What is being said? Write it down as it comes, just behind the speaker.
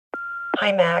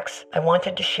Hi, Max. I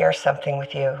wanted to share something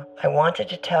with you. I wanted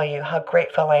to tell you how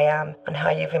grateful I am and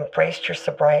how you've embraced your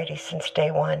sobriety since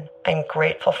day one. I'm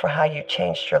grateful for how you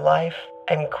changed your life.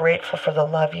 I'm grateful for the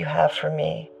love you have for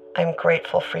me. I'm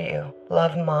grateful for you.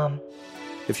 Love, Mom.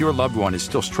 If your loved one is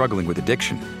still struggling with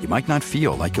addiction, you might not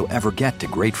feel like you'll ever get to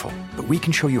grateful, but we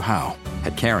can show you how.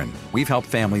 At Caron, we've helped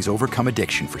families overcome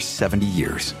addiction for 70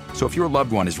 years. So if your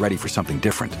loved one is ready for something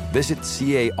different, visit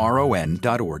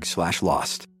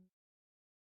caron.org/lost.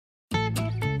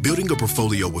 Building a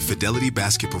portfolio with Fidelity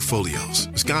Basket Portfolios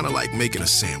is kind of like making a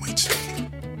sandwich.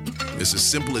 It's as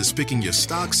simple as picking your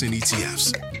stocks and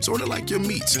ETFs, sort of like your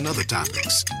meats and other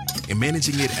toppings, and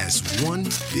managing it as one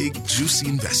big, juicy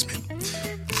investment.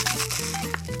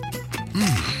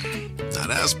 Now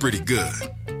that's pretty good.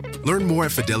 Learn more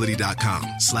at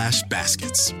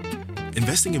fidelity.com/baskets.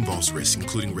 Investing involves risk,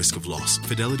 including risk of loss.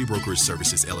 Fidelity Brokerage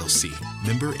Services, LLC.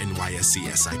 Member NYSE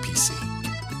SIPC.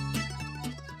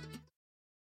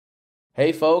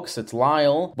 Hey folks, it's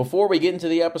Lyle. Before we get into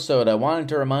the episode, I wanted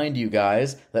to remind you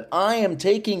guys that I am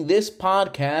taking this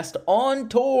podcast on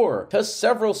tour to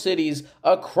several cities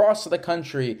across the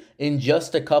country in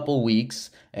just a couple weeks,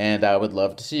 and I would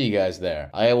love to see you guys there.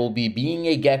 I will be being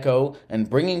a gecko and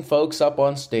bringing folks up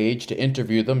on stage to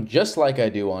interview them just like I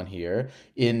do on here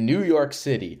in New York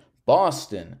City,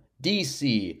 Boston,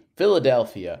 DC,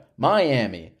 Philadelphia,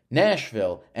 Miami,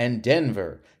 Nashville, and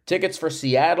Denver. Tickets for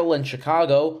Seattle and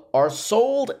Chicago are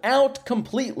sold out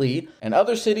completely, and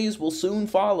other cities will soon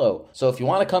follow. So if you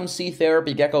want to come see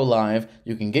Therapy Gecko live,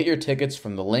 you can get your tickets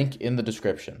from the link in the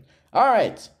description. All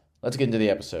right, let's get into the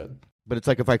episode. But it's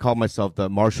like if I call myself the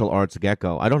martial arts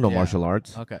gecko. I don't know martial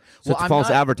arts. Okay. So it's false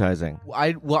advertising.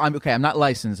 I'm not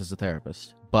licensed as a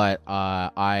therapist, but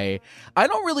I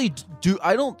don't really do.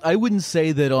 I wouldn't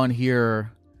say that on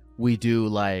here we do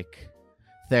like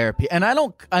therapy, and I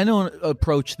don't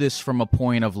approach this from a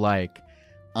point of like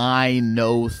I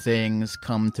know things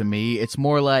come to me. It's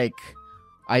more like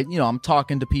I'm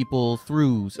talking to people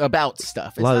about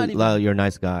stuff. Lyle, you're a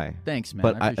nice guy. Thanks,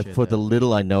 man. But for the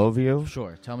little I know of you,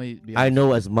 sure. Tell me. I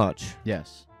know as much.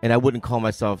 Yes. And I wouldn't call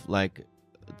myself like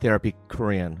therapy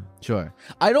Korean. Sure.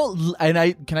 I don't. And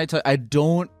I tell you, I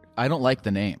don't like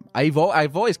the name. I've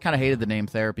always kind of hated the name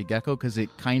Therapy Gecko because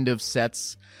it kind of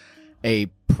sets a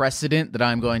precedent that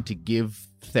I'm going to give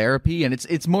therapy, and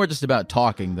it's more just about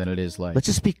talking than it is like. Let's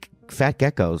just be fat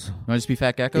geckos. You want to just be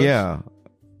fat geckos? Yeah.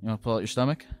 You want to pull out your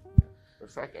stomach? We're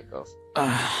fat geckos. Do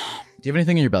you have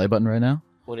anything in your belly button right now?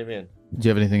 What do you mean? Do you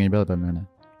have anything in your belly button right now?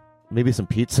 Maybe some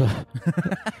pizza.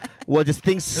 Well, just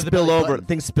things spill over.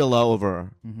 Things spill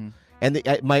over. Mm-hmm. And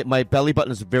my belly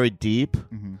button is very deep.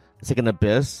 Mm-hmm. It's like an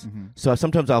abyss. Mm-hmm. So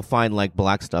sometimes I'll find like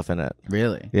black stuff in it.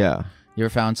 Really? Yeah. You ever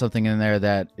found something in there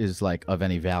that is like of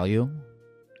any value?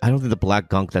 I don't think the black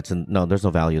gunk that's in... No, there's no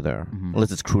value there. Mm-hmm.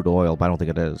 Unless it's crude oil, but I don't think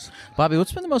it is. Bobby,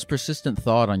 what's been the most persistent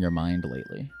thought on your mind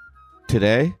lately?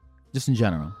 Today? Just in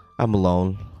general. I'm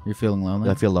alone. You're feeling lonely?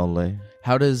 I feel lonely.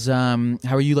 How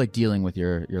are you like dealing with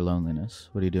your loneliness?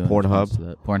 What are you doing?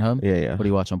 Pornhub. Pornhub? Yeah. What do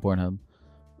you watch on Pornhub?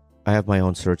 I have my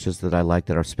own searches that I like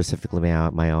that are specifically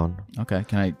my own. Okay.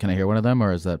 Can I hear one of them,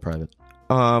 or is that private?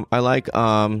 I like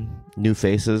New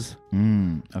Faces.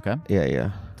 Okay.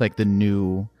 Yeah. Like the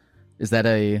new... Is that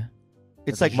a...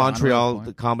 It's like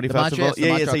Montreal Comedy Festival.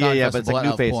 Yeah, but it's like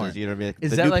New Faces. Porn. You know what I mean?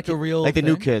 Is that like a real like thing?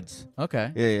 the new kids?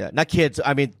 Okay. Yeah. Not kids.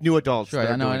 I mean, new adults. Sure,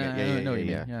 I know. Yeah, what you mean.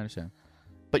 Yeah, I understand.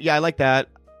 But yeah, I like that.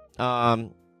 I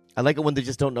like it when they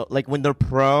just don't know. Like when they're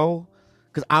pro,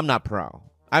 because I'm not pro.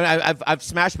 I've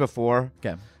smashed before.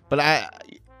 Okay. But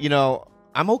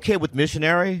I'm okay with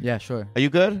missionary. Yeah, sure. Are you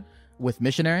good with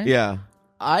missionary? Yeah.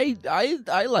 I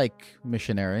like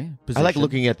missionary position. I like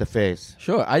looking at the face.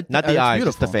 Sure. Not the eyes, beautiful.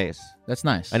 just the face. That's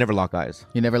nice. I never lock eyes.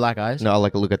 You never lock eyes? No, I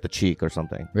like to look at the cheek or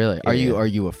something. Really? Yeah, Are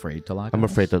you afraid to lock eyes? I'm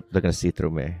afraid that they're going to see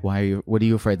through me. Why are you? What are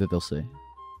you afraid that they'll see?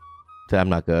 That I'm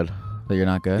not good. That you're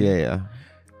not good? Yeah.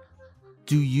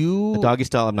 Do you... The doggy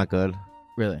style, I'm not good.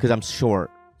 Really? Because I'm short.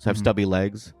 So I have stubby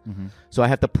legs. Mm-hmm. So I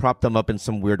have to prop them up in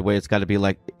some weird way. It's got to be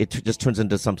like... It just turns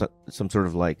into some sort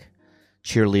of like...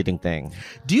 cheerleading thing.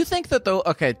 Do you think that though?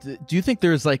 Okay, do you think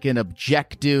there's like an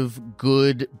objective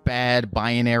good bad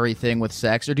binary thing with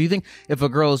sex, or do you think if a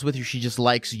girl is with you, she just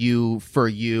likes you for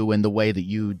you and the way that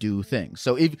you do things?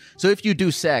 So if you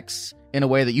do sex in a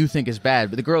way that you think is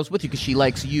bad, but the girl's with you because she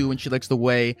likes you and she likes the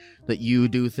way that you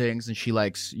do things and she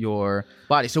likes your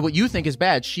body. So what you think is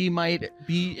bad, she might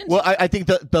be. Well, I think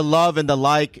the love and the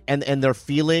like and their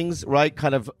feelings, right?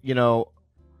 Kind of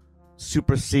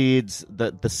supersedes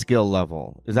the skill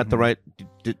level. Is that the right?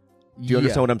 Do you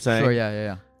understand what I'm saying? Sure,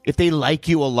 yeah. If they like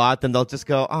you a lot, then they'll just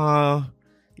go, you know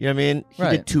what I mean? He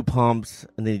did 2 pumps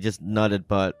and then he just nutted,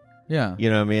 but Yeah. You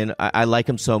know what I mean? I like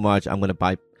him so much. I'm going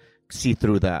to see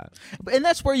through that. And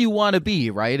that's where you want to be,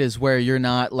 right? Is where you're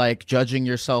not like judging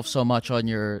yourself so much on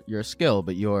your skill,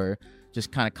 but you're just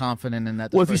kind of confident in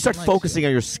that. Well, if you start focusing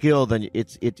on your skill, then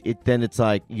it's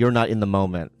like you're not in the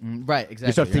moment. Right, exactly.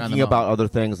 You start thinking about other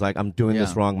things like I'm doing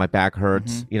this wrong. My back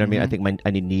hurts. You know what I mean? I think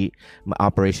I need my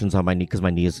operations on my knee because my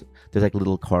knees there's like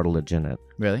little cartilage in it.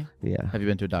 Really? Yeah. Have you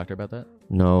been to a doctor about that?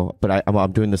 No, but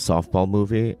I'm doing the softball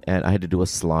movie and I had to do a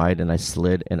slide and I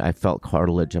slid and I felt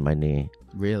cartilage in my knee.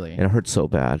 Really? And it hurt so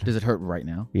bad. Does it hurt right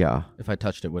now? Yeah. If I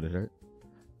touched it, would it hurt?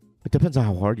 It depends on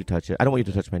how hard you touch it. I don't want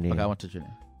you to touch my knee. Okay, I want to touch your knee.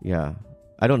 Yeah.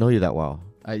 I don't know you that well.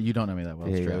 You don't know me that well.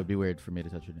 It's Yeah, true. yeah. It would be weird for me to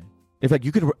touch your knee. In fact,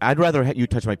 I'd rather you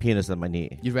touch my penis than my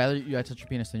knee. You'd rather I touch your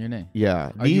penis than your knee?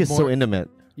 Yeah. Are Knee you is so more- intimate.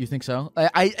 You think so?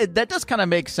 That does kind of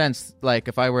make sense. Like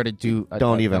if I were to do, I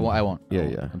won't. Yeah, I won't.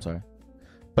 yeah. I'm sorry.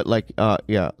 But like,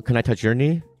 yeah. Can I touch your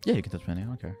knee? Yeah, you can touch my knee. I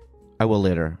don't care. I will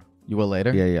later. You will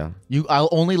later. Yeah. I'll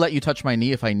only let you touch my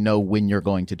knee if I know when you're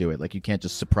going to do it. Like you can't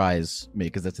just surprise me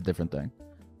because that's a different thing.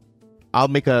 I'll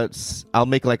make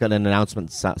like an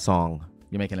announcement song.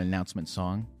 You make an announcement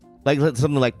song. Like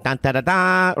something like da da da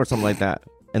da or something like that,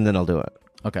 and then I'll do it.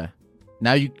 Okay.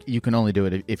 Now you can only do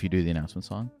it if you do the announcement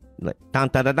song. Like da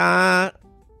da da da.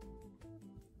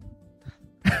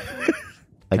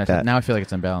 Like that. Now I feel like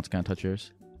it's imbalanced. Can I touch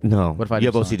yours? No. What if I you do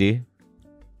have a song? OCD?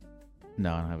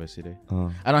 No, I don't have OCD.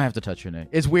 Oh. I don't have to touch your knee.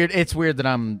 It's weird. It's weird that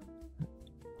I'm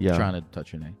Yeah. trying to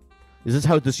touch your knee. Is this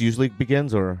how this usually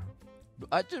begins, or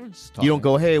you don't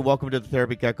go, "Hey, welcome to the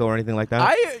Therapy Gecko" or anything like that?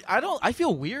 I don't. I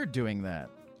feel weird doing that.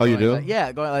 Oh, you do?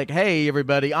 Yeah, going like, "Hey,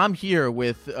 everybody, I'm here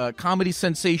with comedy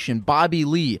sensation Bobby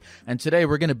Lee, and today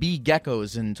we're gonna be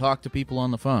geckos and talk to people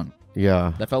on the phone."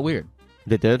 Yeah. That felt weird.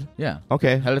 They did? Yeah.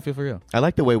 Okay. How did it feel for you? I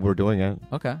like the way we're doing it.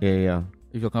 Okay. Yeah.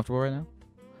 You feel comfortable right now?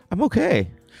 I'm okay.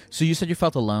 So you said you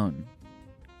felt alone.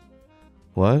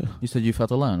 What? You said you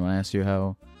felt alone when I asked you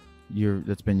how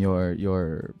that's been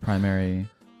your primary.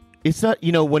 It's not,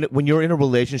 when you're in a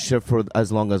relationship for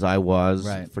as long as I was,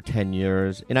 Right. for 10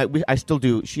 years, and I still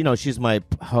do. She's my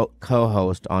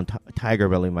co-host on Tiger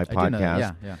Belly, my podcast. I do know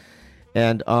that. Yeah.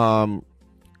 And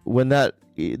when I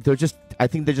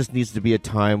think there just needs to be a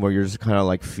time where you're just kind of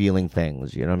like feeling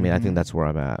things. You know what I mean? I think that's where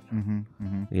I'm at.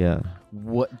 Mm-hmm. Yeah.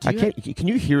 What? Can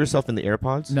you hear yourself in the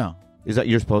AirPods? No. Is that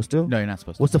you're supposed to? No, you're not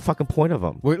supposed to. What's the fucking point of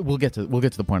them? We'll get to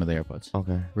the point of the AirPods.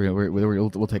 Okay.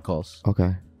 We'll take calls.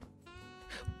 Okay.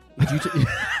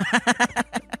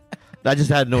 I just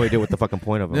had no idea what the fucking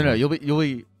point of them. No, you'll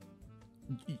be.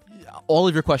 All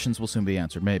of your questions will soon be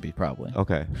answered. Maybe, probably.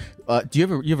 Okay. Do you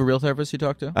have a real therapist you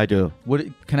talk to? I do.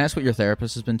 Can I ask what your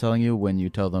therapist has been telling you when you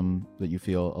tell them that you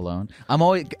feel alone? I'm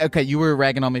always okay. You were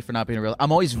ragging on me for not being a real.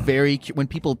 I'm always when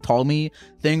people tell me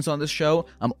things on this show.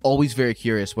 I'm always very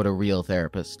curious what a real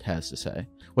therapist has to say.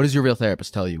 What does your real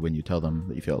therapist tell you when you tell them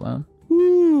that you feel alone?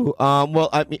 Ooh. Well,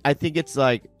 I mean, I think it's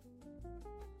like.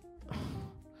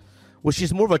 Well,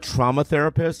 she's more of a trauma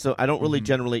therapist, so I don't really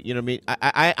generally, you know what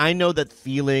I mean? I know that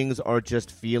feelings are just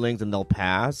feelings and they'll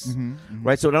pass,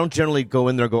 right? So I don't generally go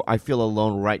in there and go, I feel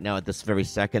alone right now at this very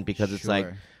second, because it's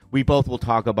like, we both will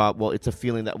talk about, well, it's a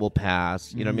feeling that will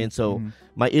pass, you know what I mean? So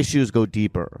my issues go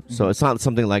deeper. So it's not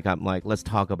something like I'm like, let's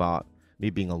talk about me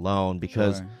being alone,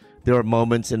 because there are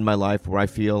moments in my life where I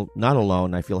feel not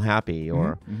alone, I feel happy,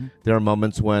 or there are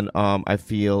moments when I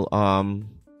feel...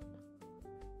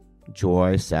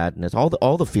 joy, sadness, all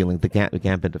the feelings, the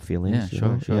gambit of feelings.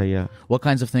 Yeah, sure. Yeah. What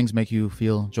kinds of things make you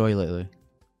feel joy lately?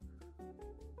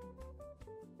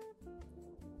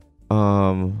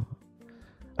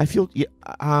 I feel.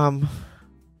 I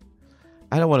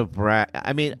don't want to brag.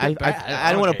 I mean, I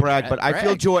don't want to brag, but I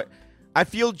feel joy. I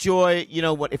feel joy.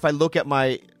 If I look at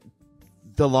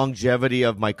the longevity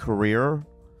of my career,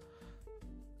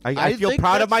 I feel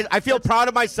proud of I feel proud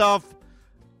of myself.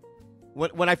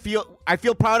 When I feel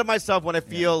proud of myself when I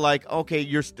feel like, okay,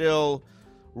 you're still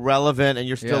relevant and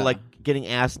you're still like getting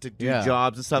asked to do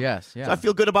jobs and stuff. Yes. So I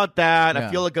feel good about that.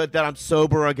 I feel good that I'm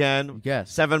sober again.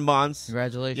 Yes. 7 months.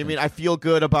 Congratulations. I mean, I feel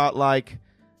good about like,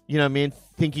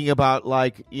 thinking about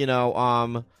like,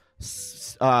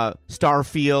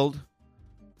 Starfield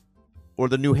or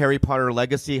the new Harry Potter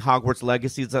Legacy, Hogwarts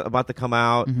Legacy is about to come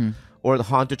out, or the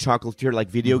Haunted Chocolatier, like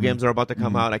video games are about to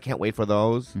come out. I can't wait for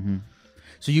those.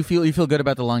 So you feel good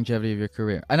about the longevity of your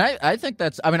career, and I think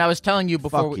that's. I mean, I was telling you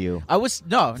before. Fuck you. I was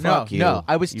no.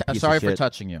 I was sorry for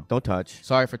touching you. Don't touch.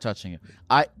 Sorry for touching you.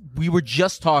 We were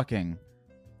just talking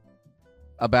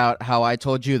about how I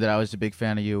told you that I was a big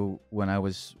fan of you when I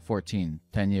was 14,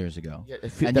 10 years ago. Yeah,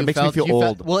 that makes me feel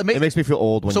old. Well, it makes me feel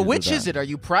old. When so you which do is that. it? Are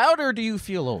you proud or do you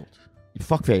feel old?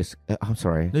 Fuckface. I'm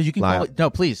sorry. No, you can call it.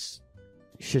 No, please.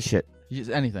 Shit.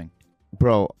 Just anything.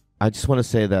 bro, I just want to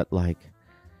say that, like,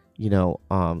 you know,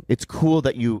 it's cool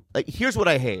that you. Like, here's what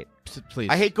I hate. Please.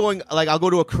 I hate going. Like, I'll go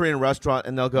to a Korean restaurant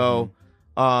and they'll go,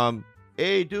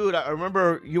 "Hey, dude, I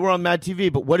remember you were on Mad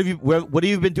TV, but what have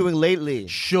you been doing lately?"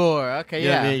 Sure. Okay. You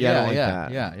know what I Yeah. mean? Yeah. I don't like Yeah.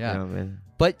 that. Yeah. You know what I mean?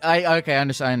 But I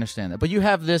understand that. But you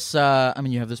have this. I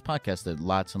mean, you have this podcast that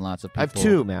lots and lots of people. I have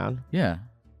two, man. Yeah.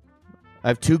 I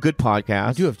have two good podcasts.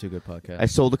 You do have two good podcasts. I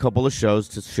sold a couple of shows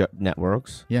to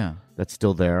networks. Yeah. That's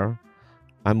still there.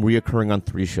 I'm reoccurring on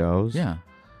 3 shows. Yeah.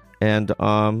 And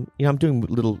I'm doing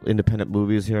little independent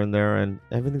movies here and there, and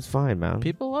everything's fine, man.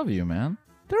 People love you, man.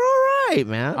 They're all right,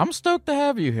 man. I'm stoked to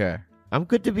have you here. I'm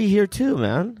good to be here too,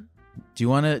 man. Do you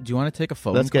want to take a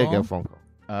phone Let's call? get a phone call.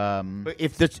 But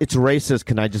if it's racist,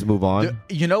 can I just move on?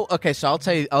 You know, okay, so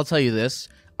I'll tell you this.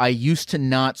 I used to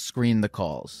not screen the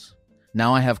calls.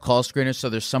 Now I have call screeners, so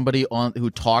there's somebody on who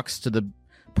talks to the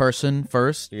person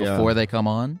first before they come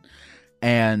on.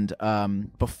 And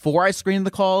before I screened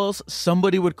the calls,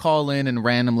 somebody would call in and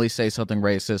randomly say something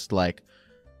racist, like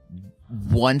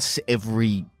once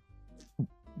every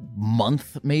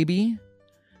month, maybe.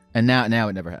 And now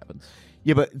it never happens.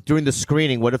 Yeah, but during the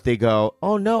screening, what if they go,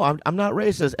 "Oh no, I'm not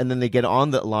racist," and then they get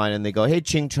on the line and they go, "Hey,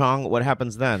 Ching Chong," what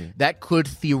happens then? That could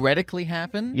theoretically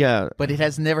happen. Yeah, but it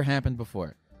has never happened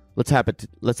before.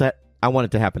 I want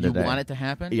it to happen today. You want it to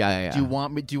happen? Yeah. Do you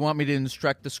want me to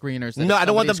instruct the screeners? That No, I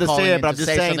don't want them to say it, but I'm just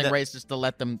saying something that racist to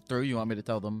let them through. You want me to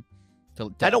tell them?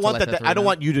 I don't want that. I don't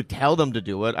want you to tell them to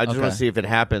do it. I just want to see if it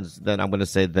happens. Then I'm going to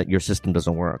say that your system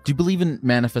doesn't work. Do you believe in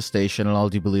manifestation at all?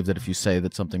 Do you believe that if you say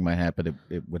that something might happen,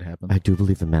 it would happen? I do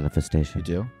believe in manifestation. You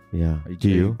do? Yeah. Do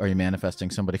you? Are you manifesting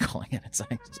somebody calling in and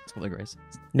saying something racist?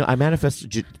 No, I manifest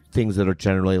things that are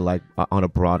generally like on a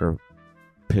broader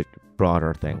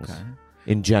things. Okay.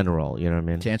 In general, you know what I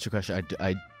mean? To answer your question,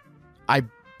 I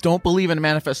don't believe in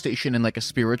manifestation in like a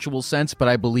spiritual sense, but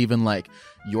I believe in like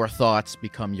your thoughts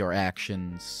become your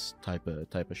actions type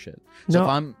of shit. So no, if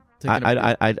I'm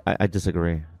I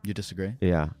disagree. You disagree?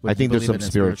 Yeah. What I think there's some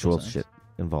spiritual shit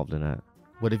involved in that.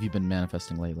 What have you been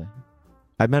manifesting lately?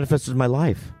 I manifested my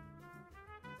life.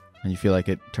 And you feel like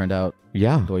it turned out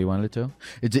the way you wanted it to?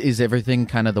 Is everything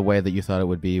kind of the way that you thought it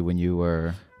would be when you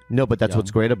were... No, but that's young?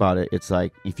 what's great about it. It's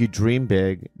like, if you dream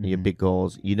big, and you have big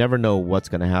goals, you never know what's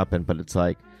going to happen. But it's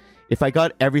like, if I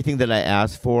got everything that I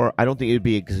asked for, I don't think it would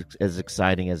be as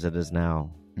exciting as it is now.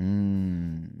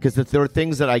 Because there are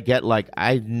things that I get, like,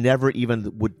 I never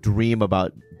even would dream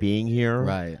about being here.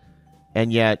 Right.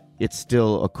 And yet, it's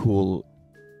still a cool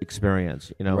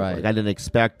experience. You know, right. Like, I didn't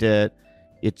expect it.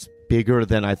 It's bigger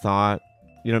than I thought.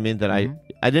 You know what I mean? That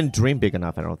I didn't dream big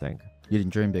enough, I don't think. You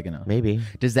didn't dream big enough. Maybe.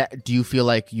 Do you feel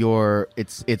like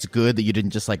it's good that you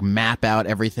didn't just like map out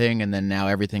everything and then now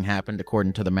everything happened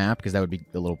according to the map? Because that would be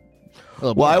a little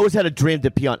well, I always had a dream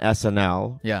to be on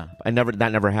SNL. Yeah.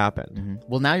 That never happened.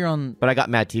 Well, now you're on. But I got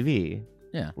Mad TV.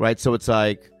 Yeah. Right. So it's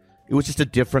like it was just a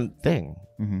different thing.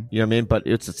 You know what I mean? But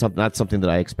it's not something that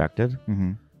I expected.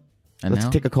 And let's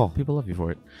take a call. People love you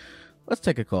for it. Let's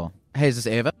take a call. Hey, is this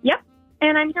Ava? Yep.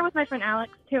 And I'm here with my friend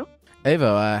Alex too.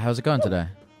 Ava, how's it going today?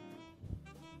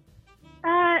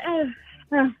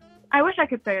 I wish I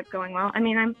could say it's going well. I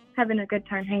mean, I'm having a good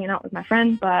time hanging out with my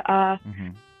friend, but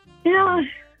you know,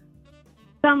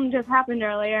 something just happened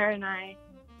earlier, and I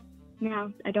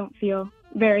don't feel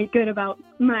very good about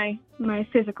my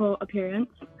physical appearance.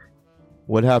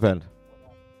 What happened?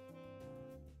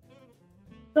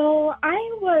 So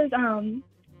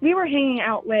we were hanging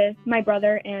out with my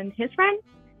brother and his friend,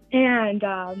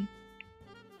 and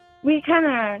we kind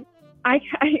of. I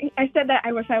said that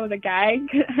I wish I was a guy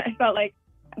because I felt like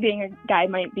being a guy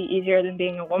might be easier than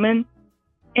being a woman.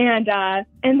 And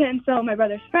then so my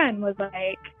brother's friend was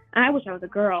like, I wish I was a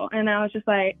girl. And I was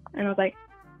like,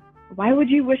 why would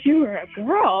you wish you were a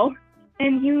girl?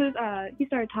 And he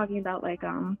started talking about like,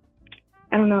 I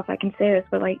don't know if I can say this,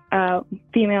 but like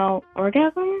female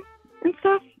orgasm and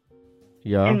stuff.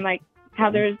 Yeah. And like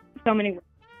how there's so many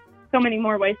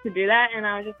more ways to do that. And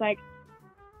I was just like,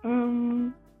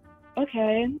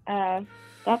 okay,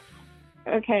 that's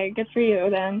okay, good for you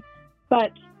then.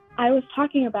 But I was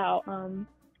talking about,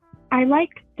 I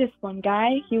liked this one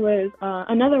guy. He was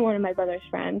another one of my brother's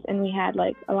friends, and we had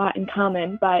like a lot in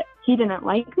common, but he didn't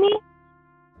like me.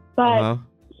 But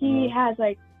he has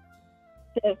like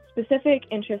this specific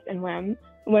interest in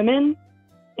women,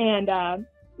 and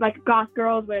like goth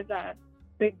girls with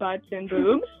big butts and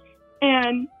boobs.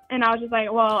 And I was just like,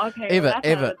 well, okay, Ava, well,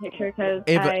 that's not a picture because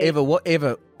Ava,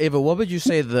 what would you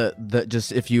say the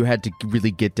just if you had to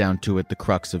really get down to it, the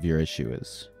crux of your issue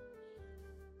is?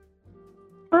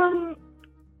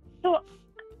 So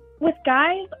with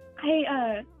guys,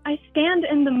 I stand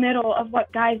in the middle of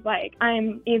what guys like.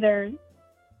 I'm either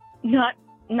not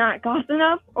goth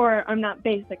enough or I'm not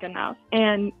basic enough.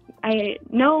 And I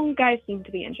know guys seem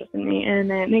to be interested in me,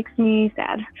 and it makes me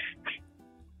sad.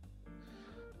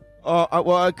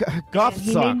 Goth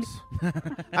sucks.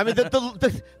 I mean,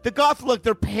 the goth look,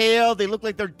 they're pale, they look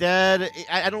like they're dead.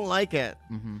 I don't like it.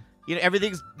 Mm-hmm. You know,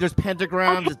 there's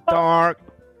pentagrams, it's dark.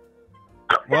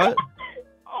 What?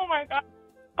 Oh my god.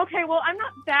 Okay, well, I'm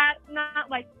not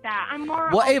like that. I'm more.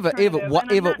 Well,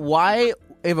 Ava,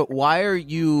 why are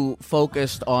you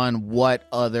focused on what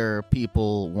other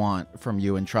people want from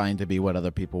you and trying to be what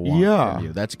other people want from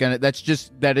you?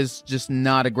 That is just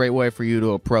not a great way for you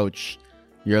to approach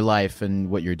your life and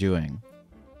what you're doing.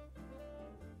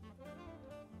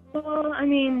 Well, I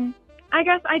mean, I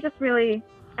guess I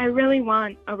really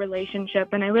want a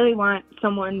relationship, and I really want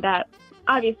someone that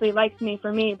obviously likes me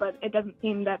for me, but it doesn't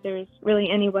seem that there's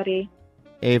really anybody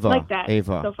like that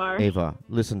so far. Ava,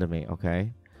 listen to me,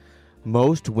 okay?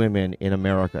 Most women in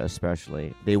America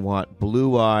especially, they want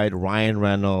blue-eyed Ryan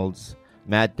Reynolds,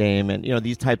 Matt Damon, you know,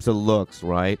 these types of looks,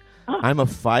 right? I'm a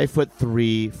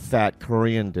 5'3" fat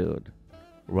Korean dude,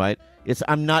 right?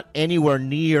 I'm not anywhere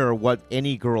near what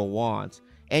any girl wants.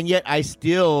 And yet I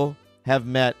still have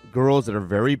met girls that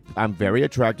I'm very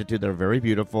attracted to, they're very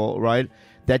beautiful, right?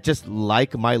 That just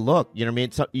like my look. You know what I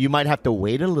mean? So you might have to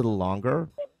wait a little longer,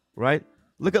 right?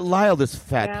 Look at Lyle, this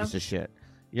fat piece of shit.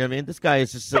 You know what I mean? This guy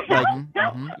is just like,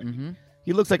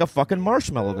 he looks like a fucking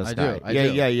marshmallow, this guy.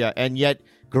 Yeah. And yet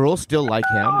girls still like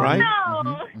him, right?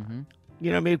 No.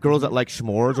 You know what I mean? Girls that like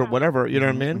s'mores or whatever, you know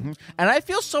what I mean? And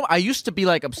I used to be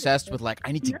like obsessed with like,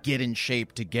 I need to get in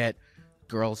shape to get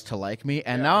girls to like me.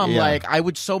 And now I'm like, I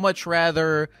would so much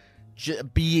rather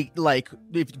be like,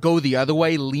 go the other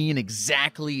way, lean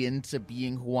exactly into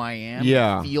being who I am.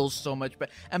 Yeah, it feels so much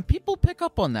better, and people pick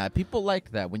up on that. People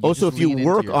like that when you also just if you lean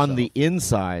work into on yourself. the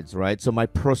insides, right? So my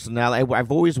personality,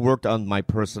 I've always worked on my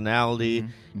personality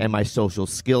and my social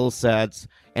skill sets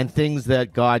and things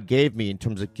that God gave me in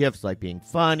terms of gifts, like being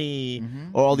funny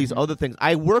or all these other things.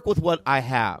 I work with what I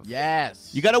have. Yes,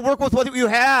 you got to work with what you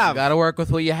have. You got to work with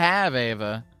what you have,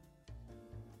 Ava.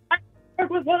 I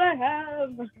work with what I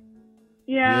have.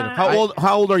 Yeah.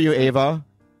 How old are you, Ava?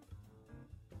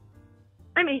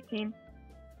 I'm 18.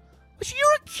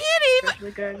 You're a kid, Ava.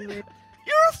 Really good.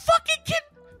 You're a fucking kid.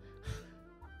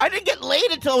 I didn't get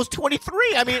laid until I was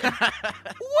 23. I mean,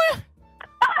 what?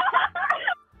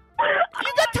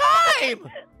 You got time.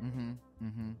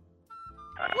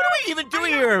 What are we even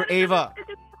doing here, Ava?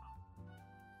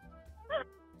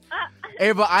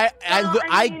 Ava,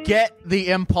 I get the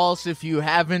impulse if you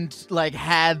haven't like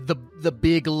had the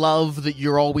big love that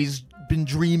you're always been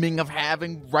dreaming of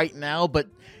having right now. But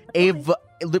Ava,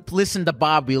 listen to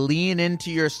Bobby. Lean into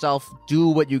yourself. Do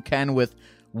what you can with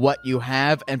what you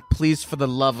have, and please, for the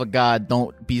love of God,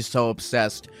 don't be so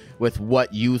obsessed with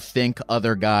what you think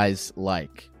other guys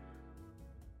like.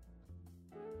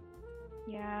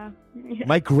 Yeah.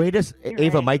 My greatest, You're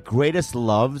Ava, right. my greatest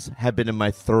loves have been in my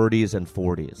 30s and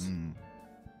 40s.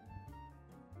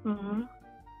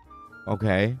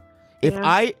 Okay, if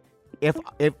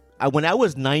when I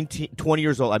was 20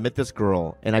 years old, I met this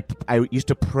girl, and I used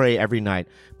to pray every night,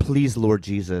 please, Lord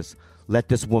Jesus, let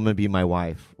this woman be my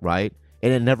wife, right?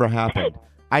 And it never happened.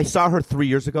 I saw her 3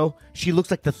 years ago. She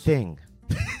looks like the Thing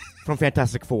from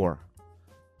Fantastic Four.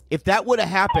 If that would have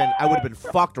happened, I would have been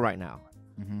fucked right now,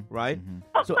 right?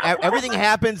 So everything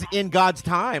happens in God's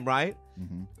time, right?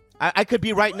 I could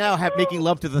be right now making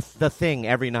love to the Thing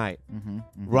every night.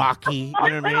 Rocky, you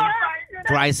know what I mean?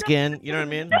 Dry skin, you know what I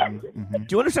mean?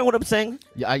 Do you understand what I'm saying?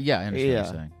 Yeah, I understand what you're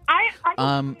saying. I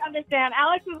completely understand.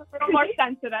 Alex is a little more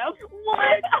sensitive.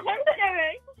 What? I'm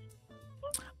kidding.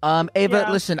 Ava,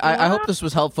 Yeah. listen, I hope this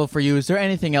was helpful for you. Is there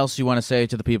anything else you want to say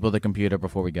to the people at the computer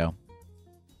before we go?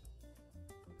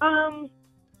 I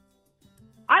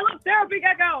love Therapy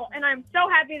Gecko, and I'm so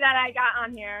happy that I got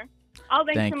on here. All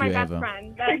thanks Thank to my you, best Ava.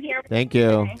 friend that is here. Thank you.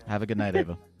 today. Have a good night,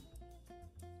 Ava.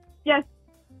 Yes.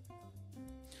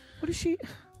 What is she?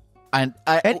 And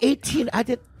At 18, I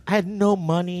had no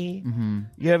money. You know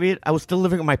what I mean? I was still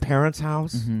living at my parents'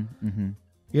 house. You know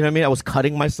what I mean? I was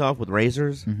cutting myself with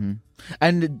razors.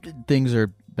 And things are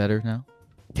better now?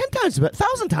 10 times better,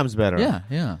 1,000 times better.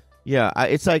 Yeah. Yeah,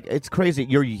 it's crazy.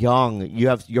 You're young. You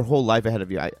have your whole life ahead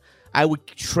of you. I would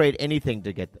trade anything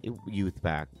to get youth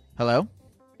back. Hello?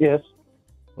 Yes,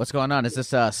 What's going on? Is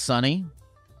this Sonny?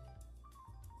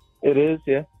 it is.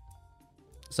 Yeah.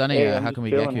 Sonny, Hey, I'm how just can we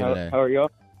get chilling. you today? How are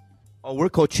y'all? Oh, we're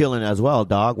co-chilling as well,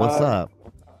 dog. What's up?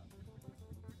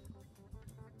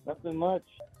 Nothing much.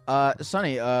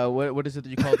 Sonny, what is it that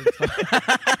you called it?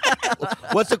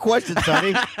 What's the question,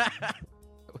 Sonny?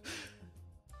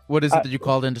 What is it that you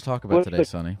called in to talk about today,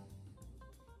 Sonny?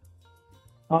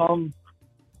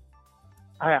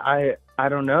 I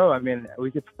don't know. I mean,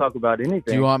 we could talk about anything.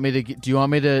 Do you want me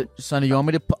to, Sonny? You want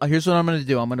me to? Here's what I'm going to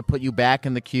do. I'm going to put you back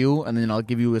in the queue, and then I'll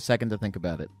give you a second to think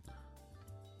about it.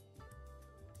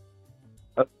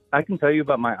 I can tell you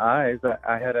about my eyes.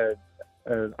 I had a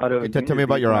autoimmune. Tell me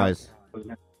about your eyes.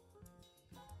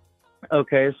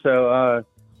 Okay, so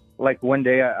like one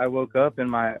day I woke up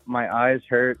and my eyes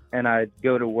hurt, and I'd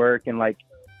go to work and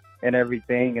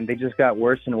everything, and they just got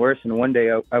worse and worse. And one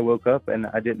day I woke up and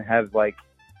I didn't have like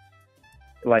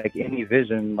any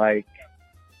vision. Like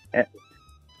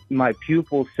my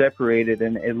pupil separated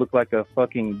and it looked like a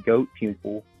fucking goat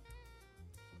pupil.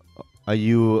 Are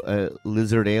you a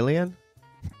lizard alien?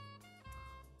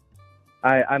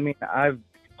 I mean, I've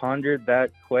pondered that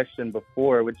question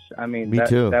before, which, I mean, Me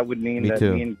too. That would mean Me that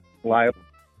too. me and Lyle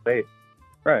safe.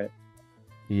 Right.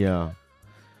 Yeah.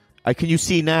 Can you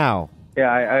see now?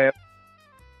 Yeah,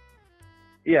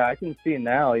 I can see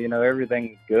now. You know,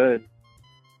 everything's good.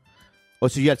 Oh,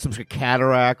 so you had some sort of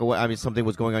cataract, or what? I mean, something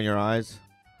was going on in your eyes?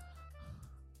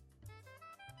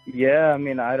 Yeah, I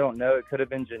mean, I don't know. It could have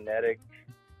been genetic.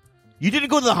 You didn't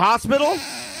go to the hospital?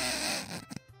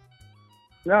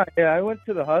 No, yeah, I went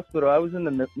to the hospital. I was in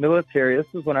the military. This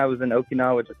was when I was in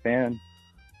Okinawa, Japan.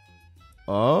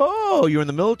 Oh, you're in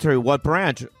the military. What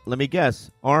branch? Let me guess.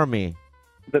 Army.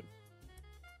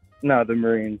 No, the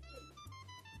Marines.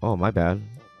 Oh, my bad.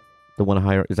 The one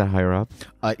higher, is that higher up?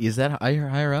 Is that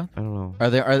higher up? I don't know.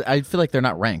 I feel like they're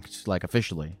not ranked, like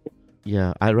officially.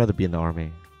 Yeah, I'd rather be in the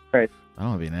Army. Right. I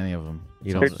don't want to be in any of them.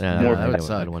 You There's don't. more- that would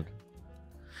suck. I don't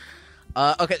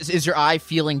want- Okay, so is your eye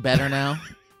feeling better now?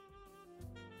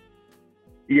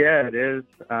 Yeah, it is.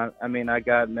 I mean, I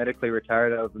got medically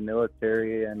retired out of the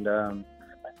military, and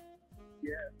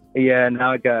yeah,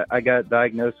 now I got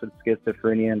diagnosed with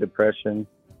schizophrenia and depression.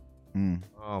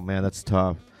 Oh man, that's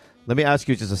tough. Let me ask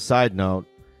you just a side note.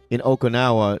 In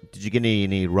Okinawa, did you get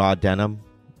any raw denim?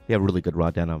 They have really good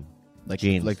raw denim. Like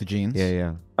jeans. like the jeans?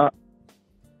 Yeah.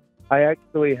 I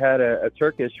actually had a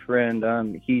Turkish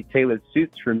friend. He tailored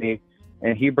suits for me,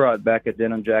 and he brought back a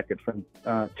denim jacket from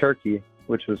Turkey,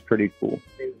 which was pretty cool.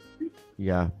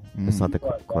 Yeah. That's not the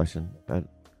question.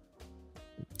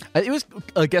 It was.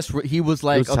 I guess he was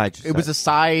like. It was side to it was a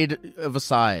side of a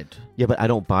side. Yeah, but I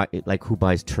don't buy it. Like, who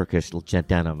buys Turkish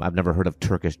denim? I've never heard of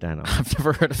Turkish denim. I've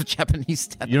never heard of Japanese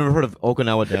denim. You never heard of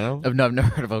Okinawa denim? No, I've never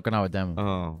heard of Okinawa denim.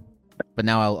 Oh. But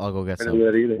now I'll go get I some. didn't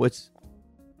know that either. What's...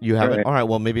 You haven't? Right. All right,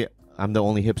 well, maybe I'm the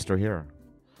only hipster here.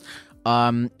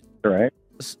 All right.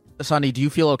 Sonny, do you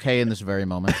feel okay in this very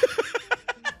moment?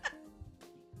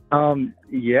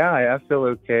 Yeah, I feel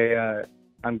okay.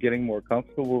 I'm getting more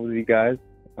comfortable with you guys.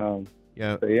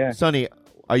 Yeah. So yeah. Sonny,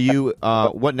 are you...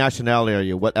 what nationality are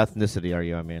you? What ethnicity are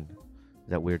you? I mean, is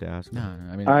that weird to ask? No,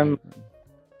 I mean...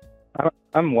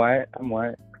 I'm white. I'm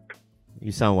white.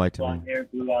 You sound white to Blonde me. hair,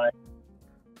 blue eyes.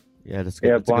 Yeah, that's good.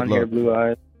 Yeah, That's a good blonde hair, look. blue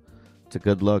eyes. It's a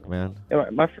good look, man. Yeah,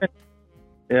 my friend.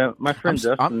 Yeah, my friend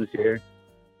I'm- Justin's here.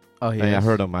 Oh, he Hey, I is.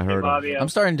 heard him. I heard him. I'm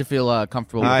starting to feel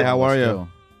comfortable. Hi, with how all are this, you? too.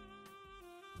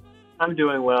 I'm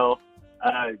doing well.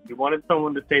 You wanted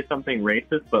someone to say something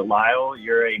racist, but Lyle,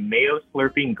 you're a mayo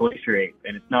slurping glacier ape,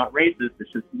 and it's not racist,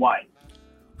 it's just white.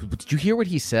 Did you hear what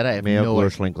he said? I have Mayo no idea.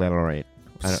 Glurschling Glenarate.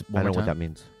 I One don't know more what time? that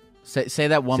means. Say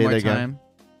that one Say more that again. time.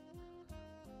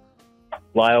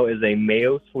 Lyle is a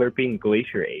mayo slurping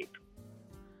glacier ape.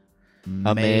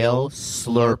 A male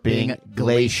slurping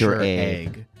glacier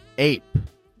egg. Ape.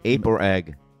 Ape or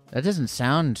egg? That doesn't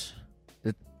sound...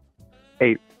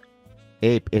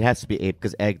 Ape. It has to be ape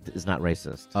because egg is not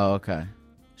racist. Oh, okay.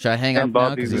 Should I hang And up now?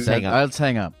 Bobby 'Cause he Roode. said- Hang up. Let's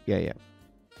hang up. Yeah.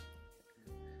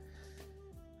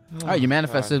 All right, you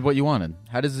manifested what you wanted.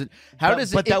 How does it... How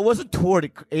does But it... that wasn't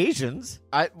toward Asians.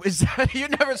 you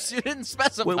didn't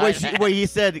specify Wait, that. wait, he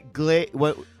said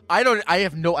what? I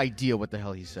have no idea what the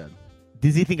hell he said.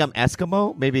 Does he think I'm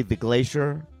Eskimo? Maybe the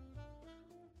glacier?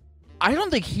 I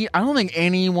don't think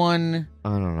anyone I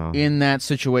don't know. in that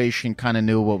situation kind of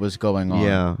knew what was going on.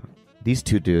 Yeah. These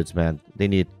two dudes, man, they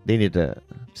need to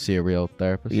See a real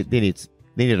therapist. they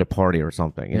need a party or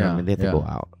something. You know what I mean? They have to Yeah. go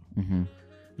out. Mm-hmm.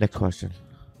 Next question.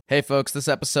 Hey, folks, this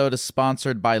episode is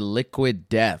sponsored by Liquid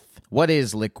Death. What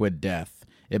is Liquid Death?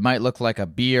 It might look like a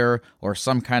beer or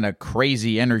some kind of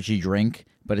crazy energy drink,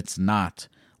 but it's not.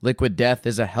 Liquid Death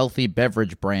is a healthy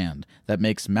beverage brand that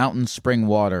makes mountain spring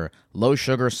water,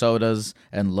 low-sugar sodas,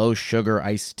 and low-sugar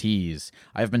iced teas.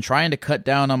 I've been trying to cut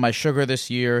down on my sugar this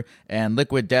year, and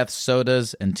Liquid Death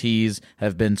sodas and teas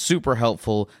have been super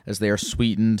helpful as they are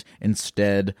sweetened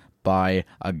instead by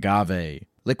agave.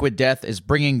 Liquid Death is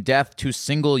bringing death to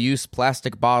single-use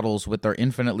plastic bottles with their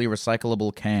infinitely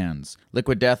recyclable cans.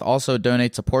 Liquid Death also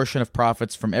donates a portion of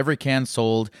profits from every can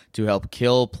sold to help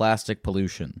kill plastic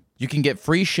pollution. You can get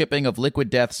free shipping of Liquid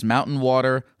Death's mountain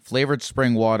water, flavored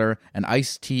spring water, and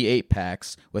iced tea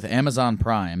 8-packs with Amazon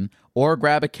Prime, or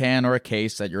grab a can or a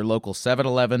case at your local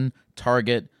 7-Eleven,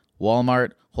 Target,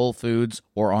 Walmart, Whole Foods,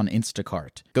 or on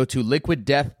Instacart. Go to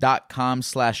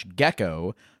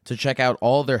liquiddeath.com/gecko to check out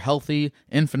all their healthy,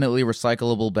 infinitely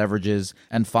recyclable beverages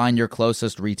and find your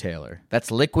closest retailer. That's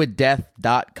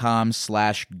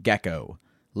liquiddeath.com/gecko.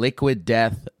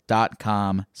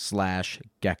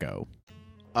 liquiddeath.com/gecko.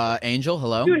 Angel,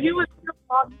 hello? Dude, he was...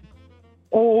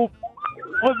 Oh,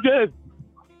 what's good?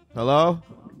 Hello?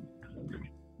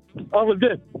 Oh, what's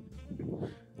good?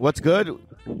 What's good?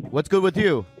 What's good with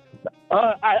you?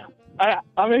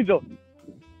 I'm Angel.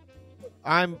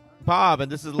 I'm Bob,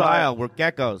 and this is Lyle. We're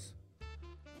geckos.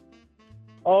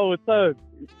 Oh, what's up?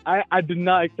 I did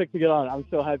not expect to get on. I'm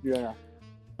so happy right now.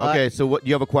 Okay, so what?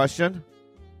 You have a question?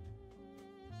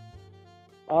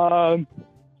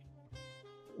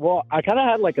 Well, I kind of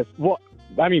had like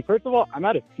I mean, first of all, I'm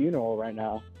at a funeral right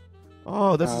now.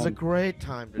 Oh, this is a great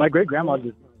time. My great-grandma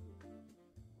just...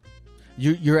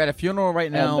 You're at a funeral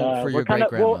right now for your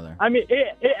great-grandmother. Well, I mean,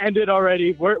 it ended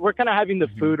already. We're kind of having the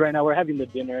food right now. We're having the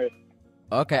dinner.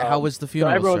 Okay, how was the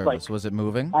funeral service? Like, was it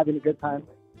moving? Having a good time.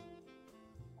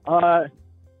 Yeah,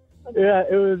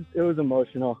 it was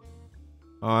emotional.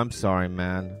 Oh, I'm sorry,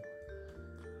 man.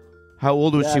 How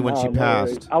old was she when she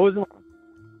passed?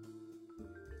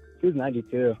 She was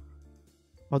 92.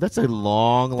 Oh, that's a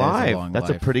long life. That's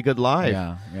a pretty good life.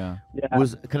 Yeah.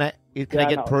 Can I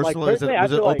get personal? Was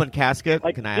it open casket?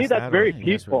 Can I ask that? That's very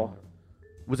peaceful.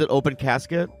 Was it open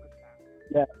casket?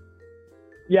 Yeah.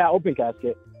 Yeah, open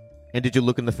casket. And did you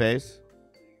look in the face?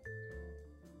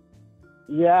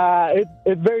 Yeah,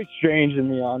 it's very strange to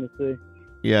me, honestly.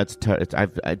 Yeah,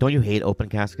 don't you hate open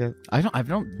casket? I've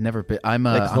never been.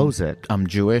 Close it. I'm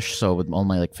Jewish, so with all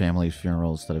my like family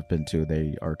funerals that I've been to,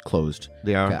 they are closed.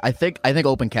 They are. Okay, I think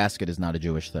open casket is not a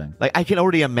Jewish thing. Like I can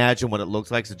already imagine what it looks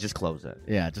like, so just close it.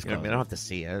 Yeah, just. I don't have to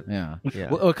see it. Yeah.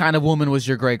 Yeah. What kind of woman was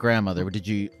your great grandmother? Did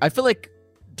you? I feel like.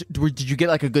 Did you get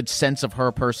like a good sense of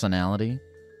her personality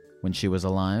when she was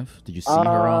alive? Did you see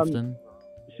her often?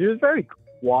 She was very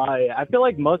quiet. I feel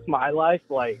like most of my life,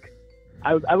 like.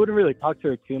 I wouldn't really talk to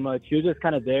her too much. She was just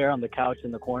kind of there on the couch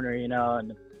in the corner, and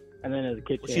then in the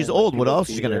kitchen. She's old. What else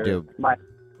is she gonna do?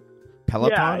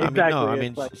 Peloton? Yeah,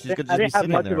 exactly. She's gonna just I be didn't have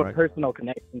sitting much there, of a right? personal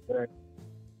connection to her.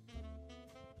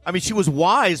 I mean, she was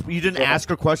wise, but you didn't ask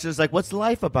her questions like, "What's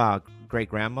life about, great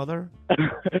grandmother?"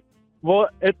 Well,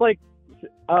 it's like,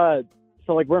 so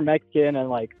like we're Mexican, and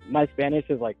like my Spanish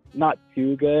is like not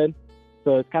too good,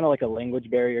 so it's kind of like a language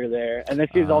barrier there. And then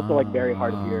she's also like very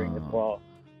hard of hearing as well.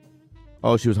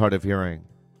 Oh, she was hard of hearing.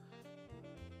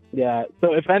 Yeah.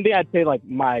 So if anything, I'd say like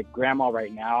my grandma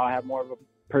right now, I have more of a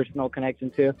personal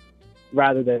connection to,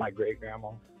 rather than my great grandma.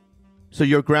 So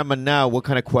your grandma now, what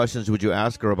kind of questions would you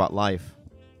ask her about life?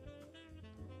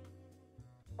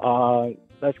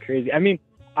 That's crazy. I mean,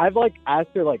 I've like asked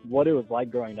her like what it was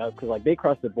like growing up, because like they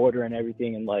crossed the border and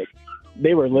everything, and like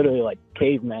they were literally like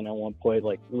cavemen at one point,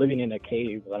 like living in a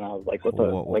cave. And I was like, what the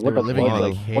living in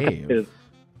a cave?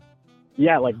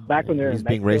 Yeah, like back when they were He's in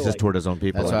being Mexico, racist like, toward his own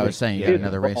people. That's what I was saying. Yeah,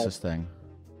 another racist thing.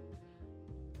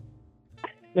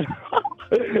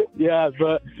 Yeah,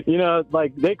 but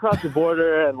like they crossed the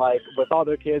border, and like with all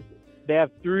their kids, they have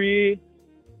three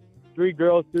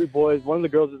girls, 3 boys. One of the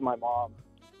girls is my mom.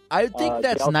 I think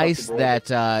that's nice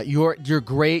that your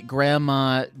great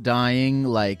grandma dying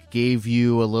like gave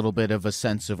you a little bit of a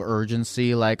sense of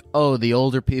urgency. Like, oh, the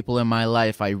older people in my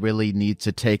life, I really need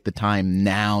to take the time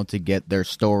now to get their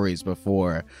stories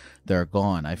before they're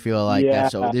gone. I feel like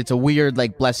it's a weird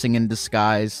like blessing in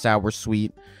disguise, sour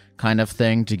sweet kind of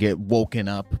thing to get woken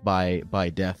up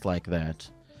by death like that.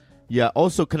 Yeah.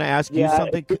 Also, can I ask you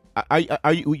something?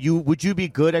 Would you be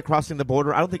good at crossing the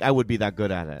border? I don't think I would be that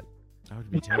good at it. I would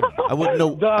be terrible. I wouldn't know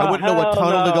what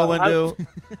tunnel to go into.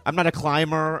 I'm not a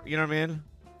climber. You know what I mean?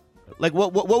 Like,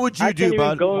 what would you do, bud? I can't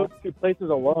even go to places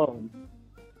alone.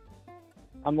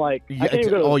 I'm like, I can't even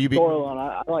go to the store alone.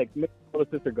 I like make my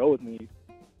little sister go with me.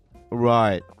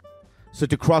 Right. So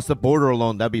to cross the border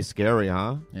alone, that'd be scary,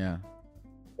 huh? Yeah.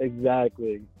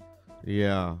 Exactly.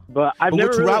 Yeah. But I've But never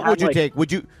which really route had, would you like- take?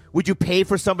 Would you pay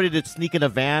for somebody to sneak in a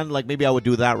van? Like maybe I would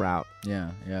do that route.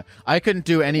 Yeah. I couldn't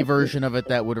do any version of it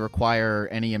that would require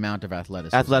any amount of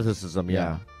athleticism. Athleticism,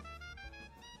 yeah.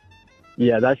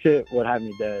 Yeah, that shit would have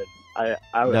me dead. I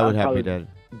would That would have probably me dead.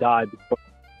 die before.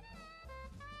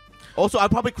 Also,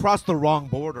 I'd probably cross the wrong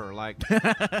border. Like,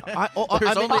 How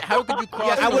could you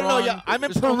cross? Yeah, I the wouldn't know. wrong- Yeah, I'm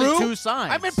in there's only Peru. 2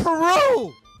 signs. I'm in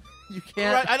Peru. You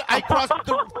can't. Right, I crossed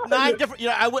the 9 different.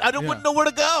 Wouldn't know where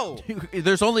to go.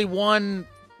 There's only one.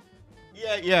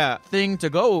 Yeah. Thing to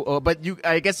go, but you.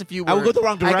 I guess if you were, I would go the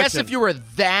wrong I guess direction. if you were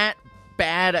that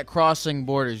bad at crossing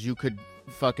borders, you could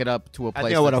fuck it up to a place. I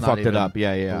think I would have that's not fucked it even up.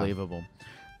 Yeah. Believable.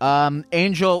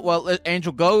 Angel. Well,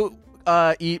 Angel, go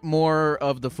eat more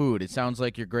of the food. It sounds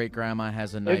like your great grandma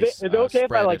has a nice. Is it okay if I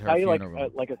spread like at her tell you funeral.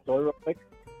 like a story real quick?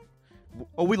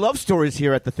 Oh, we love stories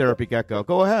here at the Therapy Gecko.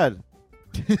 Go ahead.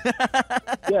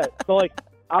 Yeah. So like,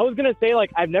 I was gonna say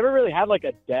like I've never really had like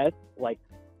a death like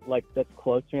that's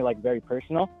close to me, like very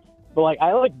personal. But like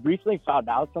I like recently found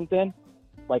out something,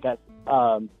 like at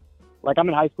like I'm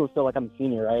in high school still, like I'm a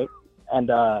senior, right? And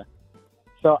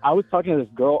so I was talking to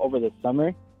this girl over the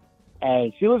summer,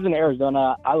 and she lives in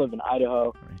Arizona. I live in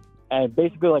Idaho, and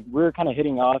basically like we were kind of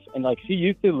hitting off. And like she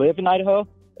used to live in Idaho,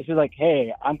 and she's like,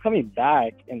 "Hey, I'm coming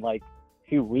back in like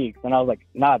 2 weeks." And I was like,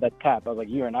 "Nah, that's cap." I was like,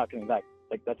 "You are not coming back.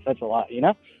 Like that's such a lot, you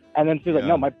know?" And then she's like,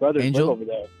 "No, my brothers live over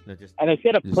there." And then she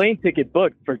had a plane ticket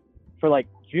booked for like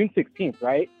June 16th,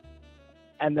 right?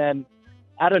 And then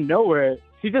out of nowhere,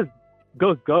 she just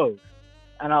goes.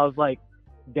 And I was like,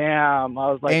 damn.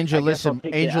 I was like, Angel, I guess I'll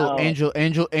listen, take it out.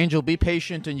 Angel, be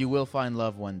patient, and you will find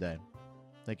love one day.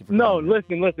 Thank you for No,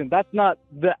 calling. listen. That's not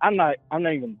the. I'm not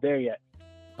even there yet.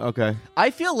 Okay.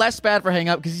 I feel less bad for hanging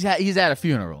up because he's at a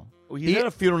funeral. Well, he's at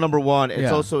a funeral, number one. It's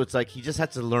Yeah. also it's like he just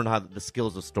had to learn how the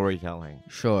skills of storytelling.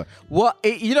 Sure. Well,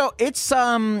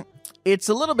 it's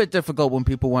a little bit difficult when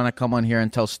people want to come on here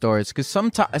and tell stories because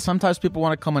sometimes people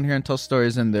want to come on here and tell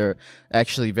stories and they're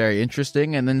actually very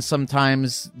interesting, and then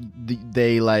sometimes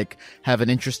they like have an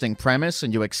interesting premise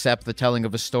and you accept the telling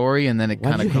of a story and then it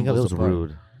kind of hang up? That crumbles was apart.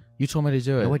 rude. You told me to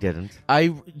do it. No, I didn't.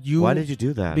 Why did you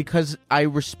do that? Because I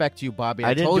respect you, Bobby.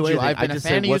 I didn't told do you anything. I've been I a just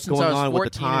fan said of you what's since going I was on 14.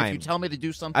 with the And if time. you tell me to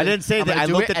do something, I didn't say I'm that. gonna I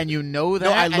do looked it, at- and you know that.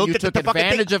 No, I and looked you at took the fucking thing.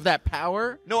 advantage of that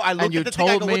power. No, I and looked you at the thing. I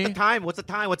told go, me what's the time? What's the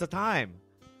time? What's the time?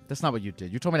 That's not what you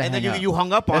did. You told me to And hang then up. you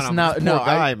hung up on That's him. not, This no, poor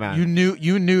guy, man.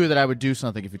 You knew that I would do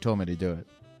something if you told me to do it,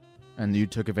 and you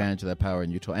took advantage of that power,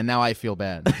 and and now I feel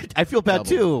bad. I feel bad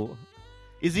Double. too.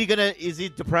 Is he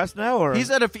depressed now, or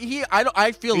He's at a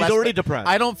I feel He's less already depressed.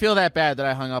 I don't feel that bad that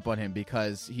I hung up on him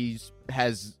because he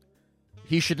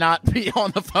should not be on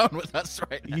the phone with us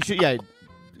right now. you should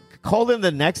call him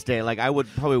the next day? Like I would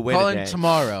probably wait. Call a him day.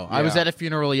 tomorrow. I was Yeah. at a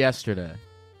funeral yesterday.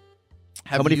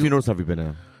 How many funerals have you been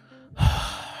in?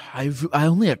 I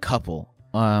only a couple.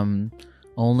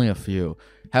 Only a few.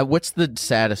 What's the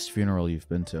saddest funeral you've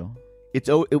been to?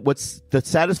 What's the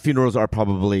saddest funerals are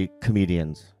probably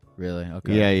comedians. Really?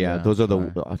 Okay. Yeah. Those are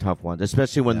the tough ones,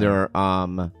 especially when they're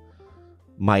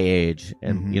my age,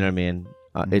 and you know what I mean.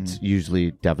 It's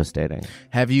usually devastating.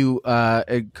 Have you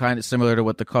kind of similar to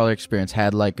what the caller experienced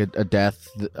had like a death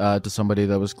to somebody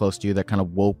that was close to you that kind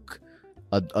of woke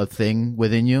a thing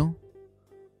within you?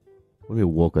 What do you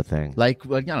mean woke a thing? Like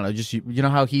I don't know, just you know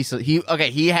how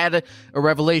he had a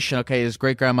revelation. Okay, his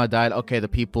great grandma died. Okay, the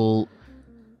people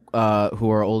who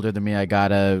are older than me, I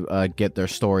gotta get their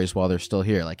stories while they're still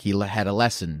here. Like he had a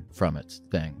lesson from it.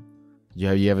 Thing. You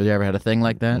ever had a thing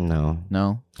like that?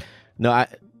 No.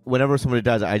 Whenever somebody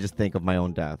dies, I just think of my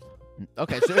own death.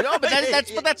 Okay, so but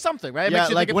that's something, right? It Yeah, makes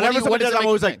you like think of, whenever what somebody does dies, it I'm make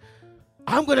always you like, think?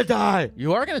 I'm gonna die.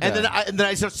 You are gonna die. And then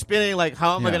I start spinning like,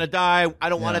 how am I Yeah. gonna die? I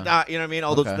don't want to die. You know what I mean?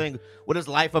 All those Okay. things. What is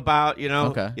life about? You know?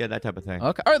 Okay. Yeah, that type of thing.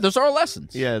 Okay, all right, those are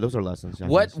lessons. Yeah, those are lessons. yeah,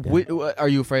 What yes, yeah. are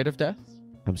you afraid of death?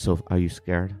 Are you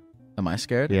scared? Am I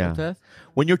scared Yeah. of death?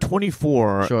 When you're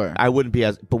 24, Sure. I wouldn't be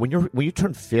as. But when you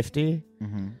turn 50,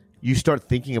 Mm-hmm. you start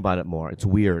thinking about it more. It's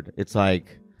weird. It's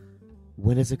like,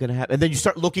 when is it gonna happen? And then you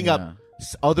start looking up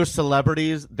other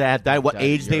celebrities that died, what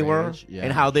age they were,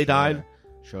 and how they died.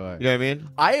 Sure. You know what I mean?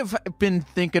 I have been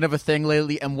thinking of a thing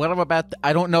lately, and what I'm about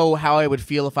I don't know how I would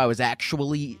feel if I was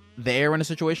actually there in a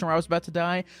situation where I was about to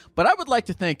die, but I would like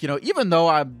to think, even though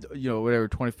I'm, whatever,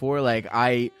 24, like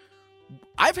I've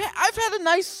had a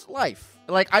nice life.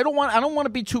 Like I don't want to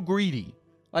be too greedy.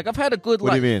 Like I've had a good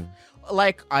life. What do you mean?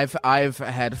 Like I've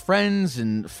had friends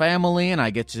and family, and I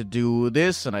get to do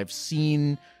this, and I've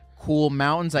seen cool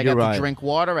mountains. I You're got right. to drink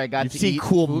water. I got You've to seen eat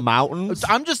cool food. mountains?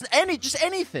 I'm just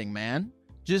anything, man.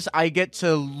 I get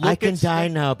to look. I can die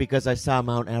now because I saw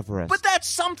Mount Everest. But that's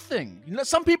something.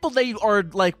 Some people, they are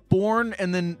like born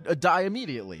and then die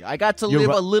immediately. I got to live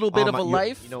a little bit of a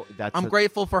life. I'm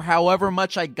grateful for however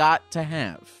much I got to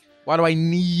have. Why do I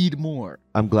need more?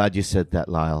 I'm glad you said that,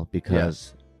 Lyle,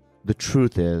 because the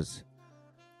truth is,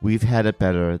 we've had it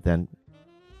better than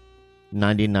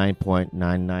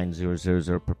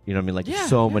 99.99000. You know what I mean? Like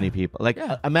so many people. Like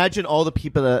imagine all the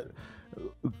people that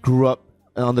grew up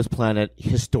on this planet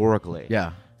historically.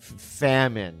 Yeah.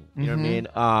 Famine. You know what I mean?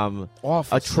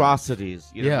 Awful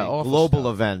atrocities. You know what I mean? Global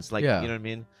events. Like you know what I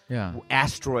mean? Yeah.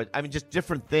 Asteroids. I mean, just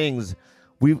different things.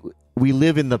 We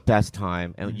live in the best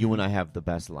time, and you and I have the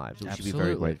best lives. We should be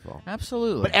very grateful.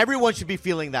 Absolutely. But everyone should be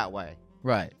feeling that way.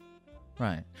 Right.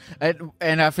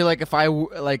 And I feel like if I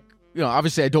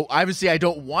obviously I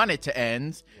don't want it to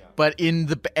end, but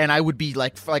I would be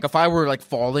like if I were like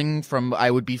falling from,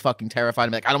 I would be fucking terrified.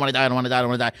 I'm like, I don't want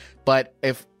to die. But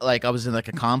if like I was in like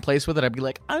a calm place with it, I'd be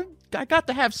like, I got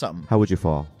to have something. How would you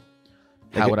fall?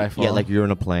 How would I fall? Yeah, like you're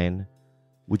in a plane.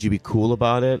 Would you be cool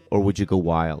about it, or would you go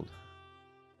wild?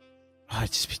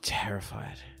 I'd just be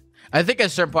terrified. I think at a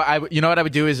certain point, what I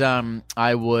would do is I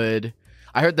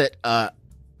heard that I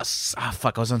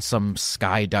was on some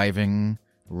skydiving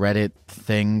Reddit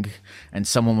thing, and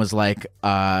someone was like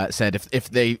said if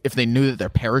they knew that their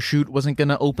parachute wasn't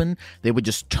gonna open, they would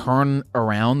just turn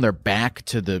around their back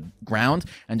to the ground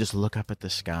and just look up at the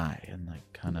sky and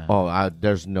like kind of.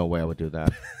 There's no way I would do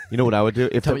that. You know what I would do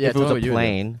if it was a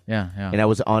plane? And I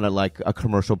was on a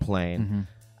commercial plane.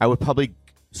 I would probably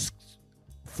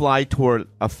fly toward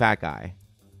a fat guy.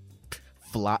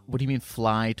 Fly? What do you mean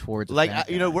fly towards? Like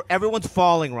where everyone's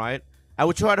falling, right? I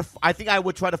would try to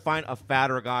find a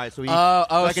fatter guy so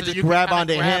I could just grab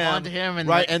onto him and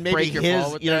right, like, and maybe break your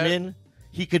fall with you know what I mean?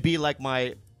 He could be like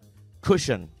my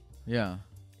cushion. Yeah,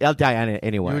 I'll die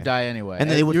anyway. You would die anyway,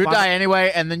 and then you would die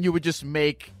anyway, and then you would just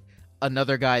make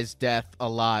another guy's death a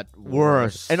lot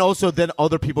worse. And also, then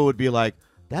other people would be like,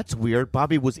 "That's weird.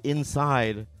 Bobby was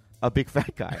inside a big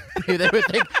fat guy." They would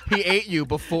think he ate you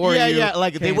before.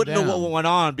 Like they wouldn't know what went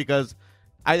on because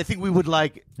I think we would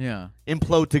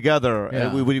implode together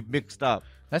and we would be mixed up.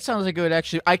 That sounds like it would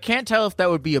actually. I can't tell if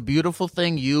that would be a beautiful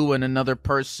thing, you and another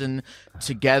person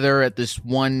together at this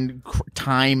one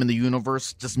time in the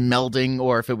universe, just melding,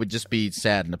 or if it would just be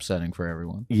sad and upsetting for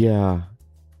everyone. Yeah,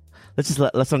 let's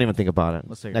not even think about it.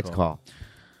 Let's take next call.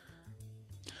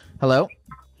 Hello.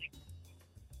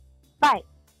 Hi.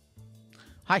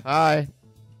 Hi.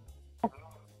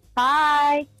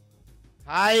 Hi.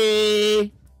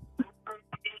 Hi.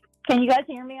 Can you guys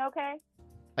hear me okay?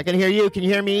 I can hear you. Can you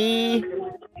hear me?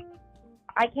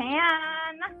 I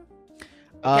can.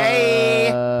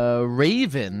 Hey.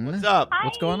 Raven. What's up? Hi.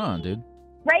 What's going on, dude?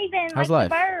 Raven, how's like life?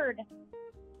 the bird.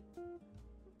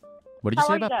 What did you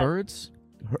say about birds?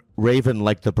 Raven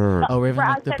like the bird. Oh, Raven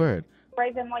like the bird.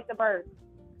 Raven like the bird.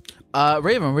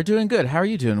 Raven, we're doing good. How are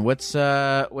you doing? What's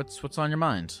on your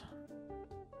mind?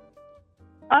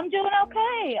 I'm doing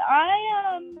okay.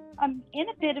 I'm in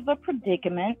a bit of a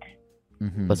predicament.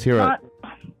 Mm-hmm. Let's hear it.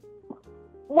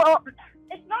 Well,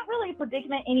 it's not really a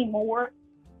predicament anymore.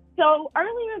 So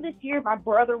earlier this year, my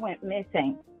brother went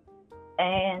missing,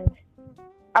 and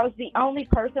I was the only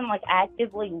person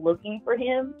actively looking for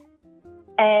him.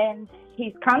 And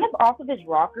he's kind of off of his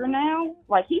rocker now.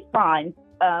 Like, he's fine.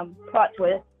 Plot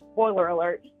twist. Spoiler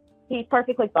alert. He's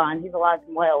perfectly fine. He's alive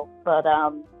and well. But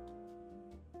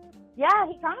yeah,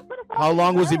 he kind of put us off. How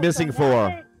long was he missing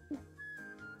for?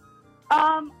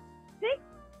 6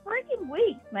 freaking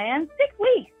weeks, man. 6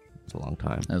 weeks. It's a long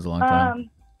time. That's a long time.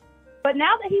 But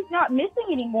now that he's not missing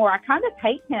anymore, I kind of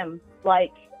hate him.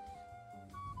 Like,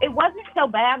 it wasn't so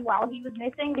bad while he was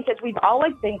missing because we've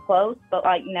always been close. But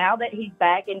now that he's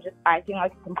back and just acting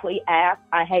like a complete ass,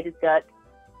 I hate his guts.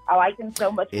 I liked him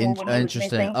so much more when he was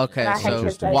Interesting. missing. Okay,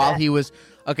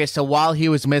 so while he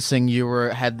was missing, you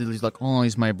had these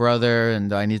he's my brother,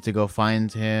 and I need to go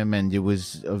find him, and it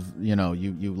was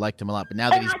you liked him a lot. But now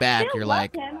that he's back, you're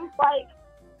like, him.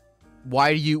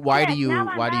 why do you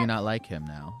not like him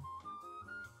now?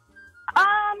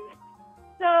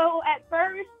 So at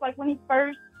first, when he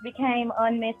first became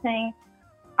unmissing,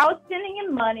 I was sending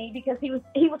him money because he was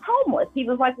homeless. He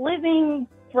was living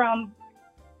from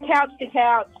couch to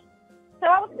couch. So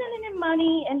I was sending him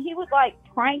money, and he would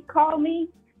prank call me,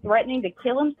 threatening to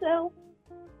kill himself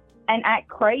and act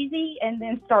crazy, and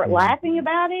then start laughing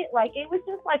about it. It was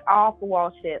just off the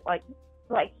wall shit.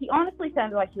 He honestly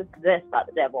sounded like he was possessed by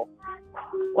the devil.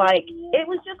 It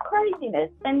was just craziness.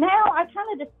 And now I kind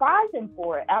of despise him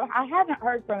for it. I haven't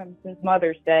heard from him since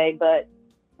Mother's Day, but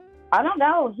I don't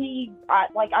know.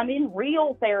 I'm in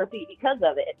real therapy because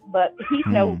of it, but he's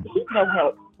no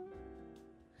help.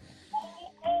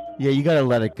 Yeah, you gotta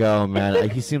let it go, man.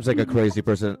 He seems like a crazy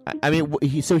person. I mean,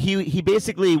 he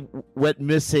basically went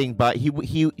missing, but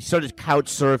he started couch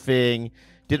surfing,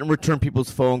 didn't return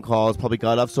people's phone calls, probably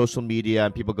got off social media,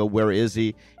 and people go, "Where is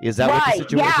he?" Is that what the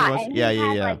situation was? And Yeah.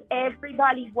 Like,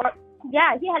 everybody he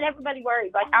had everybody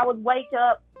worried. Like, I would wake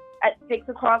up at 6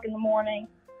 o'clock in the morning,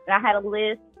 and I had a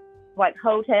list, like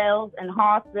hotels and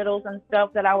hospitals and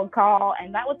stuff that I would call,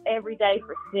 and that was every day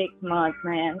for 6 months,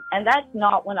 man. And that's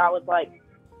not when I was like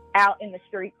out in the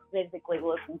streets physically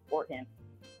looking for him.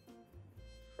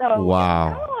 So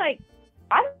wow. It's like,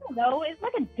 I don't know, it's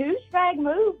like a douchebag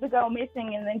move to go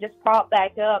missing and then just pop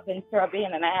back up and start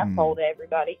being an asshole to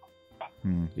everybody.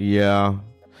 Yeah.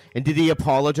 And did he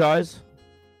apologize?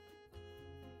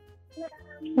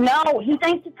 No, he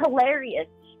thinks it's hilarious.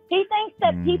 He thinks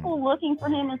that people looking for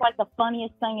him is like the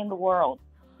funniest thing in the world.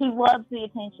 He loves the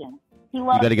attention. You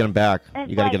got to get him back.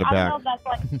 You got to get him back. I don't know if that's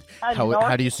like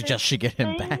How do you suggest she get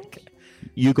him back?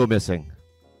 You go missing.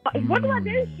 What do I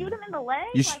do? Shoot him in the leg?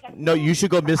 You should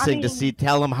go missing to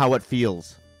tell him how it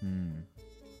feels.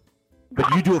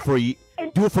 But you do it for a year.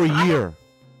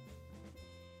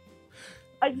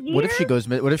 A year? What if she goes?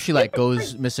 What if she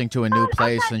goes missing to a new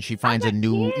place and she finds a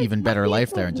new, even better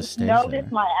life there and just stays there?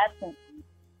 Notice my absence.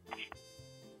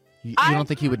 You don't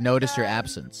think he would notice your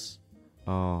absence?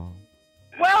 Oh.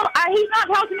 Well, he's not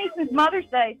talked to me since Mother's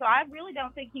Day, so I really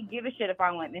don't think he'd give a shit if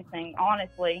I went missing,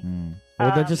 honestly.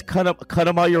 Well, then just cut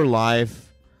him out of your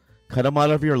life. Cut him out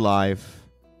of your life,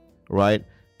 right?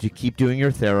 To keep doing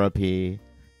your therapy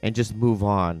and just move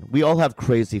on. We all have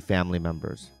crazy family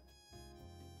members.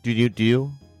 Do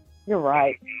you? You're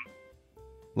right.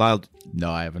 Lyle? No,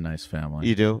 I have a nice family.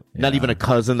 You do? Yeah. Not even a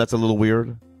cousin? That's a little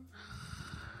weird.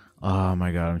 Oh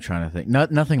my God, I'm trying to think.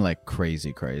 Nothing like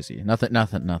crazy. Nothing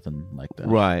like that.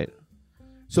 Right.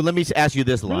 So let me ask you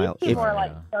this, Lyle. These people are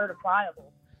like certifiable.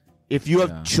 If you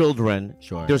have children,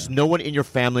 there's no one in your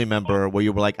family member where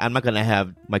you were like, I'm not going to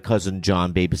have my cousin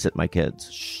John babysit my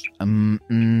kids.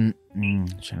 Trying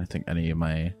to think any of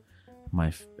my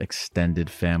extended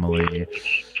family.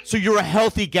 So you're a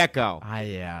healthy gecko.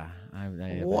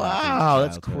 Wow,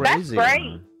 that's crazy. That's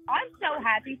great. I'm so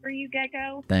happy for you,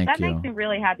 Gecko. Thank you. That makes me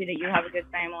really happy that you have a good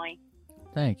family.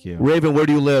 Thank you. Raven, where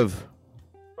do you live?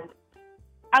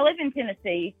 I live in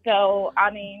Tennessee, so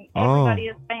I mean, everybody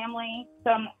is family.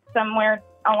 Somewhere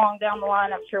along down the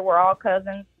line, I'm sure we're all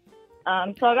cousins.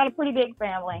 So I got a pretty big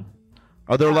family.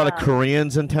 Are there a lot of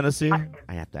Koreans in Tennessee?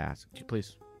 I have to ask.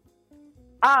 Please.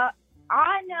 I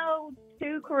know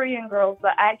 2 Korean girls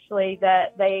that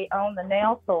they own the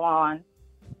nail salon,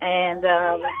 and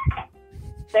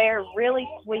they're really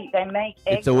sweet. They make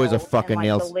egg It's always a rolls fucking and,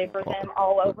 nail. deliver them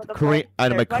all over the place. I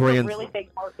know, There's Koreans. a really big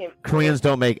market. Koreans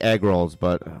don't make egg rolls,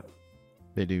 but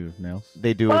they do nails.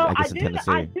 They do. Well, I guess in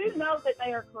Tennessee. I do know that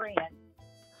they are Korean.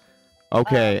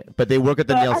 Okay, but they work at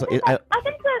the nail. I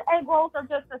think that egg rolls are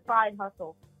just a side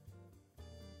hustle.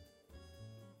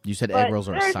 You said egg rolls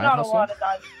are a side hustle? There's not a lot of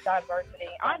diversity.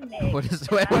 I'm mixed. What is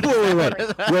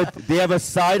Wait. They have a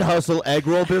side hustle egg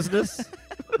roll business?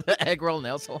 The egg roll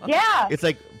nail salon? Yeah. It's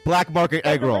like black market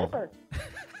egg roll.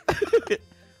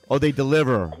 Oh, they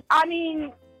deliver. I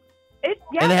mean, it's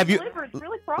delivered. It's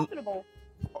really profitable.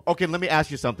 Okay, let me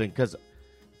ask you something, because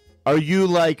are you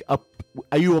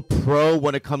a pro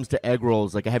when it comes to egg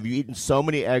rolls? Like, have you eaten so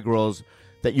many egg rolls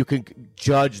that you can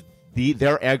judge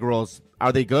their egg rolls?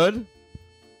 Are they good?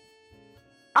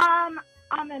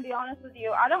 I'm gonna be honest with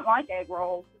you. I don't like egg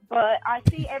rolls, but I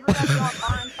see everybody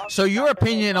online. So your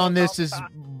opinion on this is,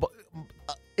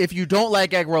 if you don't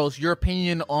like egg rolls, your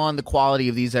opinion on the quality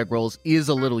of these egg rolls is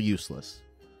a little useless.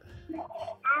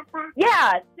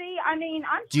 Yeah. See, I mean,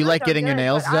 Do you like getting your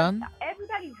nails done?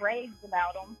 Everybody raves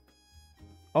about them.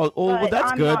 Oh, well,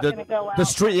 that's I'm good. not gonna go The out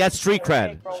street, that's street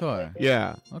cred. Sure.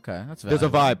 Yeah. Okay, that's There's a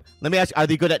vibe. Let me ask you, are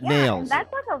they good at Yeah, nails? and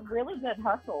that's like a really good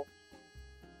hustle.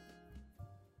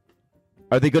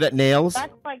 Are they good at nails?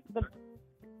 That's like the.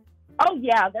 Oh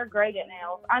yeah, they're great at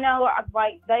nails. I know,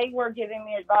 like they were giving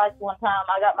me advice one time.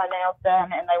 I got my nails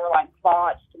done and they were like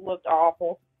botched, looked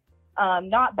awful.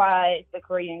 Not by the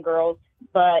Korean girls,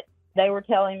 but they were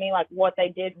telling me like what they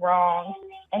did wrong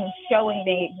and showing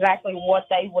me exactly what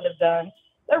they would have done.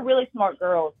 They're really smart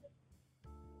girls.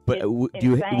 But would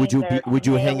you hang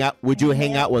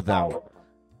out with them?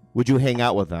 Would you hang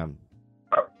out with them?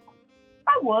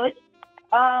 I would.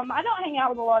 I don't hang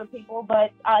out with a lot of people,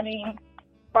 but I mean,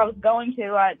 if I was going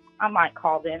to, I might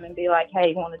call them and be like, "Hey,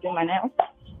 you want to do my nails?"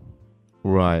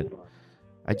 Right.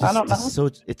 I don't know.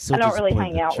 It's so I don't really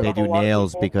hang out disappointing with they a do lot of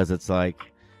nails people. because it's like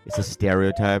it's a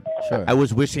stereotype. Sure. I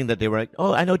was wishing that they were like,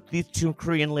 oh, I know these 2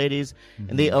 Korean ladies,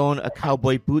 and they own a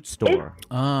cowboy boot store.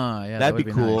 Ah, yeah, That'd that would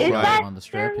be be cool, nice. right? that On the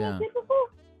strip, yeah.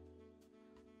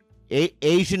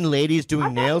 Asian ladies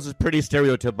doing nails is pretty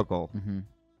stereotypical.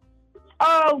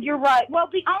 Oh, you're right. Well,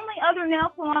 the only other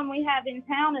nail salon we have in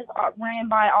town is ran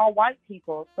by all white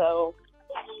people. So.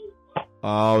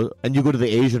 Oh, and you go to the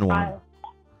Asian one.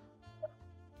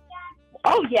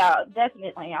 Oh yeah,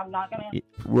 definitely. I'm not gonna.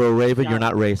 Well, Raven, No, you're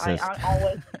not racist. I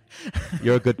always.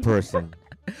 You're a good person.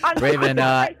 Raven,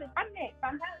 I'm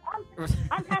mixed.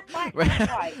 I'm half black, half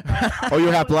white. Oh,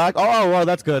 you're half black? Oh, well,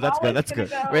 that's good. That's good. Always That's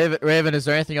gonna good. go- Raven, is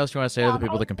there anything else you want to say to the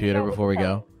people at the computer before we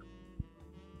go?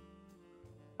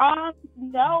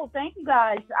 No, thank you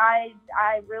guys.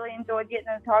 I really enjoyed getting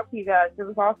to talk to you guys. It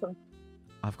was awesome.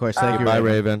 Of course, thank you, Bye,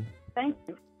 Raven. Raven. Thank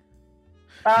you.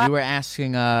 You were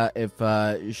asking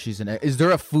if she's an. Is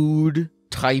there a food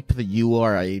type that you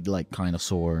are a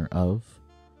connoisseur of?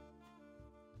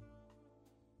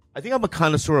 I think I'm a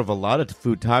connoisseur of a lot of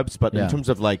food types, but Yeah. in terms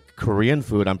of Korean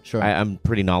food, I'm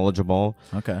pretty knowledgeable.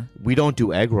 Okay. We don't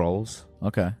do egg rolls.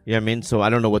 Okay. Yeah, I mean, so I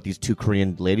don't know what these 2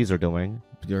 Korean ladies are doing.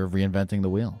 You're reinventing the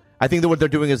wheel. I think that what they're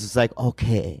doing is it's like,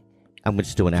 okay, I'm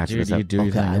just doing accent. you do your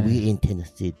Okay, thing, we in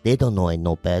Tennessee. They don't know I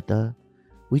know better.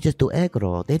 We just do egg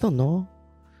roll. They don't know.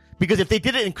 Because if they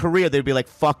did it in Korea, they'd be like,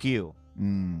 fuck you.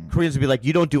 Koreans would be like,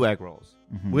 you don't do egg rolls.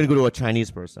 We're going to go to a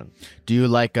Chinese person. Do you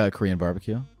like Korean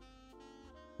barbecue?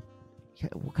 Yeah,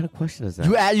 what kind of question is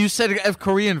that? You said of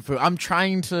Korean food. I'm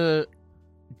trying to.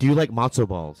 Do you like matzo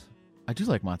balls? I do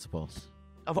like matzo balls.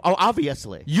 Oh,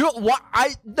 obviously. You what?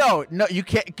 No, you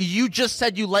can't. You just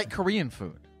said you like Korean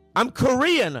food. I'm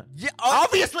Korean. Yeah,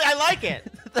 obviously I like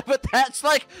it. But that's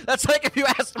like if you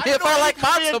asked me if know I any like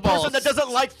Korean matzo balls. person that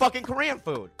doesn't like fucking Korean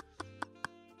food.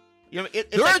 You know,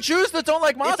 it's There are Jews that don't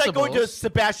like matzo balls. It's like going to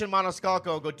Sebastian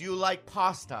Maniscalco and go, do you like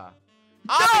pasta?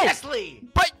 No, Obviously.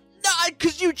 but no,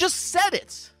 because you just said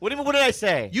it. What did I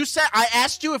say? You said I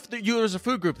asked you if there was a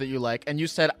food group that you like, and you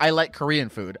said I like Korean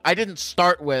food. I didn't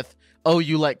start with, oh,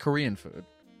 you like Korean food.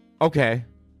 Okay.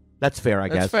 That's fair, I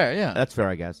guess. That's fair, yeah. That's fair,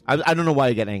 I guess. I don't know why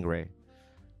you get angry.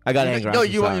 I got angry. No,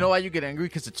 you know why you get angry?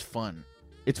 Because it's fun.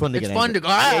 It's fun to It's get fun angry. to go.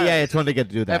 Ah! Yeah, it's fun to get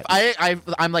to do that. If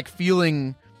I'm like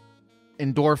feeling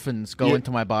endorphins go Yeah.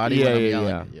 into my body Yeah, when I'm yeah, yelling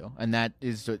yeah. at you, and that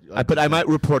is. But I might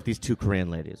report these 2 Korean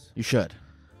ladies. You should.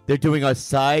 They're doing a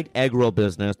side egg roll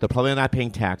business. They're probably not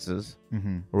paying taxes,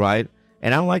 right?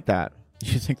 And I don't like that.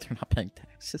 You think they're not paying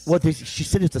taxes? Well, she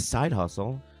said it's a side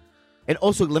hustle. And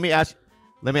also, let me ask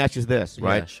you this,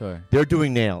 right? Yeah, sure. They're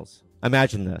doing nails.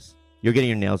 Imagine this. You're getting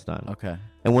your nails done. Okay.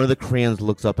 And one of the Koreans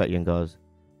looks up at you and goes,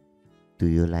 do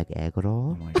you like egg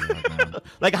roll? Oh my god. Man.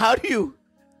 Like, how do you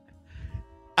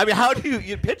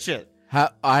pitch it?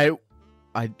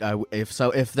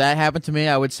 If that happened to me,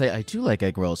 I would say I do like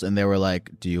egg rolls, and they were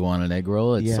like, "Do you want an egg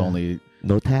roll? It's Yeah. only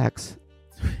No tax.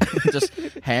 just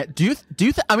I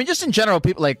mean, just in general,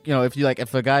 people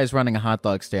if a guy's running a hot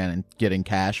dog stand and getting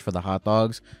cash for the hot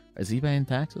dogs, is he paying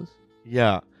taxes?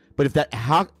 Yeah, but if that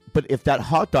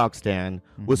hot dog stand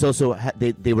was also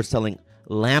they were selling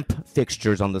lamp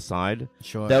fixtures on the side,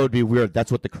 Sure. that would be weird.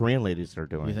 That's what the Korean ladies are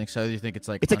doing. You think so? You think it's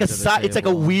like It's like a under the side. It's like a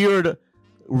table? weird,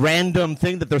 random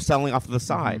thing that they're selling off to the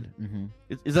side.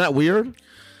 Isn't that weird?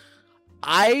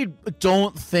 I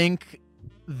don't think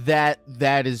that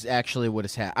is actually what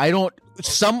is happening.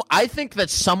 I think that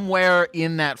somewhere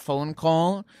in that phone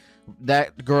call,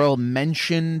 that girl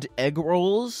mentioned egg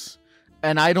rolls,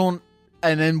 and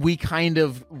then we kind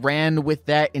of ran with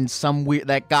that in some weird,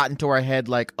 that got into our head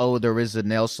like, oh, there is a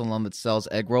nail salon that sells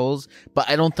egg rolls, but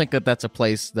I don't think that that's a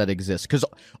place that exists, because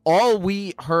all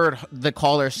we heard the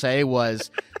caller say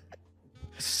was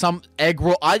some egg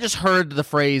roll. I just heard the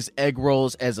phrase egg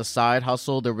rolls as a side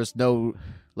hustle. There was no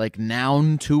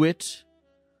noun to it,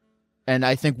 and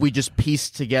I think we just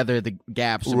pieced together the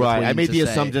gaps. Right. I made the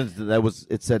assumption assumption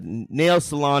it said nail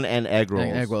salon and egg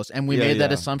rolls. and we made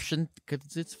that assumption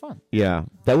because it's fun. Yeah,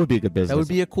 that would be a good business. That would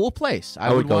be a cool place.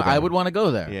 I would go there. I would want to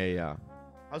go there. Yeah.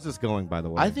 How's this going, by the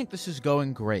way? I think this is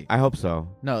going great. I hope so.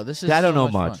 No, this is. I don't so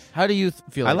know much. fun. How do you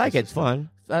feel? I like like this it. It's is fun.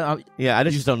 fun? Yeah, I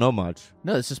just don't know much.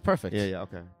 No, this is perfect. Yeah.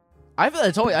 Okay. I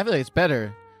feel like it's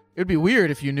better. It would be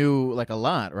weird if you knew like a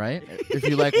lot, right? If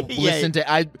you listen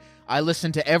to I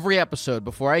listened to every episode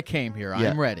before I came here.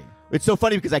 Yeah. I'm ready. It's so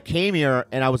funny because I came here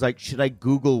and I was like, should I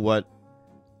Google what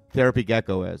Therapy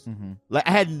Gecko is? Like,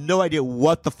 I had no idea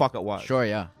what the fuck it was. Sure,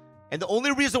 yeah. And the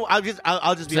only reason I'll just be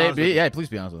honest with you, yeah, please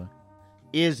be honest with me.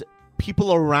 is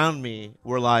people around me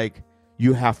were like,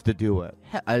 you have to do it.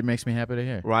 It makes me happy to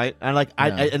hear. Right? And like,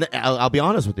 Yeah. I'll be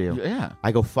honest with you. Yeah.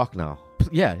 I go, fuck no.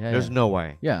 Yeah. There's no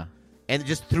way. Yeah. And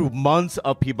just through months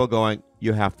of people going,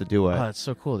 you have to do it. Oh, it's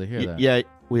so cool to hear that. Yeah, it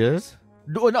is.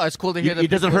 No, it's cool to hear that. It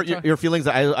doesn't hurt your feelings.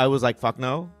 I was like, fuck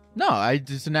no. No,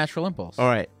 it's a natural impulse. All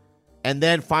right, and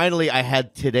then finally I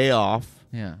had today off.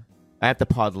 Yeah, I have to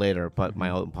pod later, but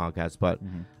my own podcast. But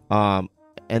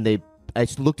and I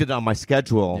just looked at it on my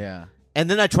schedule. Yeah. And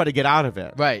then I try to get out of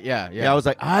it. Right, yeah. I was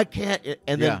like, I can't.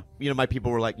 And then, my people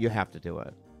were like, you have to do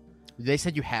it. They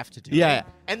said you have to do it? Yeah.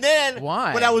 And then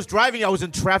why? When I was driving, I was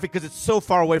in traffic because it's so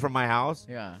far away from my house.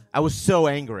 Yeah. I was so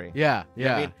angry. Yeah, You know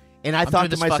what I mean? And I thought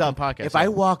to myself, if I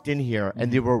walked in here and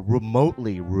they were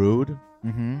remotely rude,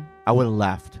 I would have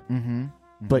left.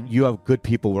 But you have good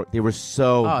people. They were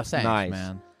so thanks, nice.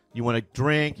 man. You want to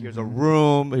drink? Here's a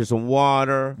room. Here's some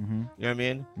water. You know what I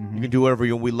mean? You can do whatever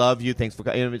you want. We love you. Thanks for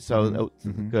coming. You know what I mean?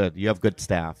 So good. You have good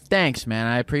staff. Thanks, man.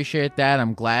 I appreciate that.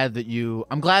 I'm glad that you,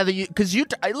 because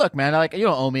look, man, like, you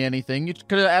don't owe me anything. You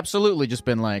could have absolutely just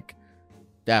been like,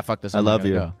 yeah, fuck this. I love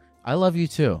you. Go. I love you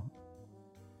too.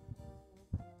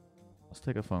 Let's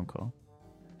take a phone call.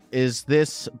 Is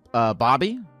this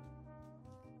Bobby?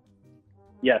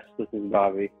 Yes, this is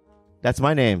Bobby. That's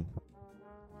my name.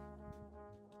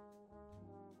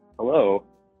 Hello.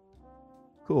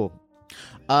 Cool.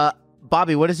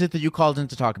 Bobby, what is it that you called in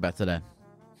to talk about today?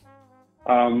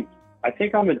 I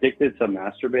think I'm addicted to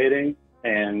masturbating,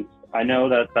 and I know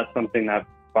that that's something that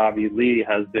Bobby Lee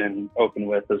has been open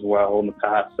with as well in the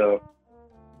past, so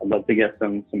I'd love to get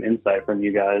some insight from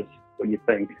you guys, what you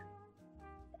think.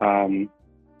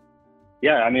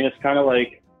 Yeah, I mean, it's kind of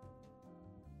like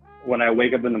when I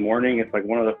wake up in the morning, it's like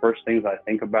one of the first things I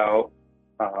think about.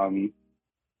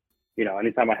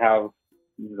 Anytime I have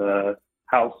the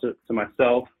house to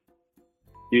myself,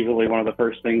 usually one of the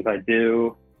first things I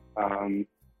do. And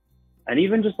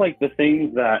even just like the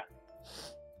things that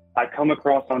I come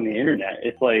across on the internet,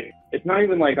 it's like, it's not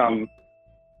even like I'm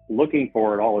looking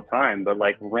for it all the time, but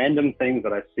like random things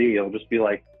that I see, it'll just be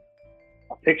like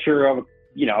a picture of,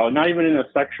 not even in a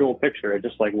sexual picture. It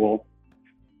just like will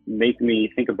make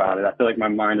me think about it. I feel like my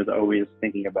mind is always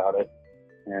thinking about it.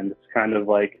 And it's kind of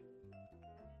like,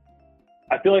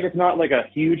 I feel like it's not like a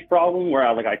huge problem where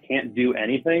I can't do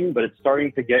anything, but it's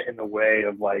starting to get in the way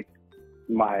of like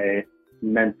my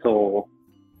mental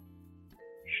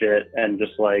shit and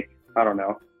just like, I don't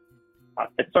know.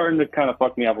 It's starting to kind of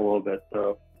fuck me up a little bit.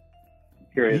 So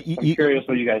I'm curious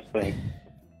what you guys think.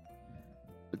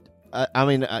 I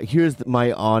mean, here's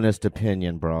my honest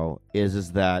opinion, bro,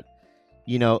 is that,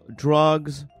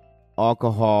 drugs,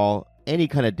 alcohol, any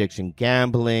kind of addiction,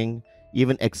 gambling,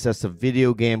 even excessive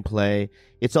video game play,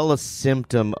 it's all a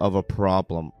symptom of a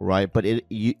problem, right? But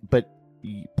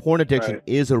porn addiction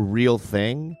is a real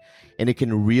thing, and it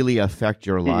can really affect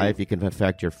your life. It can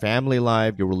affect your family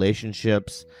life, your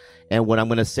relationships. And what I'm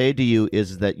going to say to you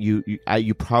is that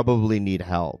you probably need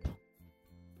help.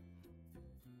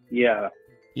 Yeah.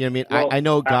 You know what I mean? Well, I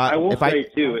know God. I will say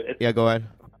too. Yeah, go ahead.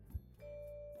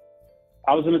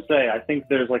 I was going to say, I think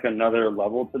there's like another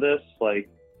level to this. Like,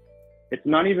 it's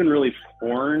not even really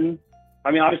porn.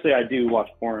 I mean, obviously I do watch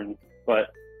porn,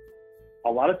 but a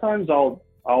lot of times I'll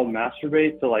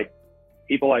masturbate to like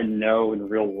people I know in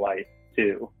real life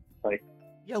too. Like,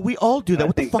 yeah, we all do that.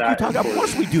 What the fuck are you talking about? Of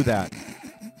course we do that.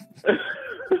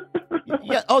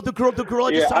 Yeah. Oh, the girl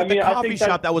I just saw at the coffee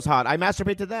shop that was hot. I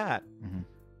masturbate to that.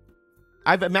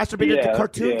 I've masturbated to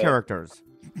cartoon characters.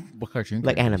 What cartoon?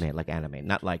 Like anime,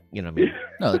 not like, you know what I mean?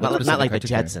 No, not like the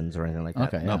Jetsons or anything like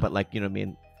that. Okay, no, yeah. but like, you know what I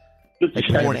mean? Like Would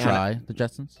you ever try the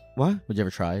Jetsons? What? Would you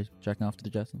ever try jacking off to the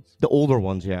Jetsons? The older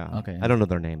ones, yeah. Okay. I don't know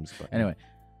their names. But anyway.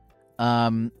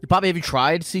 Bobby, have you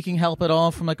tried seeking help at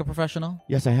all from like a professional?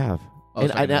 Yes, I have. Oh,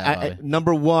 and I,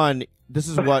 number one, this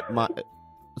is what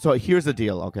so here's the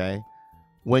deal, okay?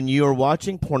 When you're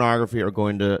watching pornography or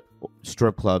going to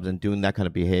strip clubs and doing that kind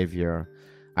of behavior,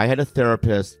 I had a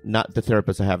therapist, not the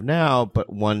therapist I have now,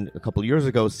 but one a couple of years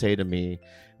ago say to me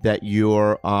that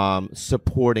you're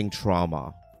supporting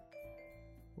trauma.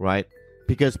 Right?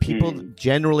 Because people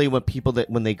generally, when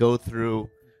they go through,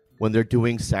 when they're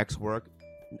doing sex work,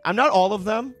 I'm not all of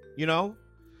them,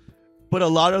 but a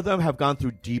lot of them have gone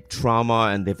through deep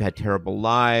trauma and they've had terrible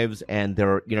lives, and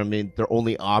their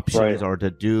only options are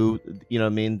to do,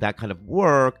 that kind of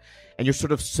work, and you're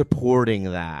sort of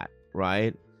supporting that,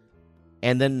 right?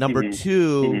 And then number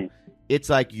two, it's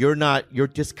like you're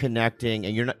disconnecting,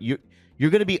 and you're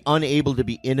going to be unable to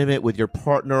be intimate with your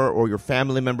partner or your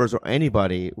family members or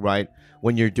anybody, right,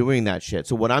 when you're doing that shit.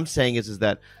 So what I'm saying is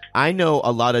that I know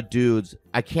a lot of dudes,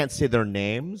 I can't say their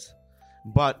names,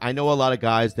 but I know a lot of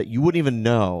guys that you wouldn't even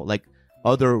know, like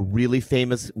other really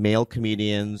famous male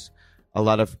comedians, a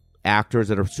lot of actors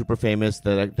that are super famous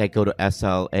that go to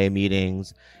SLA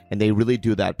meetings, and they really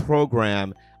do that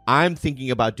program. I'm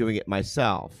thinking about doing it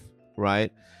myself,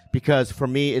 right? Because for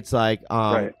me, it's like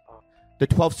Right. the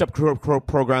 12-step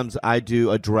programs I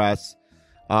do address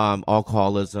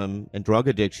alcoholism and drug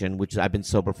addiction, which I've been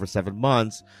sober for 7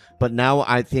 months. But now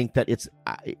I think that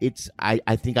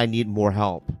I think I need more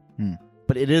help.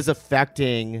 But it is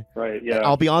affecting. Right. Yeah.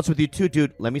 I'll be honest with you too,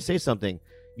 dude. Let me say something.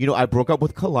 You know, I broke up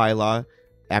with Kalila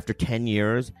after 10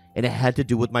 years, and it had to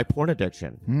do with my porn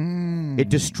addiction. It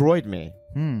destroyed me.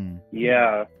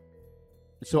 Yeah.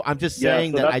 So I'm just Yeah,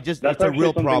 saying so that that's it's a actually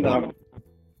real something that problem.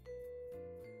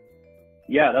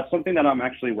 Yeah, that's something that I'm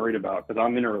actually worried about because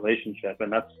I'm in a relationship,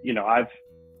 and that's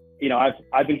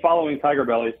I've been following Tiger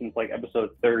Belly since like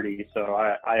episode 30, so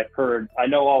I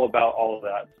know all about all of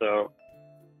that. So,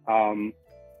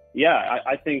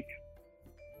 I think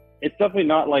it's definitely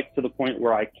not like to the point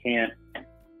where I can't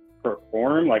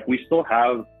perform. Like we still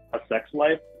have a sex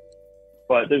life,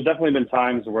 but there's definitely been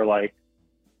times where like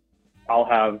I'll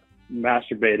have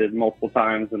masturbated multiple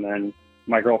times, and then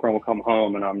my girlfriend will come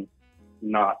home, and I'm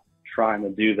not trying to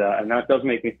do that, and that does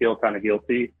make me feel kind of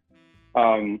guilty.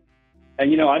 And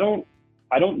you know, I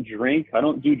don't drink, I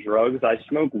don't do drugs, I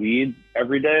smoke weed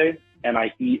every day, and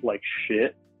I eat like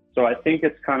shit. So I think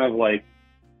it's kind of like,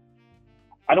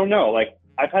 I don't know, like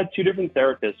I've had two different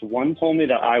therapists. One told me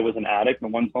that I was an addict,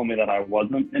 and one told me that I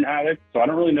wasn't an addict. So I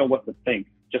don't really know what to think,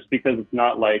 just because it's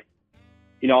not like,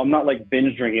 you know, I'm not like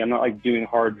binge drinking, I'm not like doing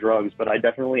hard drugs, but I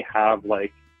definitely have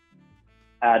like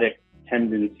addict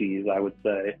tendencies, I would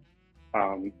say.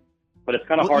 But it's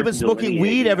kind of hard. Even to smoking delineate,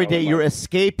 weed every day, like, you're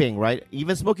escaping, right?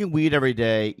 Even smoking weed every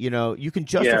day, you know, you can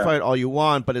justify it all you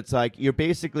want, but it's like you're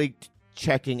basically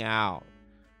checking out,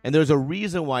 and there's a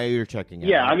reason why you're checking out.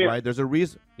 Yeah, I mean, right? There's a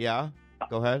reason. Yeah,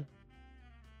 go ahead.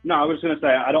 No, I was gonna say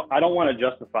I don't want to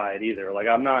justify it either. Like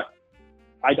I'm not.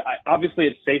 I obviously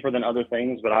it's safer than other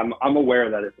things, but I'm aware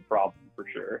that it's a problem for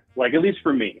sure. Like at least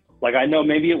for me. Like I know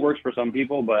maybe it works for some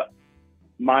people, but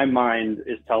my mind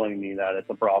is telling me that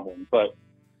it's a problem. But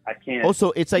I can't.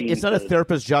 Also, it's like it's not a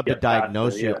therapist's job to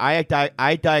diagnose you. Yeah.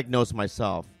 I diagnose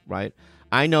myself, right?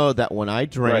 I know that when I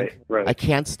drink, Right. I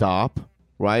can't stop,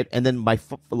 right? And then my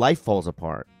life falls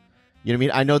apart. You know what I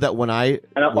mean? I know that when I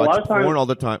And a lot watch of times- porn all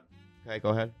the time. Okay, go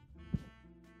ahead.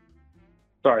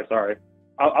 Sorry.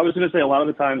 I was gonna say a lot of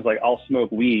the times like I'll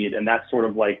smoke weed, and that's sort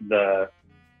of like the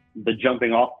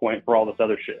jumping off point for all this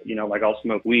other shit. You know, like I'll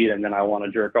smoke weed, and then I want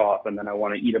to jerk off, and then I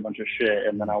want to eat a bunch of shit,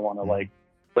 and then I want to like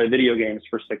play video games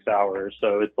for 6 hours.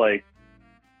 So it's like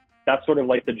that's sort of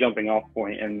like the jumping off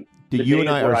point. And the You and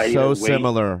days I where are either so wait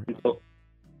similar.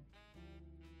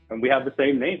 and we have the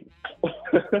same name.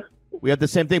 We have the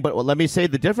same thing, but let me say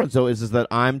the difference though is that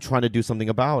I'm trying to do something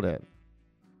about it.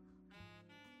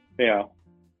 Yeah.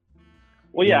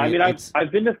 Well, yeah. I I mean, mean, I've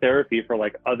been to therapy for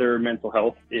like other mental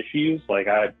health issues. Like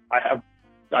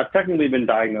I've technically been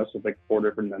diagnosed with like 4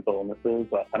 different mental illnesses.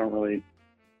 But I don't really,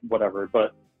 whatever.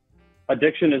 But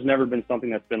addiction has never been something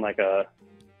that's been like a.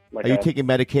 Like Are you taking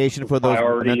medication for those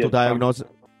priority mental of some- diagnoses?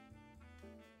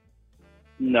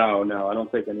 No, I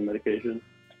don't take any medication.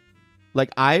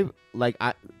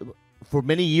 For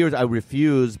many years I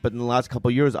refused, but in the last couple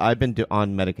of years I've been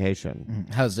on medication.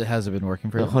 Has it been working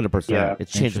for you? 100%. Yeah.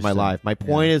 It's changed my Interesting. life. My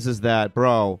point is that,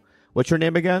 bro, what's your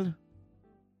name again?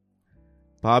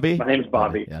 Bobby? My name's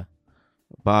Bobby. Yeah.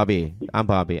 Bobby. I'm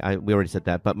Bobby. We already said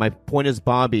that. But my point is,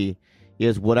 Bobby,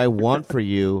 is what I want for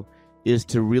you is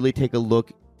to really take a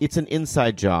look. It's an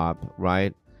inside job,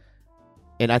 right?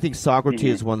 And I think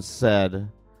Socrates once said,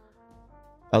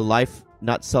 a life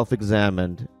not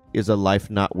self-examined is a life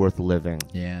not worth living.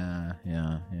 Yeah. You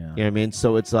know what I mean?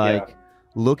 So it's like,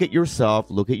 look at yourself,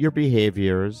 look at your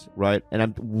behaviors, right? And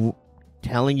I'm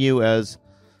telling you as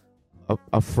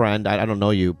a friend, I don't know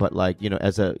you, but like, you know,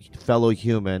 as a fellow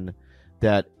human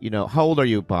that, you know, how old are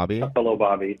you, Bobby? Hello,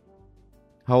 Bobby.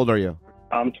 How old are you?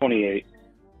 I'm 28.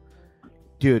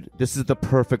 Dude, this is the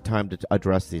perfect time to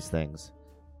address these things.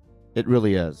 It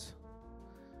really is.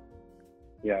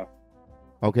 Yeah.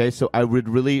 Okay, so I would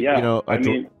really, Yeah, you know, I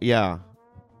mean- yeah.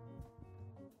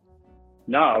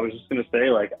 No, I was just gonna say,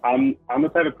 like, I'm the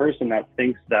type of person that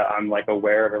thinks that I'm like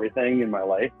aware of everything in my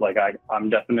life. Like, I'm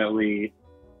definitely,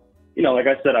 you know, like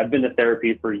I said, I've been to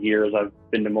therapy for years. I've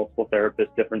been to multiple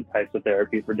therapists, different types of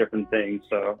therapy for different things.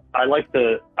 So I like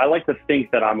to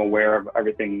think that I'm aware of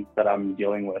everything that I'm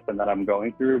dealing with and that I'm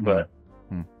going through. But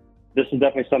this is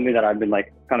definitely something that I've been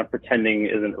like kind of pretending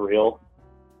isn't real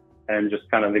and just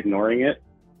kind of ignoring it.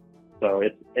 So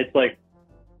it's like,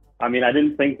 I mean, I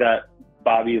didn't think that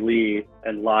Bobby Lee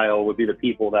and Lyle would be the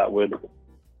people that would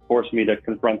force me to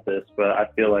confront this, but I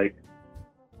feel like,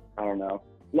 I don't know.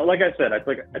 Like I said, it's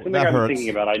something That I've been hurts. thinking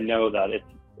about. I know that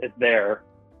it's there,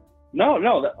 No,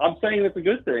 I'm saying it's a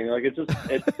good thing. Like it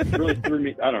really threw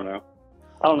me. I don't know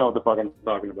what the fuck I'm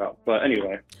talking about. But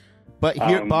anyway. But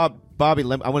here, Bobby,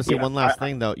 I want to say one last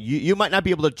thing though. You might not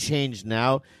be able to change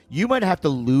now. You might have to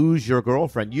lose your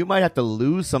girlfriend. You might have to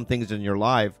lose some things in your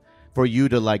life for you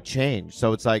to like change.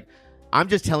 So it's like, I'm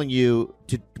just telling you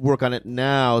to work on it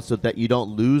now so that you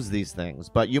don't lose these things.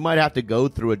 But you might have to go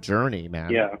through a journey,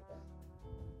 man. Yeah.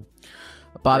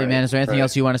 Bobby, man, is there anything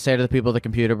else you want to say to the people at the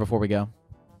computer before we go?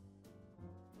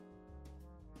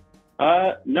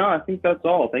 No, I think that's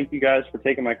all. Thank you guys for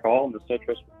taking my call.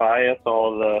 Nosotros Papayas,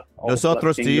 all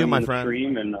Nosotros to you, my friend.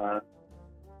 Stream, and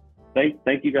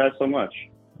thank you guys so much.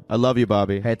 I love you,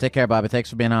 Bobby. Hey, take care, Bobby. Thanks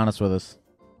for being honest with us.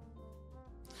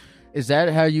 Is that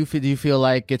how you feel? Do you feel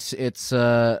like it's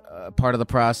part of the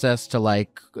process to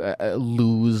like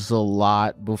lose a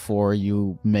lot before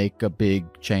you make a big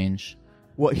change?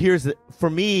 Well, for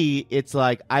me, it's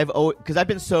like because I've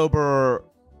been sober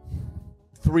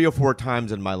 3 or 4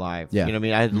 times in my life. Yeah. You know what I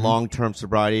mean? I had long-term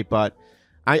sobriety, but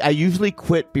I usually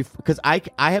quit because I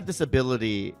have this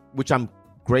ability, which I'm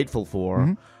grateful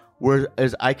for,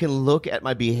 whereas I can look at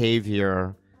my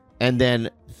behavior and then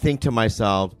think to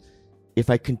myself, if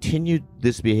I continue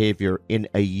this behavior in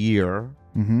a year,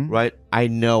 right, I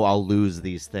know I'll lose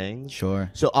these things. Sure.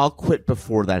 So I'll quit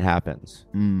before that happens.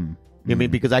 You know what I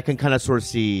mean? Because I can kind of sort of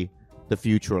see the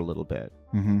future a little bit,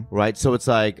 right? So it's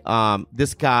like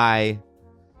this guy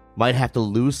might have to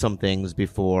lose some things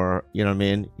before, you know what I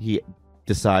mean, he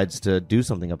decides to do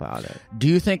something about it. Do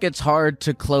you think it's hard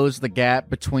to close the gap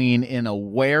between an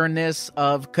awareness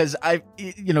of, because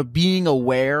being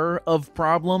aware of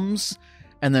problems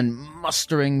and then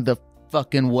mustering the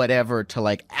fucking whatever to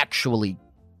like actually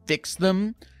fix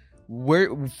them?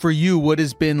 For you, what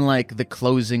has been like the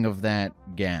closing of that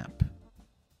gap?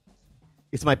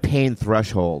 It's my pain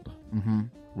threshold,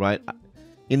 right?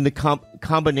 In the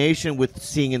combination with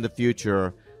seeing in the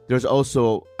future, there's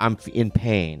also I'm in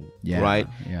pain, right?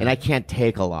 Yeah. And I can't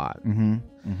take a lot.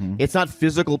 It's not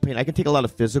physical pain. I can take a lot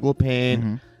of physical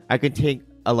pain. I can take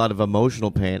a lot of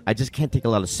emotional pain. I just can't take a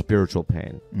lot of spiritual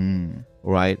pain,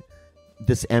 right?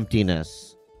 This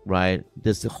emptiness, right?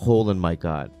 This hole in my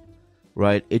gut,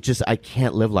 right? I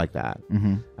can't live like that.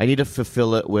 I need to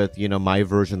fulfill it with, my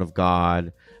version of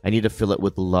God. I need to fill it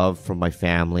with love from my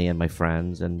family and my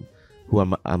friends and who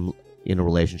I'm in a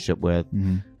relationship with,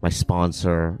 my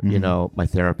sponsor, my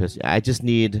therapist. I just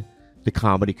need the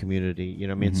comedy community, you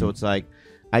know what I mean? So it's like,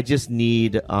 I just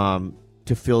need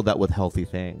to fill that with healthy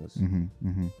things.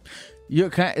 You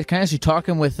can I ask you,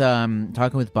 talking with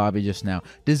Bobby just now,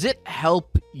 does it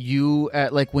help you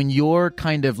at, like, when you're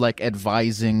kind of like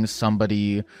advising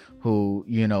somebody who,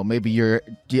 maybe you're,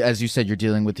 as you said, you're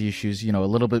dealing with the issues, a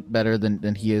little bit better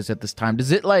than he is at this time.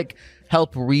 Does it like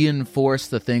help reinforce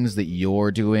the things that you're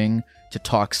doing to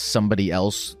talk somebody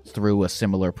else through a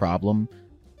similar problem?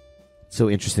 It's so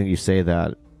interesting you say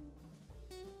that.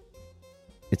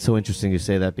 It's so interesting you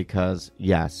say that because,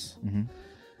 yes,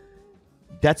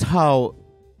 that's how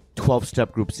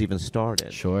 12-step groups even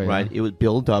started. Sure, right? yeah. It was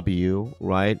Bill W.,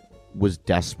 right, was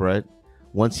desperate.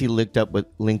 Once he linked up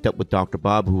with Dr.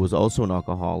 Bob, who was also an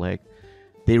alcoholic,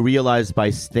 they realized by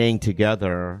staying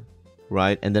together,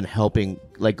 right, and then helping,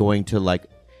 like going to like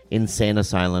insane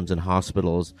asylums and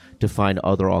hospitals to find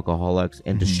other alcoholics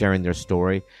and to sharing their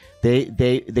story,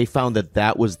 they found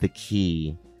that was the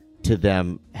key to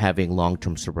them having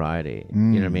long-term sobriety. You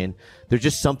know what I mean? There's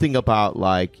just something about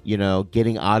like,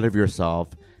 getting out of yourself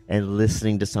and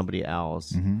listening to somebody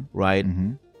else, right?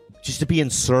 Just to be in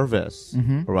service,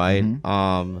 right?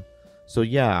 So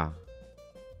yeah.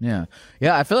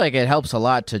 I feel like it helps a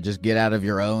lot to just get out of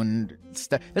your own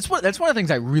stuff. That's one of the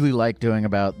things I really like doing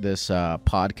about this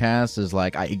podcast is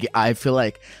like I feel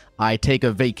like I take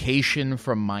a vacation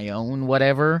from my own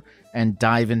whatever and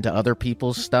dive into other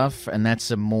people's stuff, and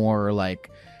that's a more like,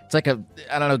 it's like I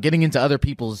don't know, getting into other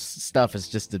people's stuff is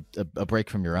just a break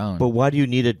from your own. But why do you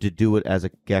need it to do it as a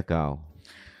gecko?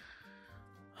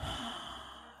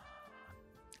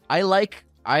 I like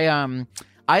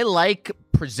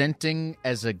presenting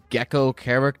as a gecko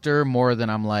character more than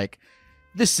I'm like,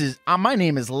 this is my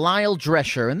name is Lyle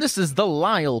Drescher, and this is the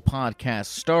Lyle Podcast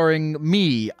starring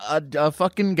me, a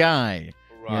fucking guy.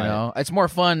 Right. It's more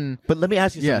fun. But let me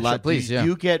ask you something. Sure, please. Do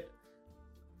you get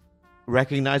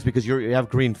recognized because you have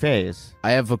green face?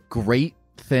 I have a great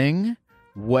thing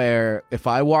where if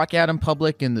I walk out in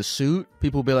public in the suit,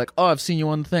 people will be like, "Oh, I've seen you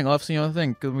on the thing. Oh, I've seen you on the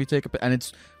thing. Can we take a?" And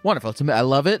it's wonderful. I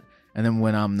love it. And then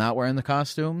when I'm not wearing the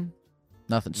costume,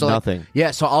 nothing. So nothing.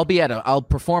 So I'll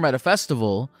perform at a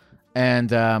festival,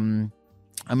 and I'm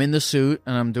in the suit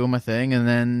and I'm doing my thing, and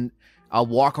then I'll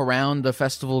walk around the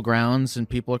festival grounds and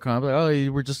people are kind of like, oh,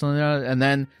 you were just on there. And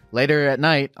then later at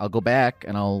night, I'll go back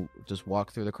and I'll just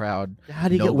walk through the crowd. How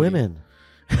do you get women?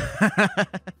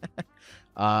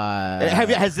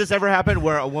 Has this ever happened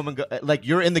where a woman like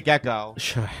you're in the Gecko,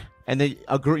 sure, and then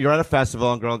you're at a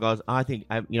festival and a girl goes, oh, I think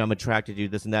I'm attracted to you,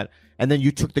 this and that, and then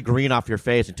you took the green off your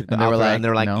face and took the outfit, and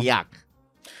they're like, no. yuck.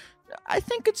 I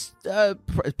think it's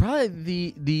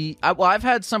probably well, I've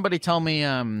had somebody tell me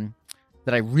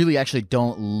that I really actually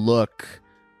don't look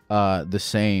the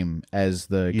same as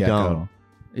the You Gecko. don't.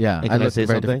 Yeah, And can I look say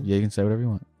very something? different. Yeah, you can say whatever you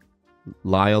want.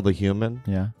 Lyle the human,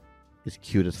 Yeah. is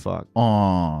cute as fuck.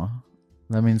 Aw,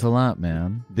 that means a lot,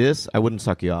 man. This, I wouldn't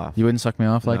suck you off. You wouldn't suck me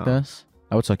off like No. this?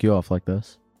 I would suck you off like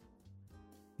this.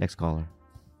 Next caller.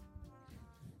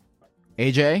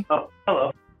 AJ? Oh,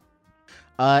 hello.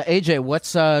 AJ,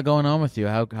 what's going on with you?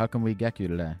 How can we get you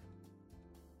today?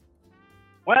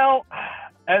 Well,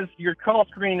 as your call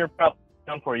screener probably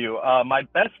done for you, my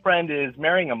best friend is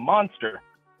marrying a monster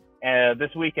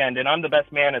this weekend, and I'm the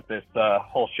best man at this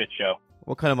whole shit show.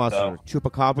 What kind of monster?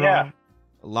 Chupacabra? Yeah.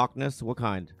 Loch Ness? What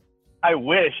kind? I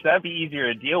wish. That'd be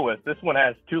easier to deal with. This one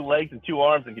has 2 legs and 2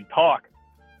 arms and can talk.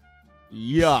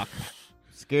 Yuck.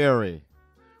 Scary.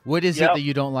 What is it that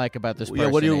you don't like about this person?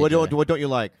 Yeah, what AJ? don't you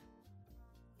like?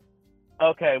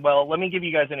 Okay, well, let me give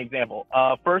you guys an example.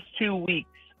 First 2 weeks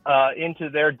into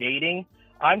their dating,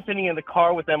 I'm sitting in the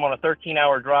car with them on a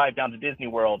 13-hour drive down to Disney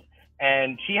World,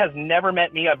 and she has never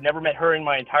met me. I've never met her in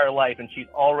my entire life, and she's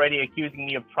already accusing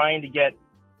me of trying to get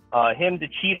him to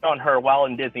cheat on her while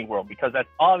in Disney World, because that's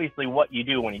obviously what you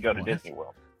do when you go to Disney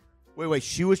World. Wait,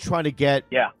 she was trying to get...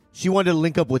 Yeah. She wanted to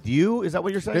link up with you? Is that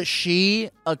what you're saying? She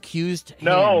accused him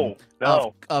No.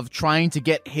 of trying to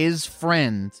get his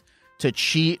friend to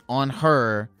cheat on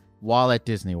her while at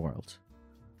Disney World.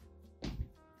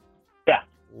 Yeah.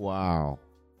 Wow.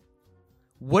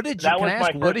 What did you? That Can was I my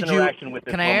ask? What first did you? interaction with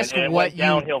this Can I woman, ask and it what went you?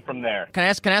 downhill from there. Can I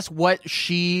ask what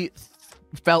she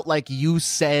felt like you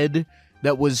said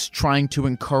that was trying to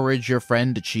encourage your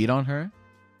friend to cheat on her?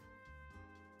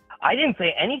 I didn't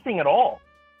say anything at all.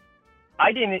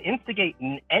 I didn't instigate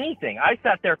anything. I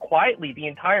sat there quietly the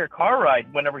entire car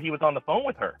ride whenever he was on the phone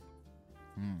with her.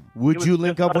 Would you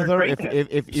link up with her if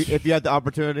craziness. you had the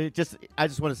opportunity? I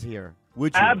just want to hear.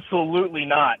 Would you? Absolutely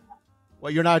not.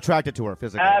 Well, you're not attracted to her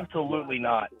physically. Absolutely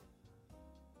not.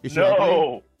 Is she ugly?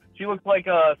 No. She looks like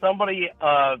somebody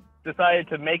decided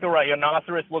to make a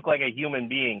rhinoceros look like a human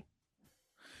being.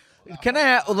 Can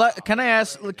I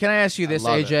ask you this,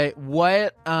 love AJ?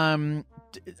 What all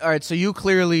right, so you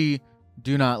clearly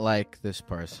do not like this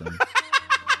person.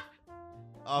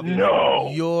 No.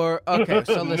 You're okay,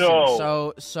 so listen.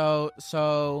 No.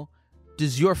 So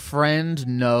does your friend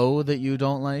know that you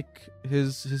don't like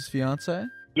his fiance?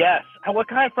 Yes. What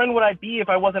kind of friend would I be if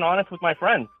I wasn't honest with my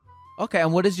friends? Okay,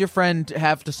 and what does your friend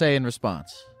have to say in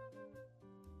response?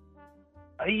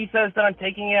 He says that I'm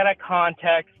taking it out of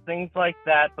context, things like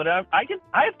that. But I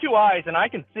have 2 eyes, and I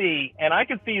can see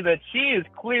that she is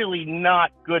clearly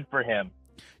not good for him.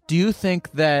 Do you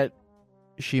think that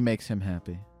she makes him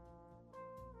happy?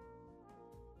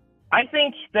 I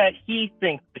think that he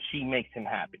thinks that she makes him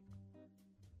happy.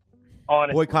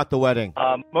 Honestly. Boycott the wedding.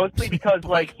 Mostly because,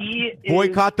 like, he is...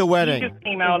 Boycott the wedding. He just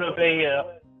came out of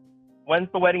a...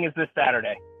 when's the wedding? Is this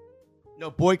Saturday? No,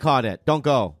 boycott it. Don't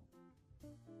go.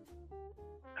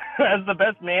 As the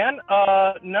best man?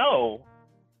 No.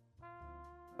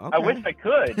 Okay. I wish I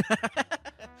could.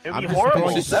 It would be just horrible.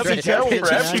 supposed to That'd be terrible for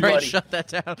Just everybody. shut that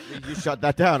down. You shut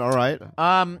that down. All right.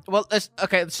 Well,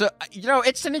 okay. So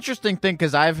it's an interesting thing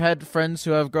because I've had friends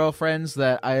who have girlfriends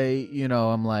that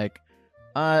I'm like,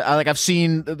 I've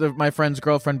seen my friend's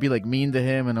girlfriend be like mean to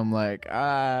him, and I'm like,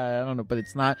 I don't know, but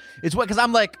it's not. It's what because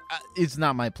I'm like, it's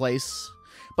not my place.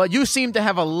 But you seem to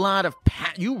have a lot of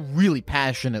you really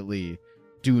passionately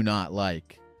do not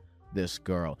like this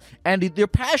girl, and your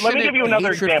passionate Let me give you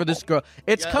another hatred for example. this girl.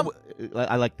 It's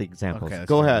I like the examples. Okay, let's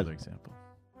Go give ahead. another example.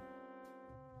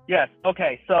 Yes.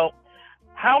 Okay. So,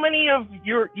 how many of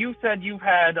you said you've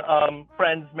had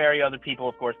friends marry other people,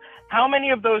 of course. How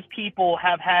many of those people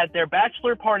have had their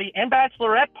bachelor party and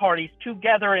bachelorette parties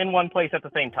together in one place at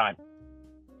the same time?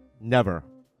 Never.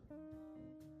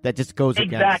 That just goes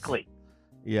Exactly.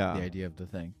 Yeah. The idea of the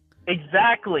thing.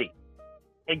 Exactly.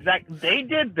 They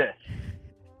did this.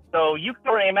 So you can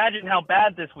already imagine how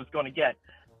bad this was going to get.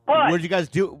 But what did you guys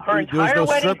do? her entire no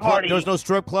wedding strip club. party- There was no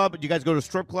strip club. Did you guys go to a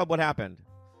strip club? What happened?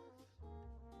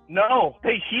 No,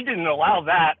 she didn't allow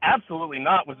that. Absolutely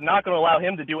not. Was not going to allow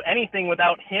him to do anything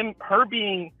without him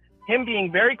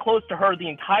being very close to her the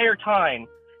entire time,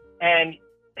 and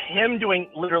him doing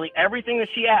literally everything that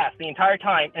she asked the entire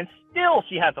time, and still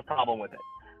she has a problem with it.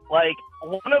 Like,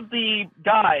 one of the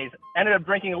guys ended up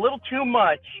drinking a little too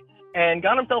much and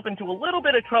got himself into a little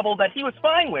bit of trouble that he was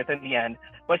fine with in the end,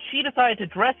 but she decided to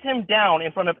dress him down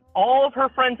in front of all of her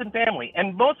friends and family,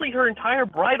 and mostly her entire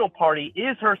bridal party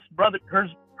is her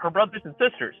brothers and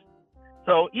sisters.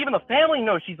 So even the family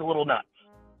knows she's a little nuts.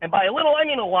 And by a little, I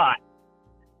mean a lot.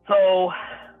 So,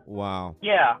 wow.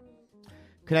 Yeah.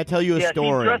 Can I tell you a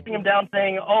story? She's dressing him down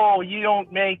saying, oh, you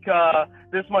don't make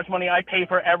this much money, I pay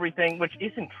for everything, which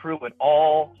isn't true at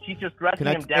all. She's just dressing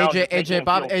him down. AJ,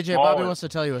 Bobby wants to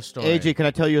tell you a story. AJ, can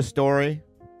I tell you a story?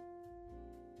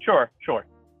 Sure.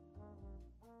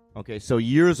 Okay, so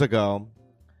years ago,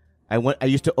 I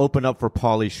used to open up for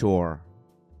Pauly Shore.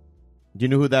 Do you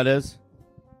know who that is?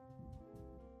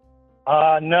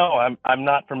 No, I'm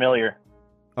not familiar.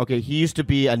 Okay, he used to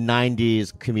be a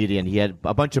 90s comedian. He had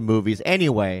a bunch of movies.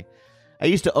 Anyway, I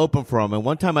used to open for him, and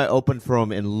one time I opened for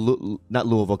him in not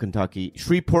Louisville, Kentucky,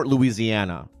 Shreveport,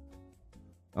 Louisiana.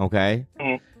 Okay?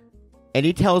 Mm-hmm. And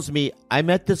he tells me, I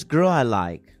met this girl I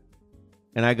like.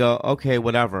 And I go, okay,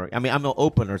 whatever. I mean, I'm an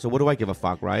opener, so what do I give a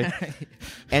fuck, right?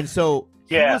 And so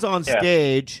he was on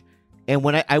stage, and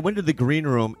when I went to the green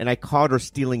room, and I caught her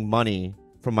stealing money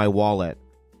from my wallet.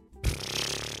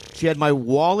 She had my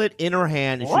wallet in her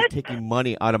hand, and she was taking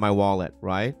money out of my wallet,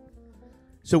 right?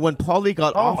 So when Pauly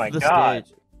got off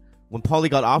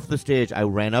the stage, I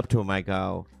ran up to him. I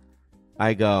go,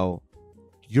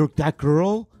 you're that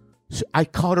girl? I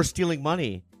caught her stealing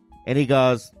money. And he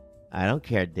goes, I don't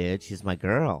care, dude. She's my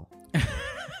girl.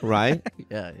 Right?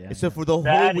 Yeah. And so for the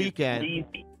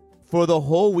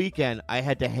whole weekend, I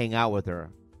had to hang out with her.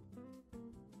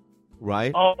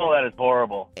 Right? Oh, that is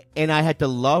horrible. And I had to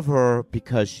love her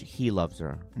because he loves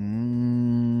her.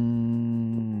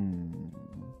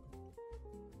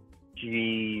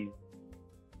 Jeez.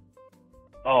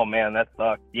 Oh man, that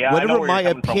sucks. Yeah. Whatever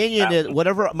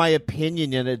my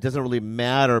opinion is, it doesn't really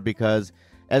matter, because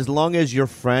as long as your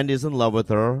friend is in love with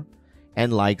her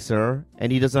and likes her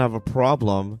and he doesn't have a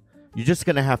problem, you're just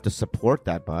gonna have to support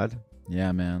that, bud.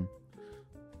 Yeah, man.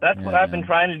 That's what I've been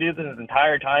trying to do this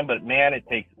entire time, but man, it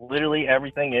takes literally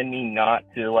everything in me not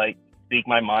to like speak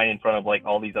my mind in front of like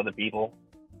all these other people.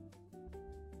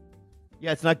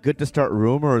 Yeah, it's not good to start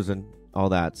rumors and all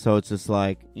that. So it's just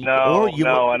like and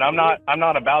I'm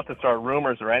not about to start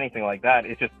rumors or anything like that.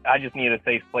 It's just I just need a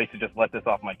safe place to just let this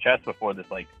off my chest before this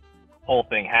like whole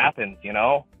thing happens, you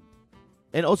know?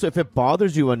 And also, if it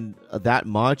bothers you that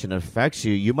much and affects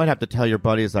you, you might have to tell your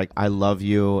buddies like, I love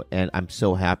you and I'm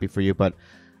so happy for you, but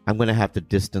I'm going to have to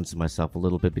distance myself a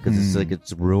little bit because it's like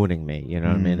it's ruining me. You know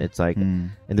what I mean? It's like,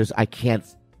 and I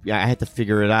had to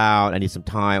figure it out. I need some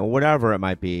time or whatever it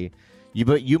might be.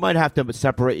 You might have to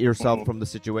separate yourself from the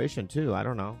situation too. I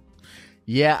don't know.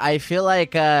 Yeah, I feel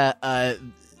like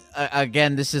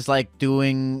again, this is like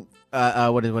doing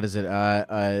what is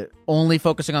it? Only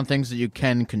focusing on things that you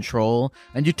can control,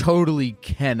 and you totally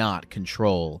cannot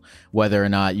control whether or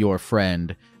not your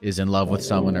friend is in love with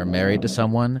someone or married to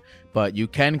someone. But you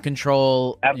can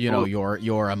control,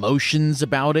 your emotions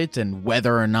about it, and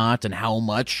whether or not and how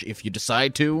much, if you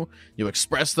decide to, you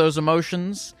express those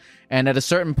emotions. And at a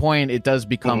certain point, it does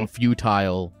become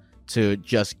futile to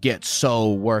just get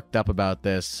so worked up about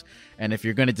this. And if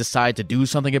you're going to decide to do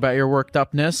something about your worked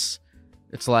upness,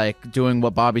 it's like doing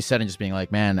what Bobby said and just being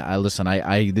like, man,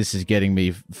 this is getting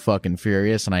me fucking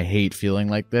furious, and I hate feeling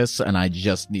like this, and I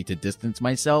just need to distance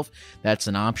myself. That's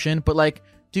an option. But like,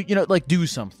 do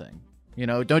something.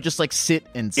 Don't just like sit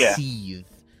and seethe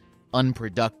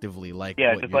unproductively. Like,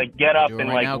 just like get up and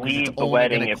like leave the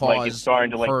wedding if like it's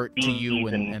starting to like hurt to you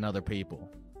and other people.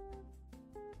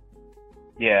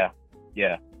 Yeah.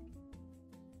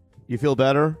 You feel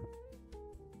better?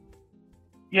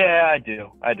 Yeah, I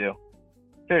do.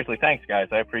 Seriously, thanks, guys.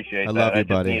 I appreciate that. Love you,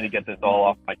 buddy. I just need to get this all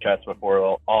off my chest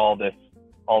before all this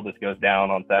goes down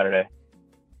on Saturday.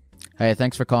 Hey,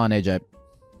 thanks for calling, AJ.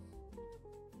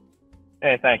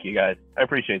 Hey, thank you, guys. I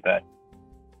appreciate that.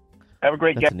 Have a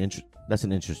great day. That's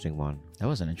an interesting one. That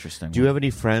was an interesting one. Do you have any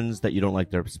friends that you don't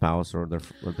like their spouse or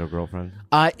their girlfriend?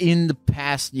 In the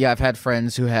past, yeah, I've had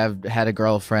friends who have had a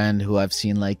girlfriend who I've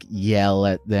seen like yell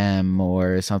at them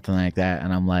or something like that,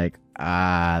 and I'm like,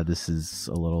 this is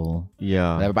a little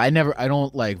whatever. But I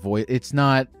don't like voice. It's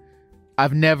not.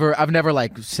 I've never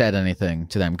like said anything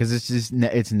to them because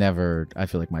it's never. I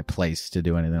feel like my place to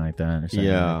do anything like that or something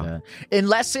like that.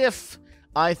 Unless if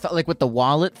I thought like with the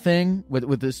wallet thing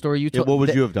with the story you told. What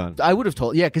would you have done? I would have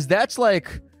told. Yeah, because that's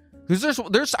like. Because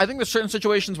there's I think there's certain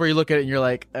situations where you look at it and you're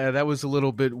like, that was a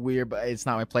little bit weird, but it's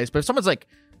not my place. But if someone's like,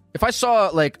 if I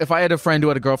had a friend who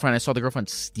had a girlfriend, I saw the girlfriend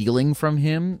stealing from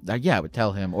him, I would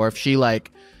tell him. Or if she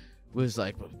like was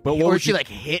like, But what or would she you- like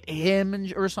hit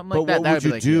him or something But like that. what That would be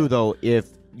you like, do yeah. though if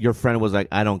your friend was like,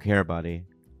 "I don't care, buddy"?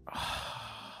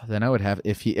 Then I would have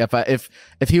if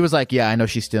he was like, yeah, I know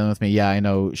she's stealing with me. Yeah, I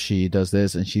know she does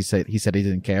this, and he said he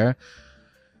didn't care.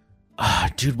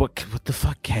 Dude, what the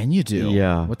fuck can you do?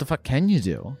 Yeah. What the fuck can you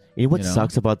do? You know what You know?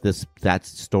 sucks about that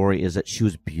story is that she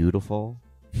was beautiful.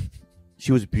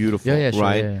 She was beautiful, Yeah, sure,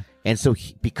 right? yeah. And so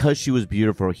because she was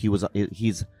beautiful,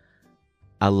 he's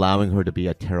allowing her to be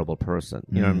a terrible person.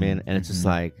 You know what I mean? And it's just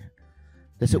like,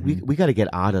 we got to get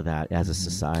out of that as a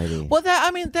society. Well,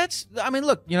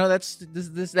 look, you know, that's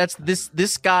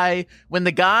this guy. When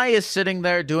the guy is sitting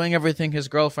there doing everything his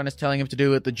girlfriend is telling him to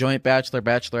do at the joint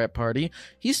bachelorette party,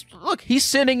 he's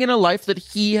sitting in a life that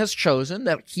he has chosen,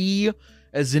 that he,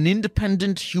 as an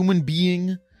independent human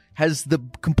being, has the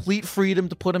complete freedom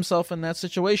to put himself in that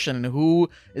situation. And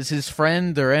who is his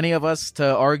friend or any of us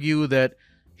to argue that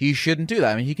he shouldn't do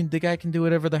that? I mean, the guy can do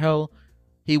whatever the hell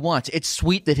he wants. It's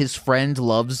sweet that his friend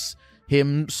loves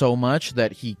him so much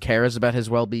that he cares about his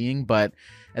well-being, but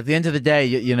at the end of the day,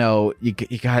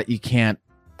 you can't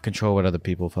control what other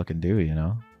people fucking do, you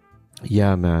know?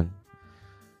 Yeah, man.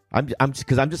 I'm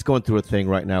just going through a thing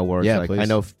right now where it's like, please. I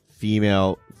know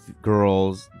female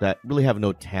girls that really have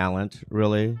no talent,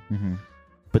 really,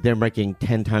 but they're making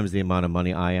 10 times the amount of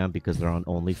money I am because they're on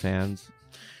OnlyFans.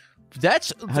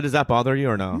 How does that bother you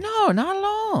or no? No, not at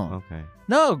all. Okay.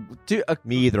 No, dude.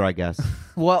 Me either, I guess.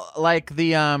 Well, like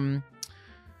no,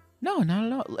 not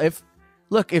at all.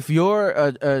 If you're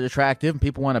attractive and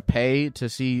people want to pay to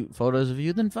see photos of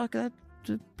you, then fuck that.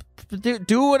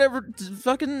 Do whatever.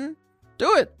 Fucking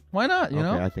do it. Why not? You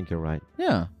know. I think you're right.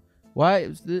 Yeah. Why?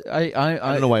 I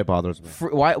don't know why it bothers me.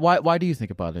 Why do you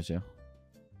think it bothers you?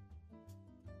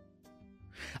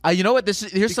 You know what?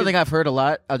 Here's something I've heard a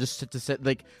lot. I'll just to say,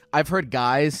 like, I've heard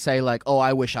guys say like, "Oh,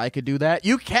 I wish I could do that."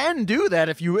 You can do that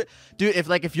if you, dude.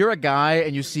 If you're a guy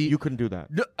and you see, you couldn't do that.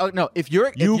 No, if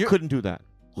you're couldn't do that.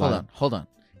 Hold on.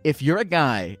 If you're a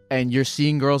guy and you're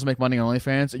seeing girls make money on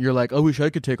OnlyFans and you're like, "I wish I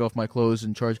could take off my clothes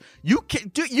and charge," you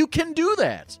can do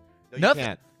that. No, you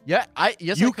can't. Yeah,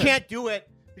 yes, you I could. can't do it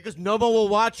because no one will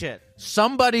watch it.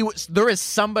 There is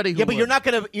somebody who. Yeah, but you're not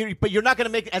gonna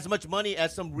make as much money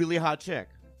as some really hot chick.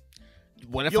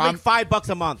 What if you'll I'm make $5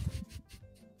 a month?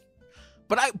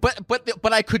 But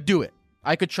I could do it.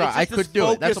 I could try. I could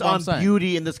do it. That's what I'm on saying.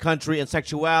 beauty in this country and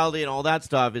sexuality and all that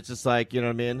stuff. It's just like, you know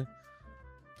what I mean?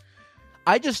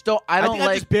 I just don't. I don't think like.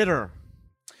 I'm just bitter.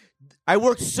 I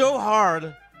worked so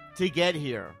hard to get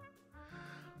here.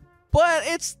 But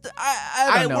it's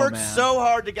I don't know, worked man. so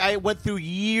hard. I went through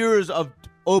years of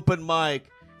open mic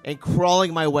and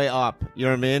crawling my way up. You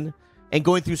know what I mean? And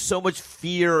going through so much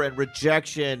fear and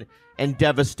rejection and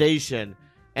devastation.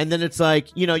 And then it's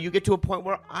like, you know, you get to a point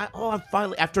where I'm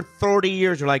finally, after 30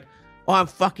 years, you're like, I'm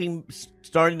fucking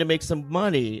starting to make some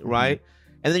money, right?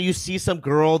 And then you see some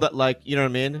girl that, like, you know what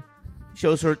I mean,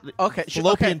 shows her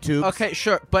fallopian tubes. Okay,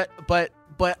 sure, but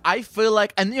I feel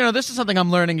like, and you know, this is something I'm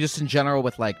learning just in general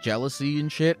with like jealousy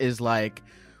and shit. Is like,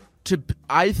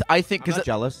 I think I'm not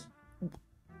jealous.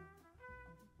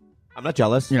 I'm not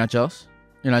jealous. You're not jealous.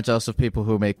 You're not jealous of people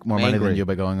who make more money than you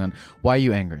by going on. Why are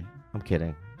you angry? I'm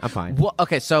kidding. I'm fine. Well,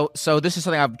 okay, so this is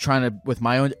something I'm trying to, with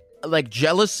my own, like,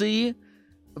 jealousy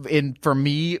for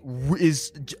me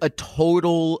is a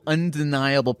total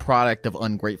undeniable product of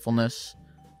ungratefulness.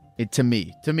 To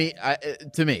me,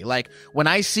 like, when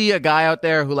I see a guy out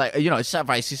there who, like, you know, if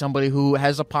I see somebody who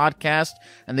has a podcast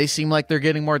and they seem like they're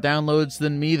getting more downloads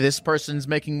than me, this person's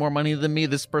making more money than me,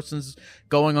 this person's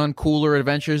going on cooler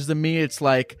adventures than me, it's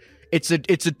like, it's a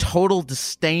total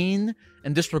disdain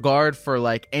and disregard for,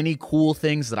 like, any cool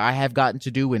things that I have gotten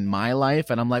to do in my life,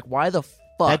 and I'm like, why the fuck?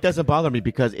 That doesn't bother me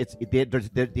because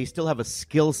they still have a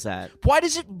skill set. Why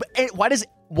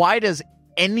does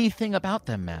anything about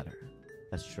them matter?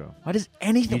 That's true. Why does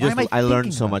anything? I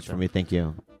learned so much from you. Thank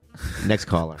you. Next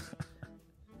caller.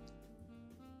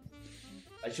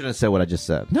 I shouldn't have said what I just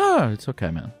said. No, it's okay,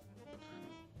 man.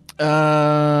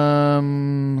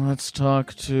 Let's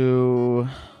talk to.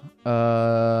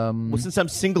 Well, since I'm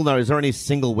single now, is there any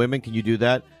single women? Can you do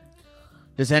that?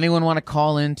 Does anyone want to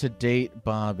call in to date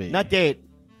Bobby? Not date.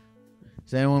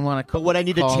 Does anyone want to? But what I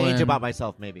need to change about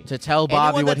myself, maybe to tell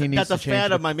Bobby what he needs to change. That's a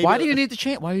fan of mine. Why do you need to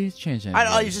change? Why do you need to change anything? I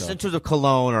don't know. It's just in terms of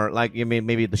cologne or like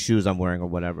maybe the shoes I'm wearing or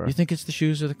whatever. You think it's the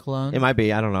shoes or the cologne? It might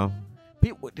be. I don't know.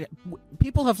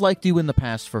 People have liked you in the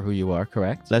past for who you are,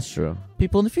 correct? That's true.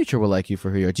 People in the future will like you for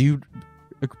who you are. Do you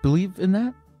believe in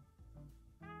that?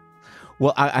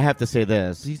 Well, I have to say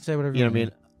this. You say whatever you know what I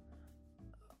mean.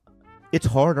 It's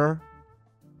harder.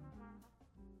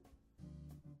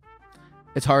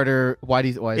 It's harder. Why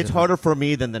is it's harder for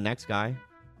me than the next guy?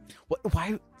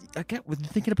 Why? Again, when you're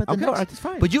thinking about the Okay, Knicks, it's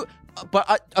fine.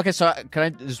 Okay. So can I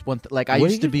just one? I Why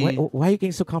used to be. Why are you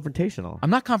getting so confrontational? I'm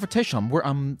not confrontational.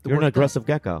 You're an aggressive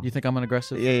gecko. You think I'm an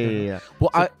aggressive? Yeah. Well,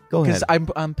 So, go ahead.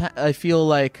 Because I feel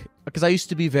like because I used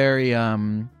to be very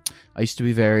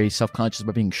self-conscious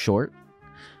about being short.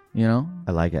 You know,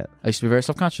 I like it. I used to be very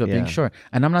self-conscious about being short,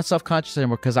 and I'm not self-conscious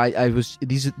anymore because I was.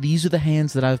 These are the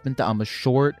hands that I've been. I'm a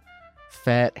short,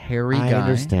 fat, hairy guy. I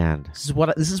understand. This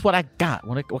is what I got.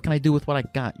 What can I do with what I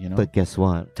got? You know. But guess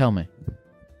what? Tell me.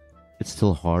 It's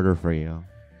still harder for you.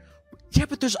 Yeah,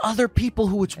 but there's other people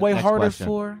who it's way Next harder question.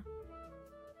 for.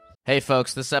 Hey,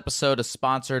 folks, this episode is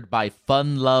sponsored by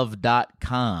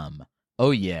funlove.com.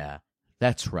 Oh, yeah,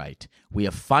 that's right. We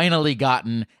have finally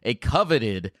gotten a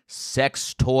coveted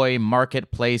sex toy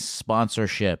marketplace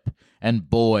sponsorship. And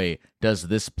boy, does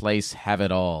this place have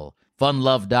it all.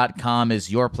 Funlove.com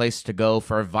is your place to go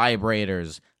for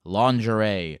vibrators,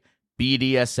 lingerie,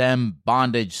 BDSM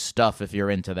bondage stuff if you're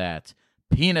into that,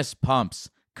 penis pumps,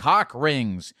 cock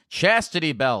rings,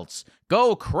 chastity belts.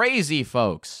 Go crazy,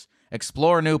 folks.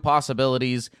 Explore new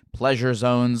possibilities, pleasure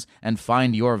zones, and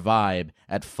find your vibe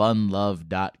at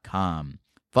funlove.com.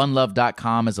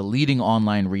 Funlove.com is a leading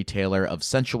online retailer of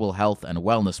sensual health and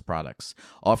wellness products,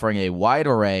 offering a wide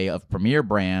array of premier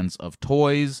brands of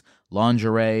toys,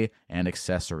 lingerie, and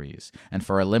accessories. And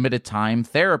for a limited time,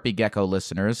 Therapy Gecko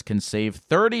listeners can save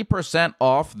 30%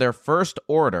 off their first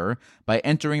order by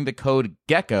entering the code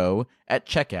GECKO at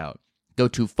checkout. Go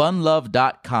to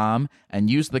funlove.com and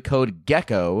use the code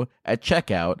GECKO at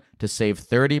checkout to save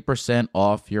 30%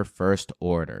 off your first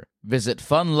order. Visit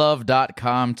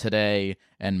funlove.com today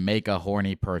and make a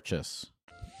horny purchase.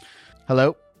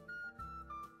 Hello?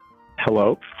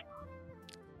 Hello?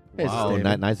 Wow,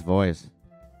 nice voice.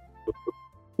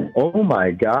 Oh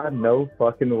my God, no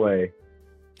fucking way.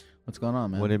 What's going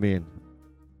on, man? What do you mean?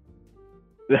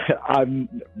 I'm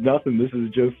nothing. This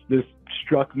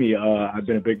struck me. I've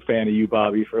been a big fan of you,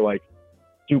 Bobby, for like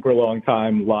super long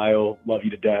time. Lyle, love you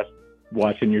to death.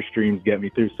 Watching your streams get me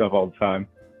through stuff all the time.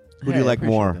 Who do you like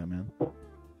more? That, man.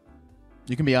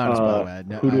 You can be honest, by the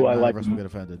way. Who do I like? Will get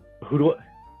offended. Who do I?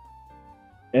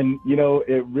 And you know,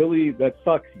 it really that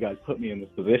sucks. You guys put me in this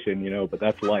position, you know, but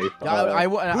that's life.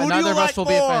 Neither of us will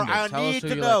be offended. I Tell us need who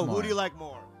to you know. like more. Who do you like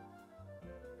more?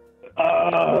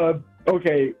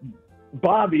 Okay,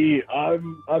 Bobby.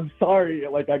 I'm sorry.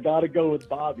 Like I gotta go with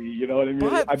Bobby. You know what I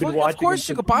mean? I've been watching. Of course,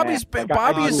 you him go. since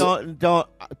Bobby is. Don't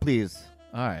please.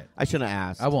 All right. I shouldn't have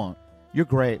asked. I won't. You're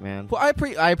great, man. Well,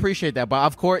 I appreciate that, but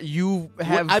of course you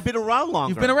have. I've been around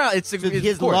longer. You've been around. It's his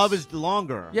of course. love is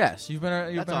longer. Yes, you've been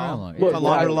around all. longer. Look, It's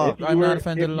longer love. I'm not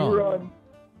offended at all.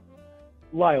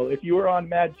 Lyle, if you were on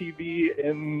Mad TV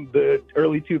in the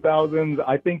early 2000s,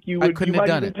 I think you would. couldn't you have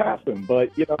might done even it. pass him,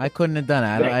 but you know. I couldn't have done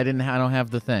it. I don't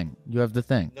have the thing. You have the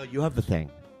thing. No, you have the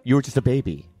thing. You were just a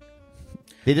baby.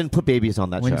 They didn't put babies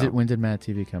on that show. When did Mad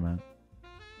TV come out?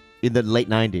 In the late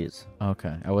 90s.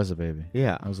 Okay, I was a baby.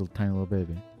 Yeah. I was a tiny little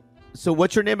baby. So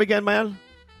what's your name again, man?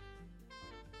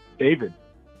 David.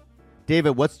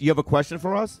 David, you have a question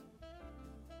for us?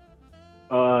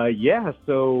 Yeah.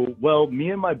 So, well,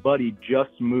 me and my buddy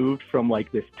just moved from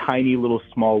like this tiny little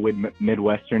small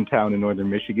Midwestern town in northern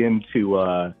Michigan to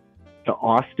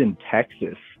Austin,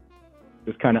 Texas.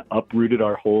 Just kind of uprooted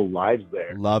our whole lives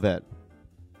there. Love it.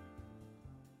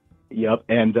 Yep.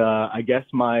 And I guess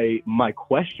my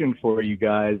question for you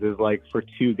guys is like, for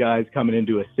two guys coming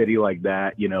into a city like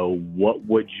that, you know, what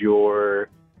would your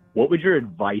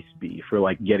advice be for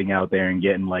like getting out there and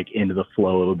getting like into the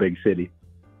flow of a big city?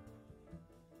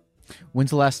 When's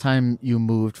the last time you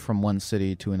moved from one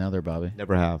city to another, Bobby?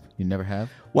 Never have. You never have?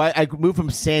 Well, I moved from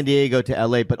San Diego to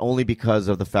LA, but only because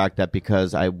of the fact that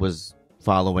because I was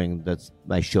following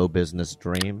my show business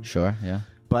dream. Sure, yeah.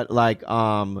 But like,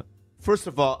 first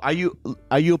of all, are you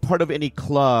a part of any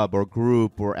club or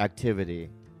group or activity?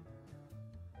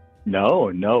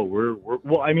 No, we're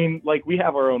well. I mean, like we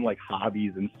have our own like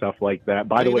hobbies and stuff like that.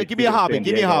 By the way, give me a hobby.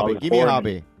 Give me a hobby.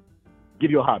 Give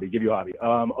you a hobby.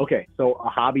 Okay, so a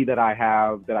hobby that I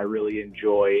have that I really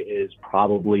enjoy is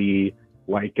probably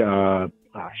like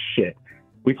shit.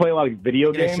 We play a lot of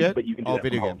video games, but you can do that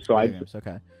video from home. games. So Video games,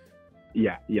 okay.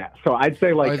 Yeah. So I'd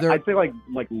say like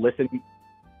listening,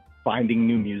 finding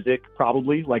new music.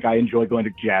 Probably like I enjoy going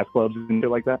to jazz clubs and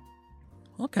shit like that.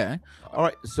 Okay. All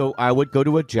right. So I would go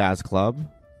to a jazz club,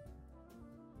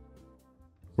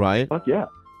 right? Fuck yeah.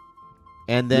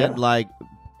 And then like,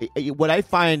 what I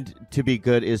find to be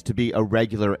good is to be a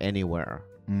regular anywhere.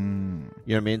 You know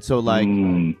what I mean? So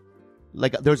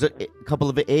like there's a couple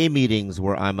of A meetings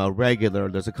where I'm a regular.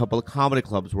 There's a couple of comedy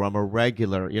clubs where I'm a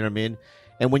regular. You know what I mean?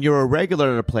 And when you're a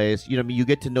regular at a place, you know, you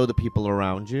get to know the people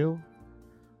around you,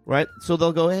 right? So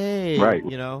they'll go, hey, Right.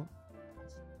 you know.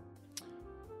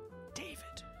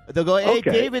 They'll go, hey,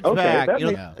 Okay, David's okay, back. that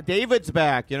You know, David's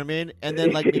back. You know what I mean? And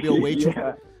then like maybe a waitress,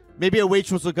 Yeah. maybe a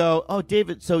waitress will go, oh,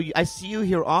 David. So I see you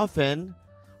here often,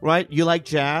 right? You like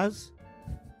jazz?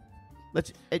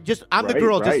 Let's just. I'm the Right,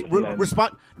 girl. right, Just and then-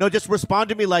 respond. No, just respond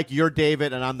to me like you're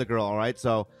David and I'm the girl. All right.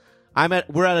 So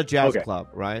we're at a jazz Okay. club,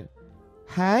 right?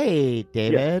 Hi,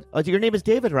 David. Oh, your name is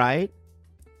David, right?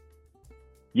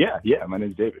 Yeah, my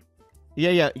name's David.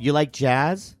 Yeah. You like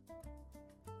jazz?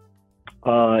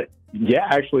 Yeah,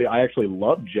 actually, I actually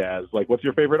love jazz. Like, what's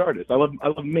your favorite artist? I love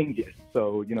Mingus.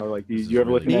 So, you know, like, do you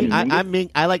ever listen to any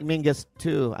Mingus? I like Mingus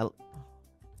too.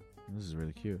 This is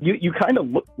really cute. You kind of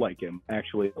look like him,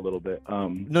 actually, a little bit.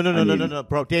 No,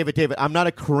 bro, David. I'm not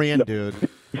a Korean dude.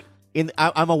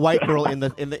 I'm a white girl in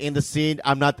the scene.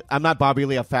 I'm not Bobby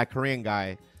Lee, a fat Korean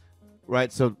guy,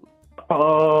 right? So.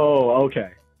 Oh,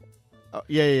 okay.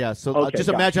 Yeah. So Okay, just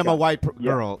gotcha, imagine I'm a gotcha. white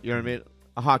Yeah. girl. You know what I mean?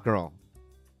 A hot girl.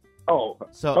 Oh,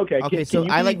 So okay. Can so you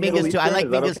I be like Middle Mingus too. I Eastern? like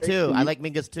Is that Mingus okay? too. Can I you- like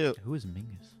Mingus too. Who is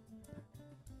Mingus?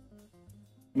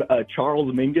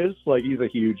 Charles Mingus, like he's a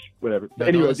huge whatever. No,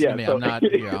 Anyways, don't listen yeah. to me. so- I'm not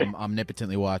here. I'm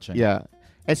omnipotently watching. Yeah.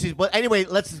 And she's, but anyway,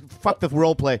 let's fuck the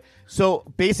role play. So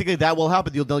basically, that will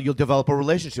happen. You'll develop a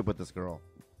relationship with this girl.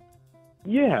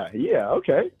 Yeah.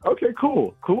 Okay.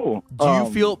 Cool.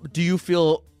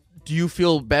 Do you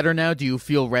feel better now? Do you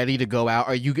feel ready to go out?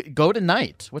 Are you go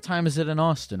tonight? What time is it in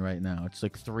Austin right now? It's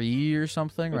like 3 or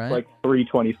something, It's right? like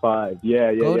 3:25.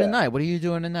 Yeah. Go tonight. What are you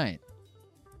doing tonight?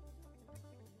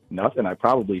 Nothing. I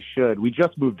probably should. We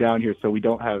just moved down here, so we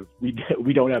don't have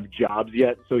jobs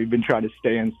yet. So we've been trying to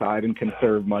stay inside and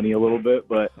conserve money a little bit.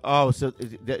 But so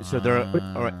they're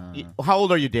all right. How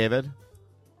old are you, David?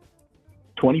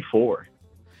 24.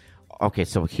 Okay,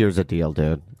 so here's the deal,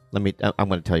 dude. I'm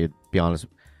going to tell you, be honest.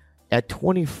 At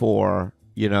 24,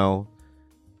 you know,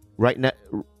 right now,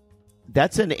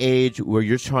 that's an age where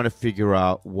you're trying to figure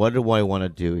out, what do I want to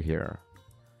do here?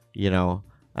 You know,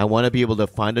 I want to be able to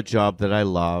find a job that I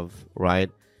love,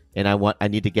 right? And I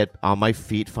need to get on my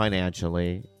feet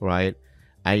financially, right?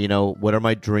 What are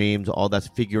my dreams? All that's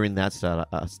figuring that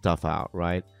stuff out,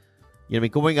 right? You know, I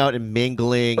mean, going out and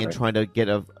mingling and trying to get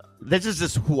this is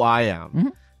just who I am. Mm-hmm.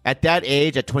 At that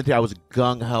age, at 23, I was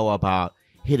gung-ho about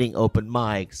hitting open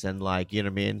mics and, like, you know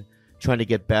what I mean, trying to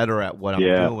get better at what I'm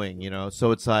doing, you know? So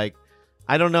it's like,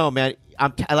 I don't know, man.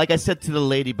 Like I said to the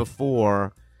lady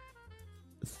before,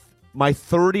 my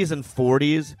 30s and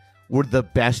 40s were the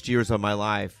best years of my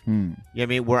life. You know what I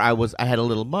mean? Where I had a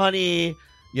little money, you know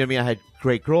what I mean? I had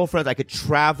great girlfriends, I could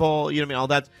travel, you know what I mean? All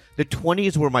that. The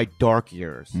 20s were my dark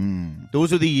years.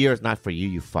 Those are the years, not for you,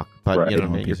 you fuck, but Right. you know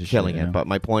what I mean? You're killing it. But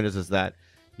my point is that,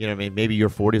 you know what I mean? Maybe your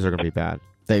 40s are going to be bad.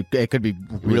 It could be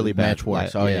really bad. much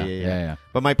worse. Oh yeah.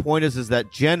 But my point is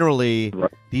that generally,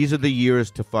 these are the years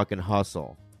to fucking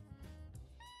hustle.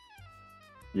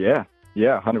 Yeah,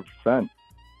 100%.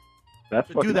 That's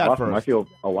So fucking do that awesome. first. I feel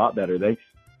a lot better. Thanks.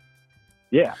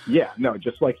 Yeah. No,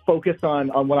 just like focus on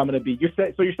what I'm going to be. You're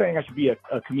saying I should be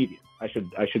a comedian. I should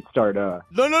start. No.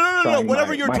 trying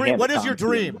Whatever my- your my dream. hand What at is your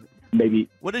comedy. dream? Maybe.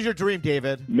 What is your dream,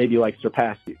 David? Maybe like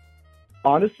surpass you.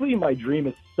 Honestly, my dream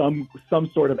is some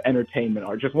sort of entertainment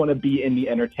art. Just want to be in the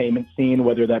entertainment scene,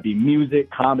 whether that be music,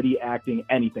 comedy, acting,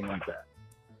 anything like that.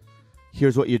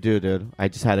 Here's what you do, dude. I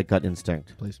just had a gut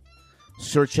instinct. Please.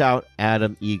 Search out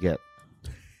Adam Egget.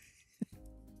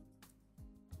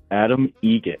 Adam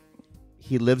Egget.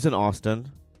 He lives in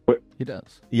Austin. He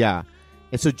does. Yeah.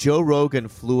 And so Joe Rogan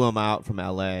flew him out from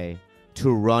L.A.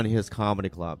 to run his comedy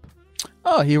club.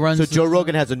 Oh, he runs. So Joe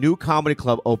Rogan has a new comedy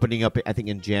club opening up, I think,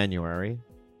 in January.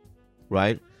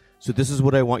 Right? So this is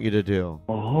what I want you to do.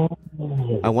 Oh.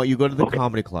 I want you to go to the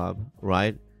comedy club,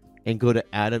 right? And go to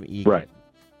Adam Egget. Right.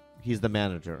 He's the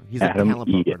manager. He's Adam a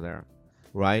talent broker Egget. there.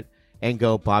 Right? And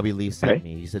go, Bobby Lee sent Okay.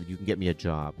 me. He said, you can get me a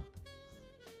job.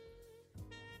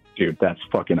 Dude, that's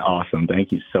fucking awesome.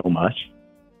 Thank you so much.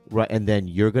 Right, and then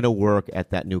you're gonna work at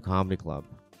that new comedy club,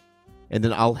 and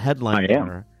then I'll headline I am.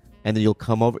 there, and then you'll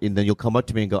come over, and then you'll come up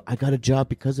to me and go, "I got a job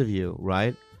because of you,"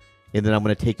 right? And then I'm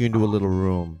gonna take you into a little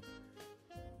room,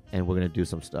 and we're gonna do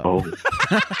some stuff. Oh.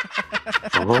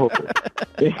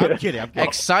 I'm kidding.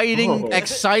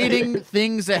 Exciting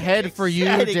things ahead for you,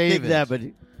 Exciting David. things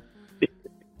happening.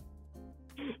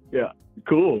 Yeah.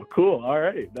 Cool. All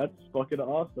right. That's fucking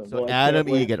awesome. So I Adam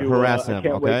can't wait Egget, to, harass I him,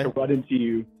 can't wait okay? to run into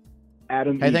you,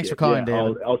 Adam Hey, thanks Egget. for calling, Yeah,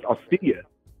 David. I'll see you.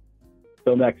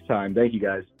 Till next time. Thank you,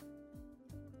 guys.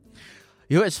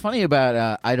 You know, it's funny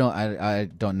about I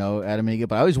don't know Adam Egget,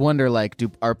 but I always wonder, like,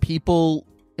 are people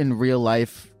in real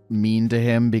life mean to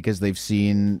him because they've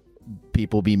seen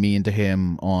people be mean to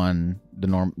him on the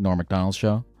Norm Macdonald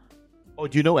show? Oh,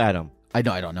 do you know Adam? I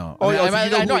don't know. Oh,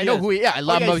 I know who he is. Yeah,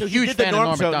 I'm a huge fan of Norm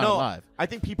Macdonald Live. I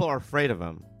think people are afraid of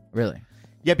him. Really?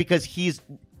 Yeah, because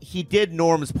he did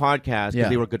Norm's podcast because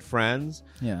they were good friends.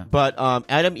 Yeah. But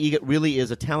Adam Egan really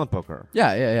is a talent booker.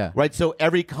 Yeah. Right? So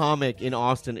every comic in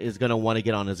Austin is going to want to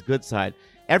get on his good side.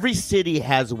 Every city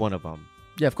has one of them.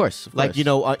 Yeah, of course. Like,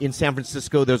 in San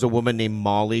Francisco, there's a woman named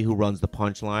Molly who runs the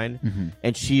Punchline.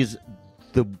 And she's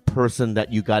the person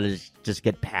that you got to just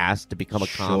get past to become a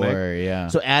comic. Sure, yeah.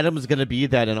 So Adam's going to be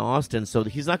that in Austin. So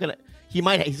he's not going to... He's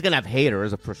going to have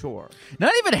haters for sure.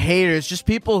 Not even haters, just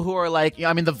people who are like,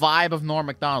 I mean, the vibe of Norm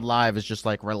Macdonald Live is just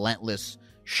like relentless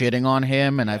shitting on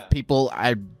him. And I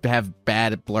have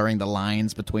bad at blurring the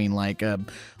lines between like a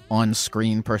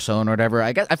on-screen persona or whatever.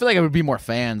 I feel like it would be more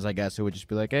fans, I guess, who would just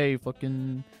be like, hey,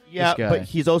 fucking yeah, this guy. But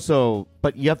he's also,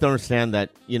 but you have to understand that,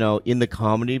 in the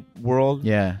comedy world,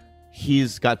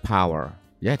 he's got power.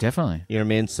 Yeah, definitely. You know what I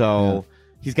mean? So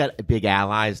he's got big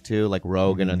allies too, like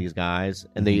Rogan and these guys,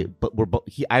 and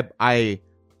I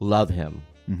love him.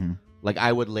 Like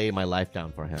I would lay my life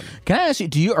down for him. Can I ask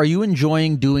you? Are you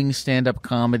enjoying doing stand-up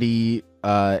comedy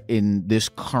in this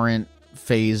current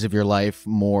phase of your life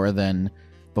more than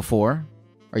before?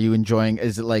 Are you enjoying?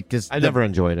 Is it like? I never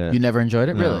enjoyed it. You never enjoyed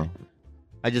it, No. really?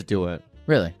 I just do it.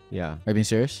 Really? Yeah. Are you being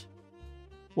serious?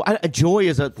 Well, joy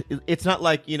is it's not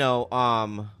like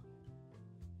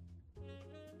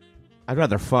I'd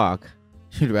rather fuck.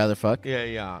 You'd rather fuck?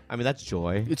 Yeah. I mean, that's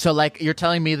joy. So, like, you're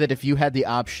telling me that if you had the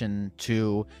option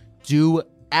to do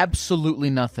absolutely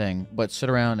nothing but sit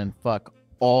around and fuck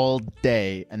all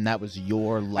day, and that was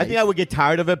your life, I think I would get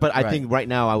tired of it, but I Right. think right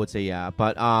now I would say yeah.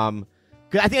 But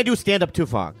 'cause I think I do stand up to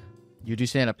fuck. You do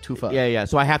stand up to fuck? Yeah.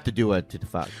 So I have to do it to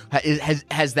fuck.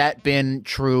 Has that been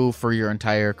true for your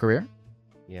entire career?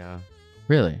 Yeah.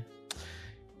 Really?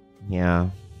 Yeah.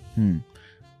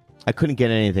 I couldn't get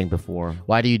anything before.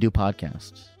 Why do you do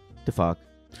podcasts? To fuck.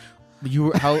 You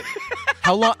were how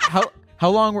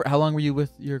long were you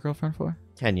with your girlfriend for?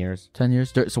 10 years. 10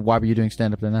 years. So why were you doing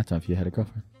stand up during that time if you had a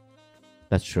girlfriend?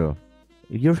 That's true.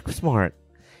 You're smart.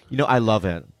 I love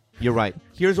it. You're right.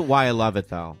 Here's why I love it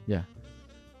though. Yeah.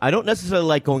 I don't necessarily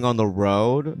like going on the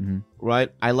road,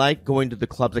 right? I like going to the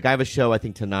clubs. Like I have a show I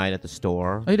think tonight at the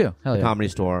store. Oh, you do? Hell the yeah. Comedy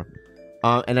Store.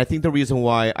 And I think the reason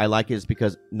why I like it is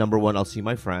because number one, I'll see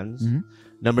my friends.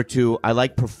 Number two, I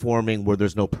like performing where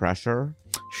there's no pressure.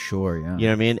 Sure, yeah. You know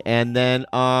what I mean? And then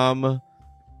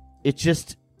it's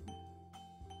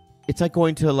like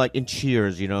going to like in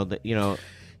Cheers,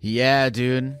 Yeah,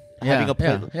 dude. Having a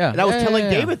play. Yeah. And I was telling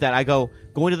David that I go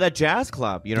going to that jazz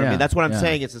club. You know what I mean? That's what I'm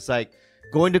saying. It's just like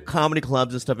going to comedy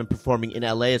clubs and stuff and performing in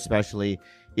LA, especially.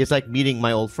 It's like meeting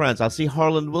my old friends. I'll see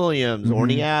Harlan Williams,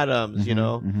 Orny Adams,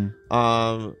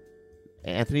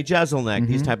 Anthony Jeselnik,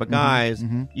 these type of guys.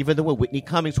 Even the Whitney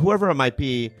Cummings, whoever it might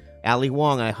be, Ali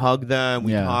Wong. I hug them.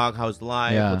 We talk. How's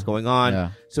life? What's going on?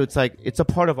 Yeah. So it's like it's a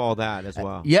part of all that as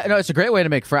well. Yeah, no, it's a great way to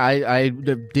make friends. I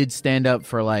did stand up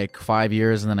for like 5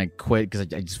 years and then I quit because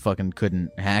I just fucking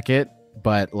couldn't hack it.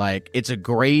 But like, it's a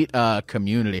great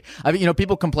community. I mean,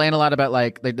 people complain a lot about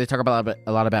like they talk about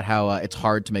a lot about how it's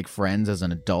hard to make friends as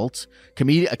an adult.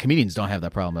 Comedians don't have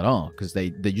that problem at all because they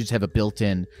just have a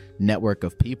built-in network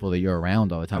of people that you're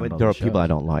around all the time. I mean, there are people I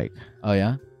don't like. Oh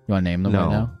yeah, you want to name them right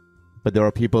now? But there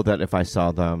are people that if I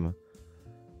saw them,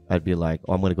 I'd be like,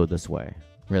 oh, I'm going to go this way.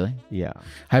 Really? Yeah.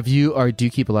 Do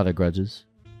you keep a lot of grudges?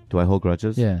 Do I hold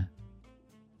grudges? Yeah.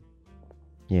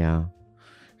 Yeah.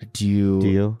 Do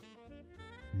you?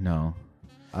 No.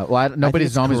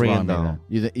 Nobody's always Korean, wrong.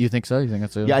 though. You think so? You think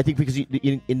that's it? Yeah, I think because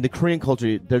in the Korean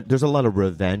culture, there's a lot of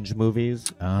revenge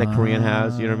movies that Korean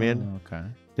has. You know what I mean? Okay.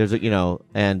 There's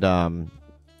and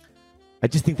I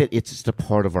just think that it's just a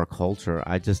part of our culture.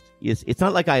 It's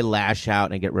not like I lash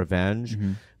out and get revenge,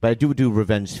 but I do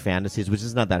revenge fantasies, which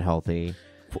is not that healthy.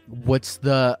 What's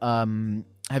the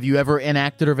have you ever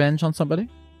enacted revenge on somebody?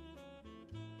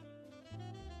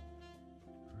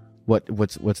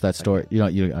 What's that story?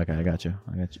 Okay, I got you.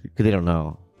 Because they don't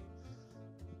know.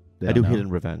 I do hidden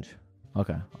revenge.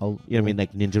 Okay. You know what I mean?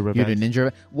 Like ninja revenge. You do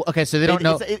ninja. Well, okay, so they don't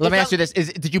know. Let me ask you this: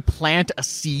 did you plant a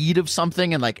seed of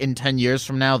something, and like in 10 years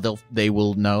from now, they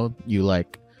will know you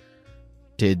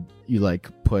did you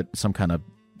put some kind of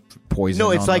poison?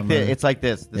 No, it's on like them this. or- It's like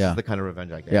this. This Yeah. is the kind of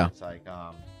revenge I get. Yeah. It's like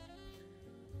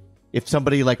if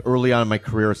somebody like early on in my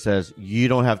career says you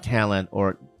don't have talent,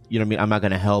 or you know what I mean, I'm not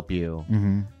going to help you.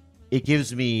 It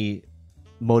gives me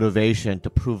motivation to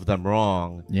prove them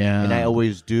wrong. Yeah. And I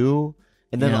always do.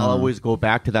 And then Yeah. I'll always go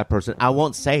back to that person. I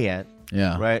won't say it.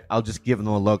 Yeah. Right? I'll just give them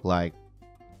a look and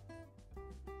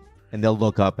they'll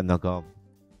look up and they'll go,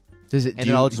 Does it? And Do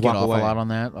then I'll you just get walk off away. a lot on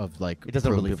that? Of like, It doesn't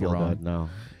proving really people feel wrong? good. No.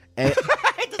 Eh,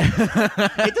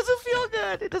 It doesn't feel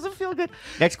good. It doesn't feel good.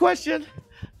 Next question.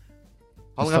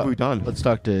 How long have we done? Let's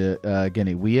talk to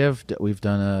Guinea. We've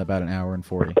done about an hour and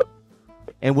 40.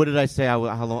 And what did I say? How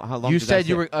long? You did I said say?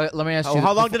 you were. Let me ask Oh, you.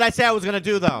 how long did I say I was going to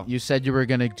do though? You said you were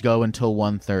going to go until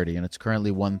 1:30, and it's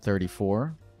currently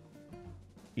 1:34.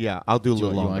 Yeah, I'll do a little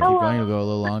You longer. want to keep going? You'll go a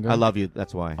little longer. I love you.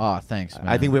 That's why. Oh, thanks, man.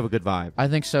 I think we have a good vibe. I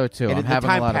think so too. And I'm the having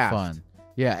a time lot passed. of fun.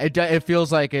 Yeah, it feels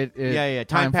like it. Yeah.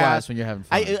 Time passed flies when you're having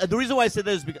fun. The reason why I said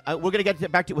this is because, we're gonna get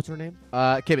back to what's her name?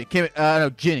 Kimmy. No,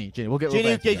 Ginny. We'll get.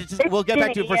 Ginny. back to that. We'll get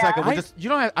back to it for a second. We'll just. You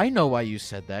know, I know why you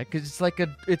said that because it's like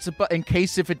in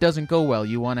case if it doesn't go well,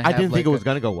 you want to. I didn't think it was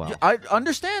gonna go well.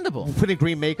 Understandable. Putting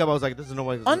green makeup, I was like, this is no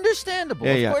way. Understandable.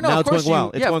 Yeah. Of course, Now of it's course going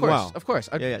well. It's going well. Of course.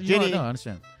 Yeah. Ginny. Ginny. I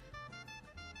understand.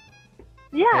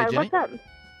 Yeah, Hey, Jenny? what's up?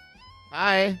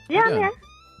 Hi. Yeah, I'm doing? here.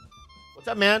 What's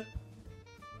up, man?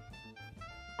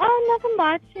 Oh, nothing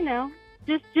much,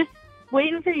 Just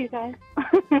waiting for you guys.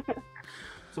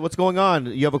 So what's going on?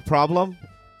 You have a problem?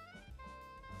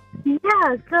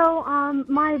 Yeah, so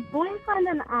my boyfriend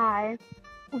and I,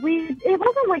 it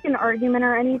wasn't like an argument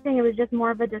or anything, it was just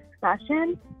more of a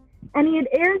discussion. And he had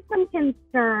aired some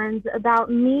concerns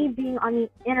about me being on the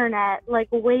internet like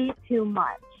way too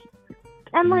much.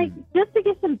 And like, just to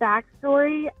give some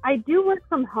backstory, I do work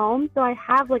from home, so I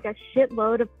have like a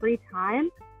shitload of free time.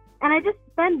 And I just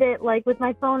spend it like with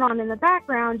my phone on in the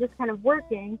background, just kind of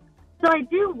working. So I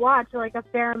do watch like a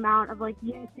fair amount of like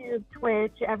YouTube,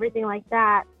 Twitch, everything like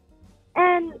that.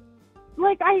 And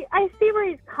like, I see where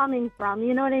he's coming from,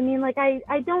 you know what I mean? Like, I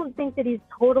don't think that he's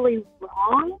totally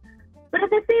wrong, but at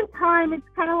the same time, it's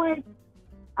kind of like,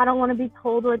 I don't want to be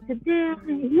told what to do,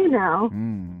 you know?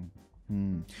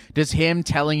 Does him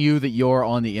telling you that you're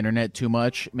on the internet too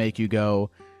much make you go,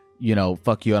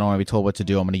 fuck you, I don't want to be told what to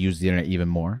do, I'm going to use the internet even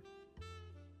more?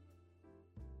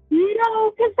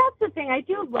 No, because that's the thing. I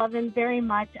do love him very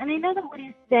much. And I know that what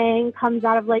he's saying comes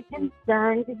out of, like,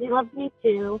 concern because he loves me,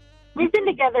 too. We've been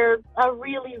together a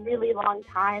really, really long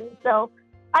time. So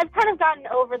I've kind of gotten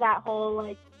over that whole,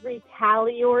 like,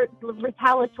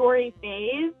 retaliatory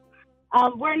phase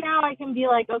where now I can be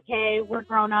like, okay, we're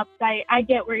grown-ups. I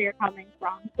get where you're coming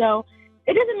from. So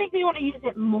it doesn't make me want to use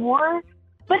it more,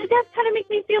 but it does kind of make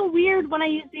me feel weird when I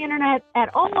use the internet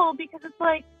at all because it's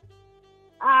like,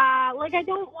 I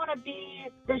don't want to be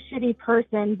the shitty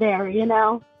person there,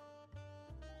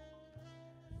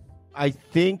 I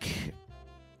think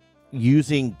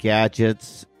using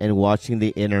gadgets and watching the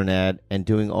internet and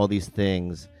doing all these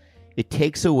things, it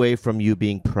takes away from you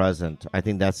being present. I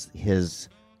think that's his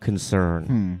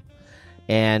concern.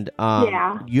 And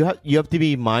you have to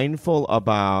be mindful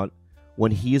about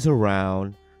when he's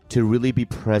around to really be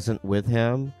present with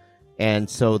him. And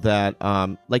so that,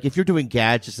 like, if you're doing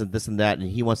gadgets and this and that, and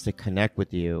he wants to connect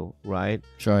with you, right?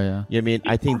 Sure, yeah. You know what I mean?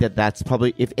 I think that's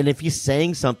probably if he's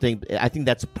saying something, I think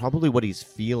that's probably what he's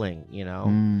feeling. He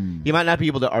might not be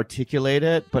able to articulate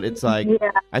it, but it's like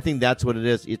I think that's what it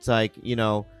is. It's like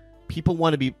people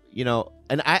want to be,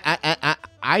 and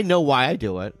I know why I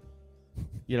do it.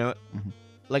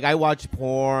 Like I watch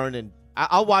porn and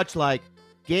I'll watch like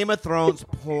Game of Thrones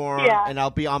porn, and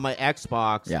I'll be on my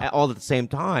Xbox all at the same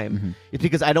time. It's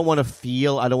because I don't want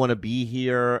to be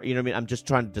here. You know what I mean? I'm just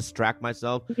trying to distract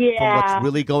myself from what's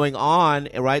really going on,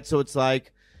 right? So it's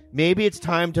like maybe it's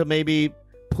time to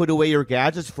put away your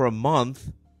gadgets for a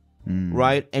month,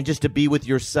 right? And just to be with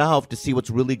yourself to see what's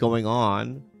really going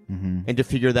on and to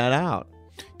figure that out.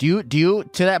 Do you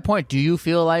to that point, do you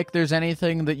feel like there's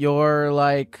anything that you're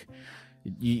like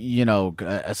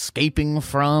escaping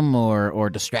from or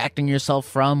distracting yourself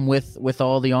from with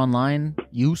all the online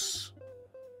use?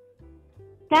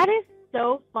 That is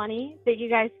so funny that you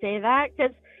guys say that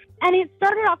and it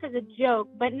started off as a joke,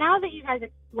 but now that you guys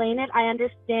explain it, I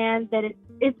understand that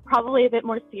it's probably a bit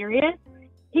more serious.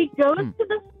 He goes to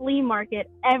the flea market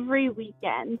every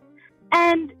weekend,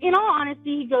 and in all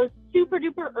honesty, he goes super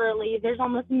duper early. There's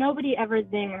almost nobody ever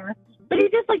there. But he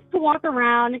just likes to walk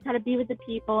around and kind of be with the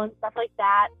people and stuff like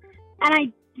that. And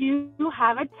I do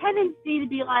have a tendency to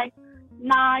be like,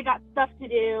 nah, I got stuff to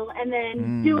do, and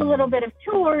then do a little bit of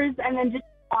chores, and then just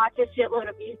watch a shitload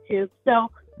of YouTube. So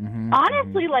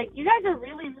honestly, like, you guys are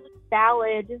really, really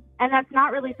valid, and that's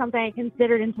not really something I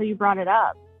considered until you brought it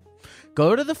up.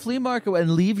 Go to the flea market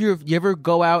and you ever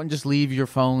go out and just leave your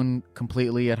phone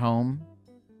completely at home?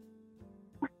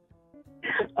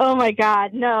 Oh my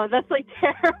God, no, that's like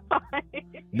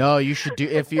terrifying. No, you should do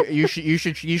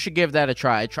you should give that a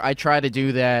try. I try to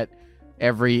do that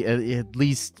at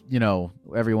least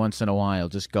every once in a while.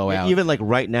 Just go out. Even like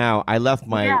right now, I left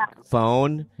my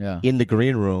phone in the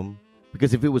green room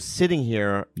Because if it was sitting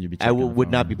here, I would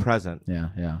not be present. Yeah,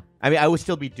 yeah. I mean, I would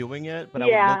still be doing it, but I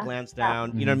would look, glance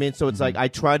down. You know what I mean? So it's like I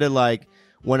try to like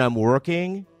when I'm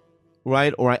working,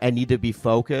 right, or I need to be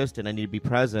focused and I need to be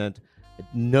present.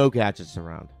 No gadgets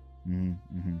around.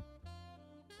 Mm-hmm.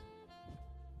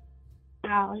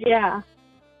 Wow, yeah.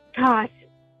 Gosh,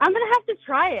 I'm going to have to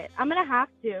try it. I'm going to have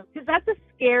to. Because that's a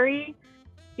scary,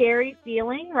 scary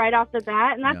feeling right off the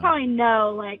bat. And that's how I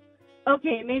know, like,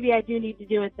 okay, maybe I do need to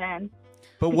do it then.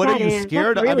 But what are you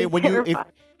scared of? Really I mean,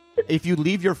 if you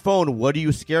leave your phone, what are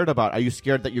you scared about? Are you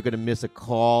scared that you're going to miss a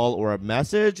call or a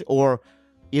message? Or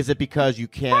is it because you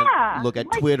can't look at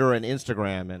Twitter and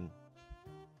Instagram? And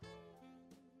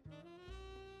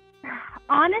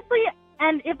honestly,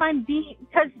 and if I'm being,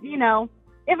 because, you know,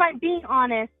 if I'm being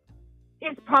honest,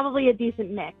 it's probably a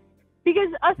decent mix. Because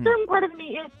a certain part of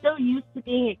me is so used to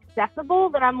being accessible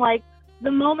that I'm like,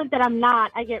 the moment that I'm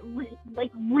not, I get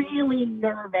really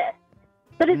nervous.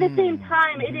 But at the same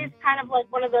time, it is kind of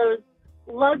like one of those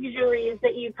luxuries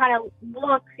that you kind of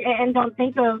look and don't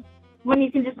think of when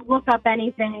you can just look up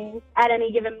anything at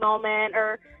any given moment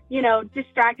or, you know,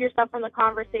 distract yourself from the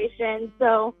conversation.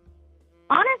 So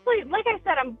honestly, like I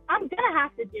said, I'm going to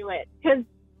have to do it because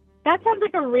that sounds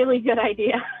like a really good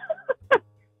idea.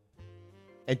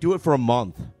 And do it for a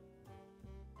month.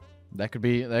 That could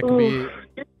be.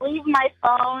 Just leave my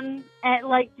phone at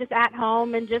just at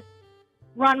home and just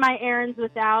run my errands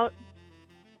without.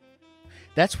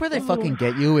 That's where they fucking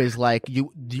get you. Is like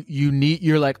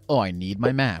you're like, oh, I need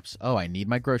my maps. Oh, I need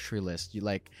my grocery list.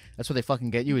 That's where they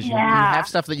fucking get you. Is you have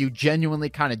stuff that you genuinely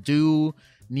kind of do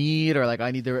need, or like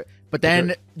I need to. But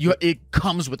then it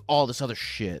comes with all this other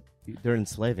shit. They're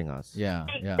enslaving us. Yeah,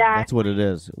 yeah. That's what it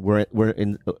is. We're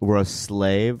a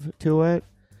slave to it,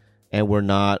 and we're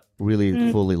not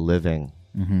really fully living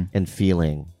and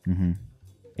feeling and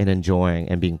enjoying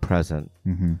and being present.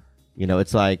 You know,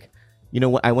 it's like, you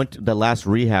know, I went to the last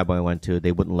rehab I went to.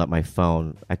 They wouldn't let my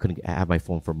phone. I couldn't have my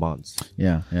phone for months.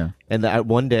 Yeah, yeah. And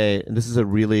one day, and this is a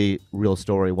really real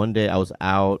story. One day, I was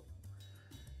out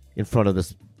in front of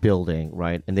this building,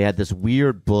 right, and they had this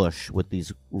weird bush with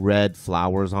these red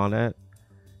flowers on it,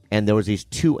 and there was these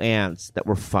two ants that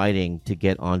were fighting to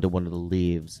get onto one of the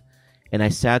leaves, and I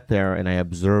sat there and I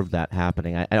observed that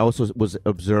happening. I also was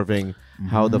observing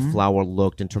how the flower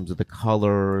looked in terms of the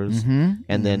colors and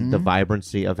then the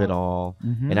vibrancy of it all,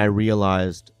 and I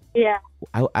realized,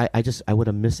 I would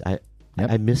have missed.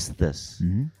 I missed this.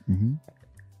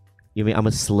 You mean I'm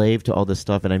a slave to all this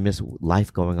stuff, and I miss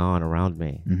life going on around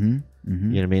me. You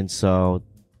know what I mean? So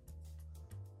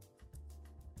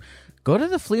go to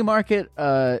the flea market,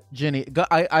 Jenny.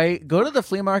 I go to the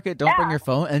flea market. Don't bring your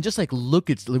phone, and just like look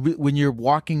at when you're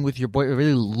walking with your boy.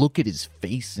 Really look at his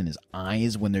face and his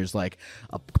eyes when there's like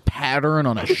a pattern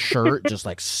on a shirt. Just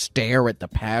like stare at the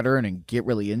pattern and get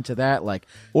really into that. Like,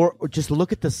 or just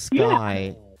look at the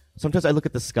sky. Sometimes I look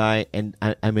at the sky and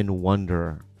I'm in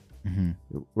wonder.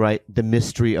 Right, the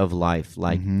mystery of life.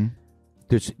 Like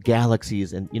there's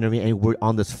galaxies, and you know what I mean. And we're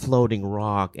on this floating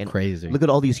rock, and crazy. Look at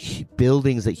all these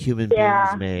buildings that human beings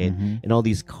made, and all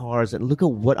these cars, and look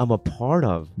at what I'm a part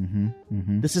of.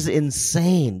 This is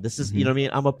insane. This is you know what I mean.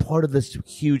 I'm a part of this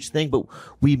huge thing, but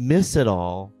we miss it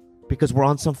all because we're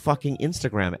on some fucking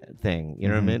Instagram thing. You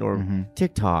know what I mean, or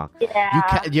TikTok.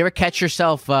 Yeah. You ever catch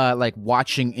yourself like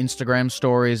watching Instagram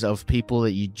stories of people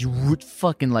that you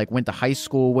fucking like went to high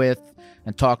school with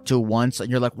and talked to once,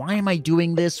 and you're like, why am I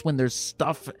doing this when there's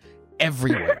stuff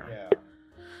everywhere?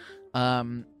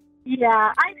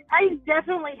 Yeah, I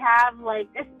definitely have, like,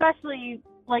 especially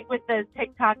like with the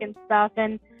TikTok and stuff,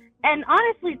 and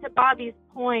honestly, to Bobby's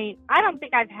point, I don't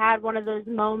think I've had one of those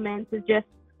moments of just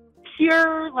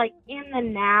pure, like, in the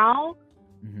now.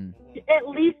 At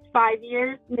least 5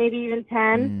 years, maybe even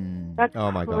 10. That's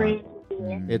crazy.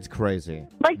 It's crazy.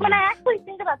 Like, when I actually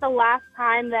think about the last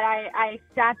time that I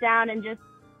sat down and just,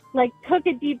 like, took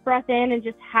a deep breath in and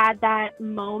just had that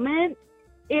moment,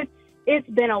 it's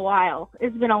been a while.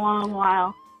 It's been a long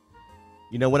while.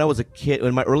 You know, when I was a kid,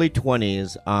 in my early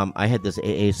 20s, I had this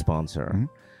AA sponsor,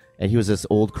 and he was this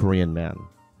old Korean man.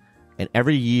 And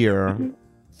every year,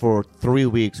 for 3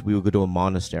 weeks, we would go to a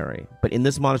monastery. But in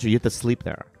this monastery, you have to sleep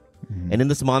there. And in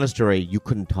this monastery, you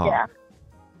couldn't talk.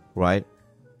 Right?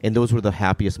 And those were the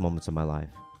happiest moments of my life.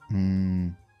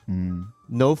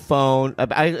 No phone. That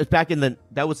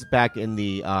was back in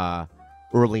the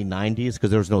early 90s, because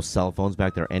there was no cell phones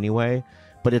back there anyway.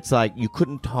 But it's like you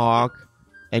couldn't talk,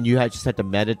 and you just had to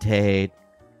meditate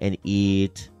and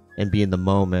eat and be in the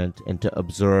moment and to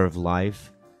observe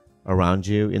life around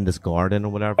you in this garden or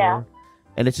whatever.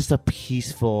 And it's just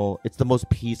it's the most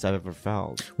peace I've ever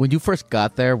felt. When you first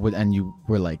got there, and you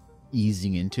were like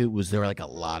easing into? Was there like a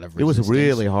lot of It was resistance?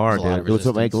 really hard, There was a lot dude. of There was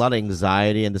like resistance? a lot of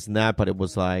anxiety and this and that, but it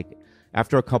was like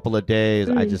after a couple of days,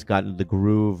 I just got into the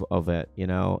groove of it, you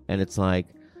know. And it's like,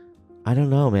 I don't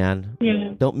know, man.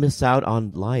 Yeah. Don't miss out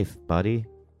on life, buddy.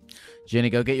 Jenny,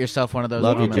 go get yourself one of those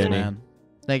Love you, moments, Jenny. man.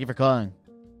 Thank you for calling.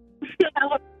 I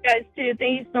love you guys too.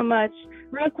 Thank you so much.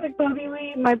 Real quick, Bobby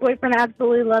Lee, my boyfriend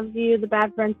absolutely loves you. The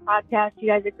Bad Friends podcast. You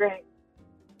guys are great.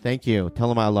 Thank you.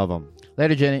 Tell him I love him.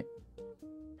 Later, Jenny.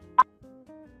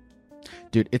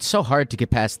 Dude, it's so hard to get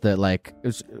past the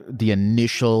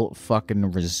initial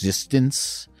fucking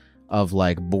resistance of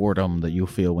like boredom that you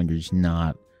feel when you're just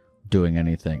not doing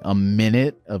anything. A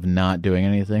minute of not doing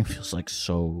anything feels like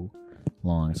so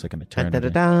long. It's like an eternity.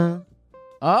 Da-da-da-da.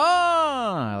 Oh,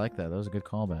 I like that. That was a good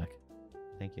callback.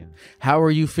 Thank you. How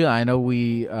are you feeling? I know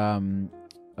we I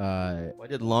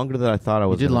did longer than I thought I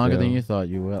was. You did gonna longer do. than you thought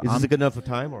you will. Is this a good enough of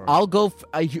time? Or I'll go.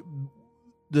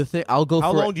 I'll go.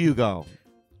 how for long do you go?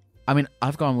 I mean,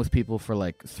 I've gone with people for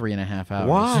like 3.5 hours.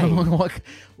 Why? So,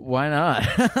 why not?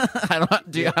 I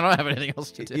don't have anything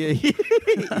else to do.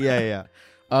 Yeah.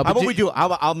 But How about we do?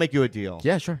 I'll make you a deal.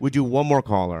 Yeah, sure. We do one more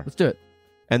caller. Let's do it.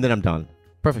 And then I'm done.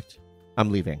 Perfect. I'm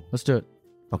leaving. Let's do it.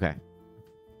 Okay.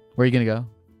 Where are you gonna go?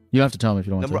 You don't have to tell me if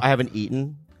you don't want to. I haven't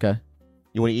eaten. Okay.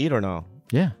 You want to eat or no?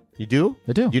 Yeah. You do?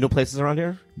 I do. Do you know places around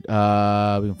here? We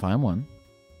can find one.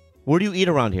 Where do you eat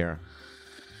around here?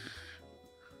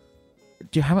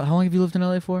 How long have you lived in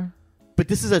LA for? But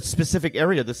this is a specific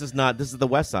area. This is not. This is the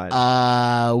West Side.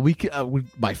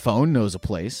 My phone knows a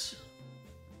place.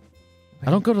 I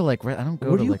don't go to like. I don't go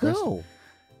Where to do you like go?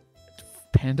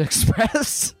 Panda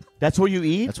Express. That's where you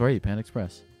eat. That's where I eat. Panda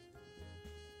Express.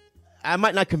 I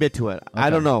might not commit to it. I Okay.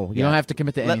 don't know. You don't have to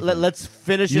commit to anything. Let's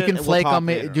finish You it. can and flake we'll talk on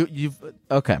me. later.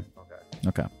 Okay.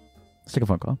 Let's take a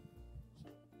phone call.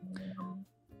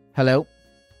 Hello.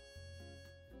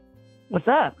 What's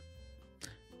up?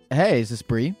 Hey, is this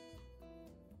Bree?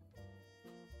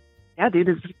 Yeah, dude,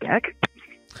 this is Geck.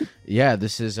 Yeah,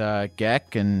 this is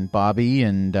Geck and Bobby,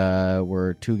 and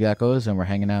we're two geckos, and we're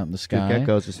hanging out in the Two sky.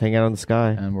 geckos just hanging out in the sky,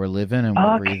 and we're living and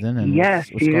we're breathing. And yes,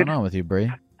 what's going dude. on with you,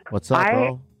 Bree? What's up,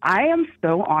 bro? I am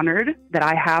so honored that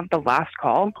I have the last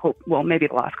call. Well, maybe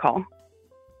the last call.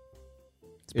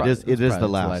 It is the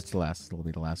last. It's the last. It'll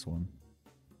be the last one.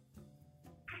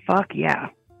 Fuck yeah.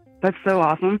 That's so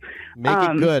awesome. Make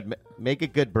it good. Make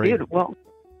it good, Bree. Dude, well.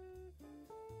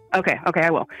 Okay,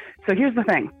 I will. So here's the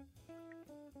thing.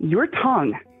 Your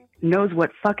tongue knows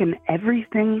what fucking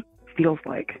everything feels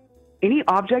like. Any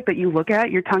object that you look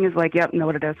at, your tongue is like, yep, know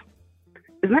what it is.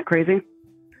 Isn't that crazy?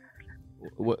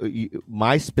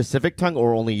 My specific tongue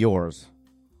or only yours?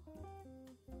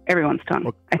 Everyone's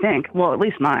tongue, I think. Well, at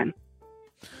least mine.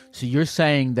 So you're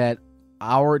saying that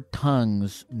our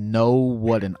tongues know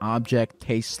what an object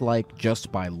tastes like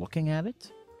just by looking at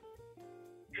it?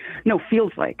 No,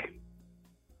 feels like.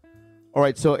 All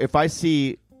right, so if I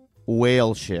see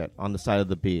whale shit on the side of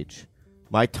the beach,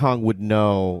 my tongue would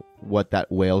know what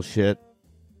that whale shit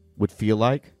would feel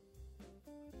like?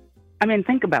 I mean,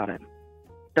 think about it.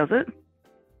 Does it?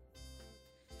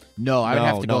 No, I would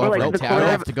have to go. no, over no, and I would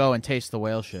have to go and taste the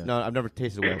whale shit. No, I've never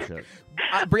tasted whale shit.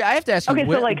 Bree, I have to ask you, Okay, so,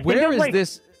 where, like, think where of, is like-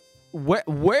 this?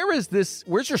 Where is this?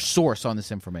 Where's your source on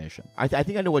this information? I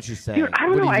think I know what she's saying. Dude, I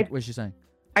don't know. What's she saying?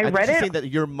 I think read she's it. saying that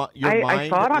your mind, I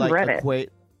saw it on like, Reddit.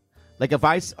 Like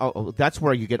if that's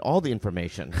where you get all the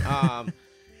information.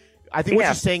 I think what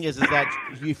Yeah. she's saying is that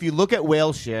if you look at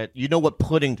whale shit, you know what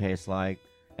pudding tastes like,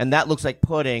 and that looks like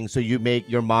pudding, so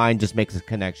your mind just makes a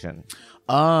connection.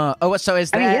 So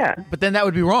is that? I mean, yeah. But then that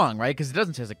would be wrong, right? Because it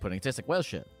doesn't taste like pudding. It tastes like whale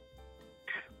shit.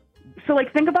 So,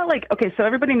 like, think about, like, okay, so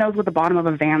everybody knows what the bottom of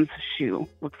a Vans shoe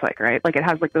looks like, right? Like, it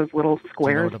has, like, those little Do you know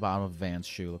squares. what the bottom of Van's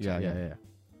shoe looks like? Yeah.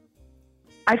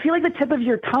 I feel like the tip of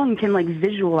your tongue can, like,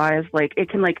 visualize, like, it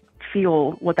can, like,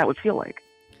 feel what that would feel like.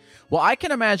 Well, I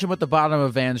can imagine what the bottom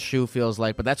of Van's shoe feels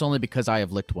like, but that's only because I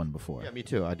have licked one before. Yeah, me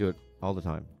too. I do it all the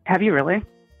time. Have you really?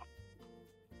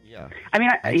 Yeah. I mean,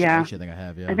 I actually think I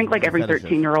have, yeah. I think, like, every Fetishes.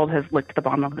 13-year-old has licked the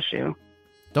bottom of the shoe.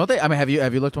 Don't they? I mean, have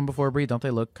you looked one before, Bree? Don't they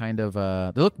look kind of?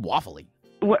 They look waffly.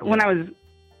 When I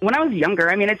was younger,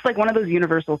 I mean, it's like one of those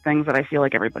universal things that I feel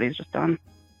like everybody's just done.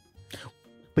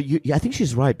 But I think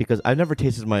she's right because I've never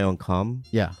tasted my own cum.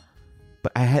 Yeah.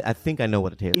 But I think I know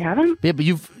what it tastes. You haven't? Yeah, but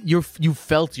you've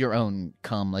felt your own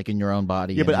cum like in your own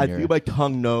body. Yeah, and but I in your- feel my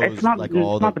tongue knows It's not, like it's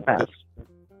all not the best.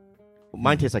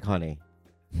 Mine tastes like honey.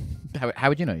 How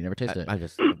would you know? You never tasted it. I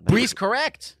just Bree's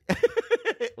correct.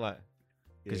 What?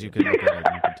 Because you can look at it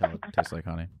and you can tell it tastes like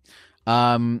honey.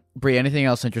 Bree, anything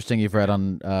else interesting you've read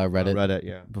on Reddit? Reddit,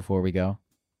 yeah. Before we go.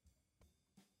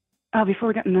 Oh, before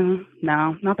we get no,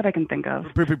 not that I can think of.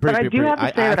 Bree, but I do Bree, have to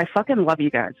say that I fucking love you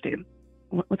guys, dude.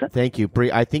 What's up? Thank you,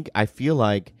 Bree. I feel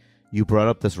like you brought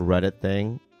up this Reddit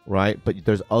thing, right? But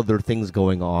there's other things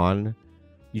going on.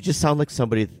 You just sound like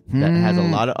somebody that has a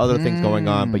lot of other things going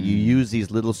on, but you use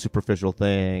these little superficial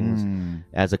things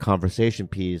as a conversation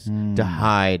piece to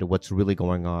hide what's really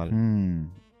going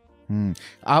on.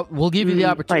 We'll give you the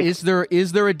opportunity.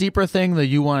 Is there a deeper thing that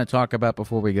you want to talk about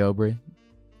before we go, Bree,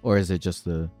 or is it just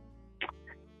the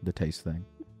taste thing?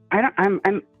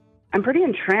 I'm pretty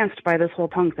entranced by this whole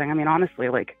tongue thing. I mean, honestly,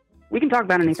 like we can talk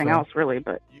about anything else, really.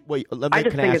 But wait,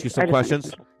 can I ask you some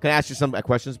questions? Can I ask you some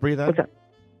questions, Bree? Then? What's up?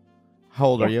 How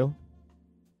old are you?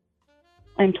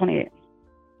 I'm 28.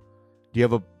 Do you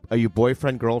have are you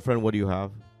boyfriend, girlfriend? What do you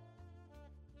have?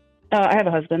 I have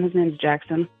a husband. His name's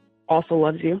Jackson. Also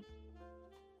loves you.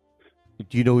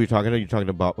 Do you know who you're talking to? You're talking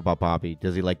about Bobby.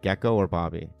 Does he like Gecko or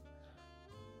Bobby?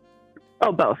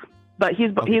 Oh, both. But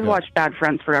he's watched Bad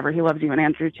Friends forever. He loves you and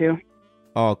Andrew too.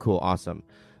 Oh, cool, awesome.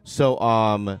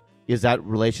 So, is that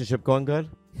relationship going good?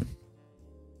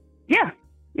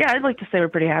 Yeah, I'd like to say we're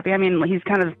pretty happy. I mean, he's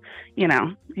kind of, he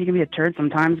can be a turd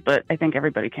sometimes, but I think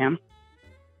everybody can.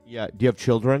 Yeah. Do you have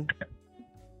children?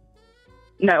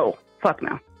 No. Fuck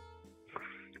no.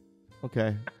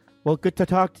 Okay. Well, good to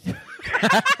talk to you.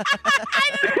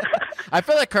 I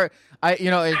feel like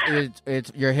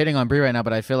you're hitting on Bree right now,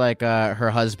 but I feel like her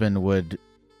husband would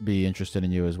be interested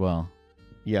in you as well.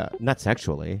 Yeah, not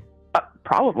sexually.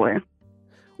 Probably.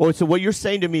 Oh, so what you're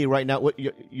saying to me right now,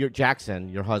 you're Jackson,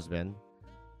 your husband,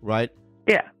 right?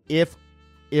 Yeah. If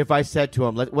I said to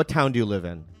him, what town do you live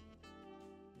in?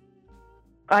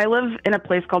 I live in a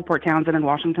place called Port Townsend in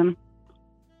Washington.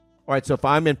 All right, so if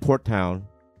I'm in Port Town,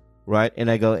 right, and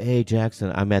I go, hey,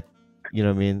 Jackson, I'm at,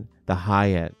 the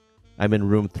Hyatt. I'm in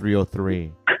room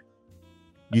 303.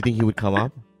 You think he would come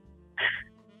up?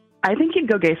 I think he'd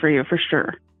go gay for you, for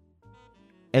sure.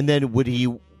 And then would he,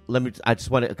 I just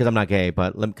want to, because I'm not gay,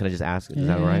 but can I just ask, is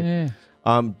that all right?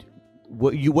 Yeah.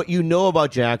 What you know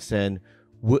about Jackson,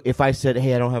 if I said,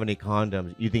 hey, I don't have any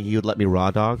condoms, you think he would let me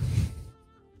raw dog?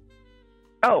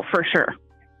 Oh, for sure.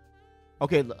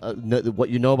 Okay, what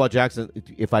you know about Jackson,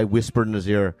 if I whispered in his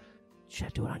ear, should I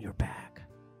do it on your back?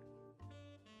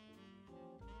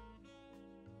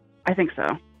 I think so.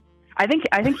 I think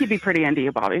he'd be pretty into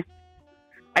you, Bobby.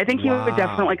 I think he would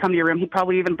definitely come to your room. He'd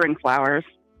probably even bring flowers.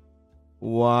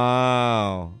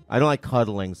 Wow. I don't like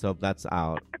cuddling, so that's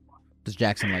out. Does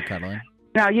Jackson like cuddling?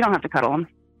 No, you don't have to cuddle him.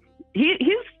 He's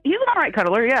an all right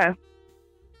cuddler, yeah.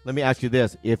 Let me ask you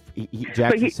this. If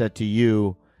Jackson said to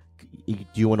you, do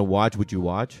you want to watch? Would you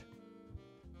watch?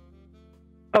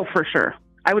 Oh, for sure.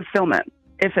 I would film it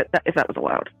if that was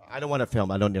allowed. I don't want to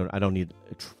film. I don't need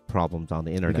problems on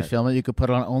the internet. You could film it. You could put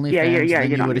it on OnlyFans. Yeah.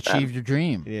 Then you would achieve your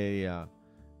dream. Yeah.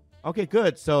 Okay,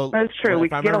 good. So that's true. We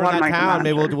could get a lot of my town.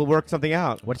 Maybe we'll work something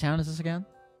out. What town is this again?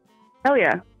 Hell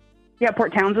yeah. Yeah,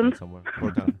 Port Townsend. Somewhere.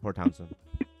 Port Townsend.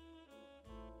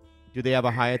 Do they have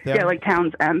a Hyatt there? Yeah, like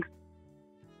Townsend.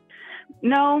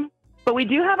 No, but we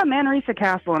do have a Manresa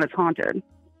Castle, and it's haunted.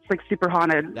 It's like super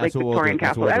haunted, like Victorian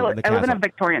castle. I live in a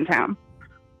Victorian town.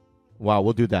 Wow,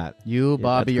 we'll do that. You,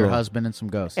 Bobby, your husband, and some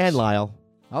ghosts. And Lyle.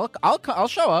 I'll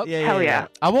show up. Hell yeah.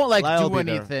 I won't Lyle do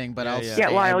anything, but I'll. Yeah,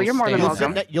 Lyle, you're more than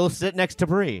welcome. You'll sit next to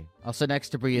Bree. I'll sit next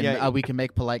to Bree, and we can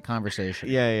make polite conversation.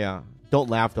 Yeah. Don't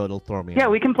laugh though; it'll throw me. Yeah,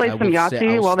 we can play some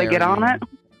Yahtzee while they get on it.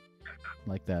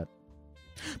 Like that.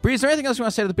 Bree, is there anything else you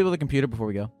want to say to the people at the computer before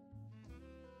we go?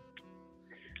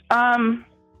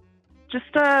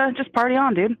 Just party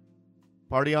on, dude.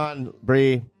 Party on,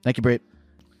 Bree. Thank you, Bree.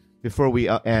 Before we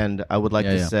end, I would like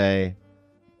to say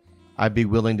I'd be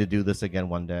willing to do this again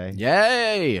one day.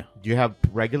 Yay! Do you have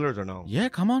regulars or no? Yeah,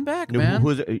 come on back, man.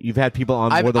 You've had people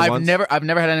on more than once? I've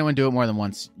never had anyone do it more than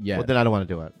once yet. Well, then I don't want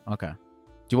to do it. Okay.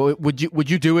 Would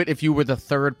you do it if you were the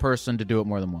third person to do it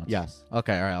more than once? Yes.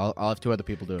 Okay. All right. I'll have two other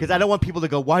people do it. Because I don't want people to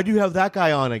go, why do you have that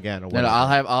guy on again? Or no, all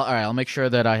right. I'll make sure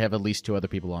that I have at least two other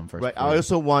people on first. Right. I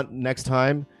also want next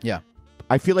time. Yeah.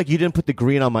 I feel like you didn't put the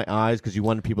green on my eyes because you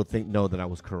wanted people to think that I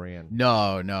was Korean.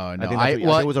 No. I think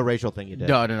it was a racial thing you did.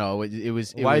 No. It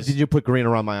was. Why did you put green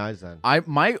around my eyes then? How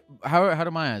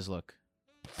do my eyes look?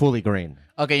 Fully green.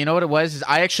 Okay, you know what it was? Is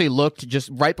I actually looked just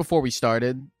right before we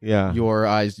started. Yeah. Your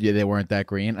eyes, they weren't that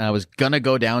green. And I was gonna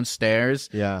go downstairs.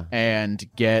 Yeah. And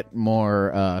get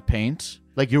more paint.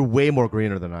 Like you're way more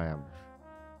greener than I am.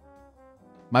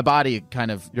 My body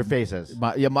kind of. Your face is.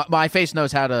 My face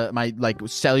knows how to. My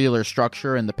cellular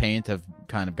structure and the paint have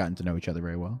kind of gotten to know each other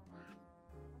very well.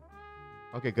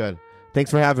 Okay, good. Thanks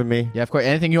for having me. Yeah, of course.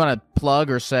 Anything you want to plug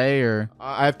or say or?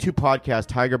 I have two podcasts: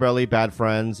 Tiger Belly, Bad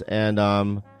Friends, and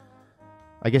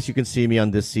I guess you can see me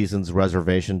on this season's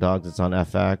Reservation Dogs. It's on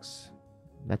FX.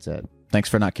 That's it. Thanks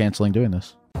for not canceling doing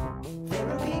this.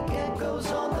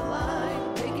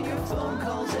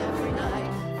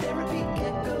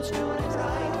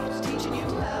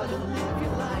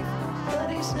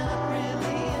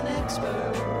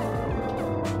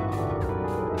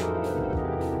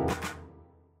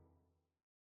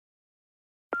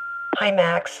 Hi,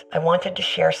 Max. I wanted to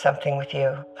share something with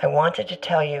you. I wanted to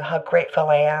tell you how grateful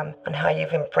I am and how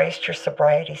you've embraced your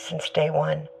sobriety since day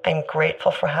one. I'm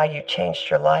grateful for how you changed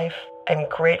your life. I'm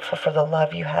grateful for the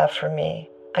love you have for me.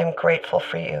 I'm grateful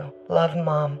for you. Love,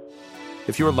 Mom.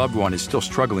 If your loved one is still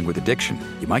struggling with addiction,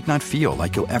 you might not feel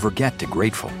like you'll ever get to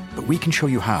grateful, but we can show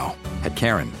you how. At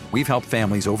Caron, we've helped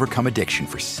families overcome addiction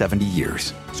for 70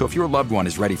 years. So if your loved one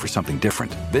is ready for something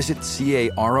different, visit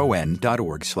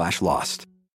caron.org/lost.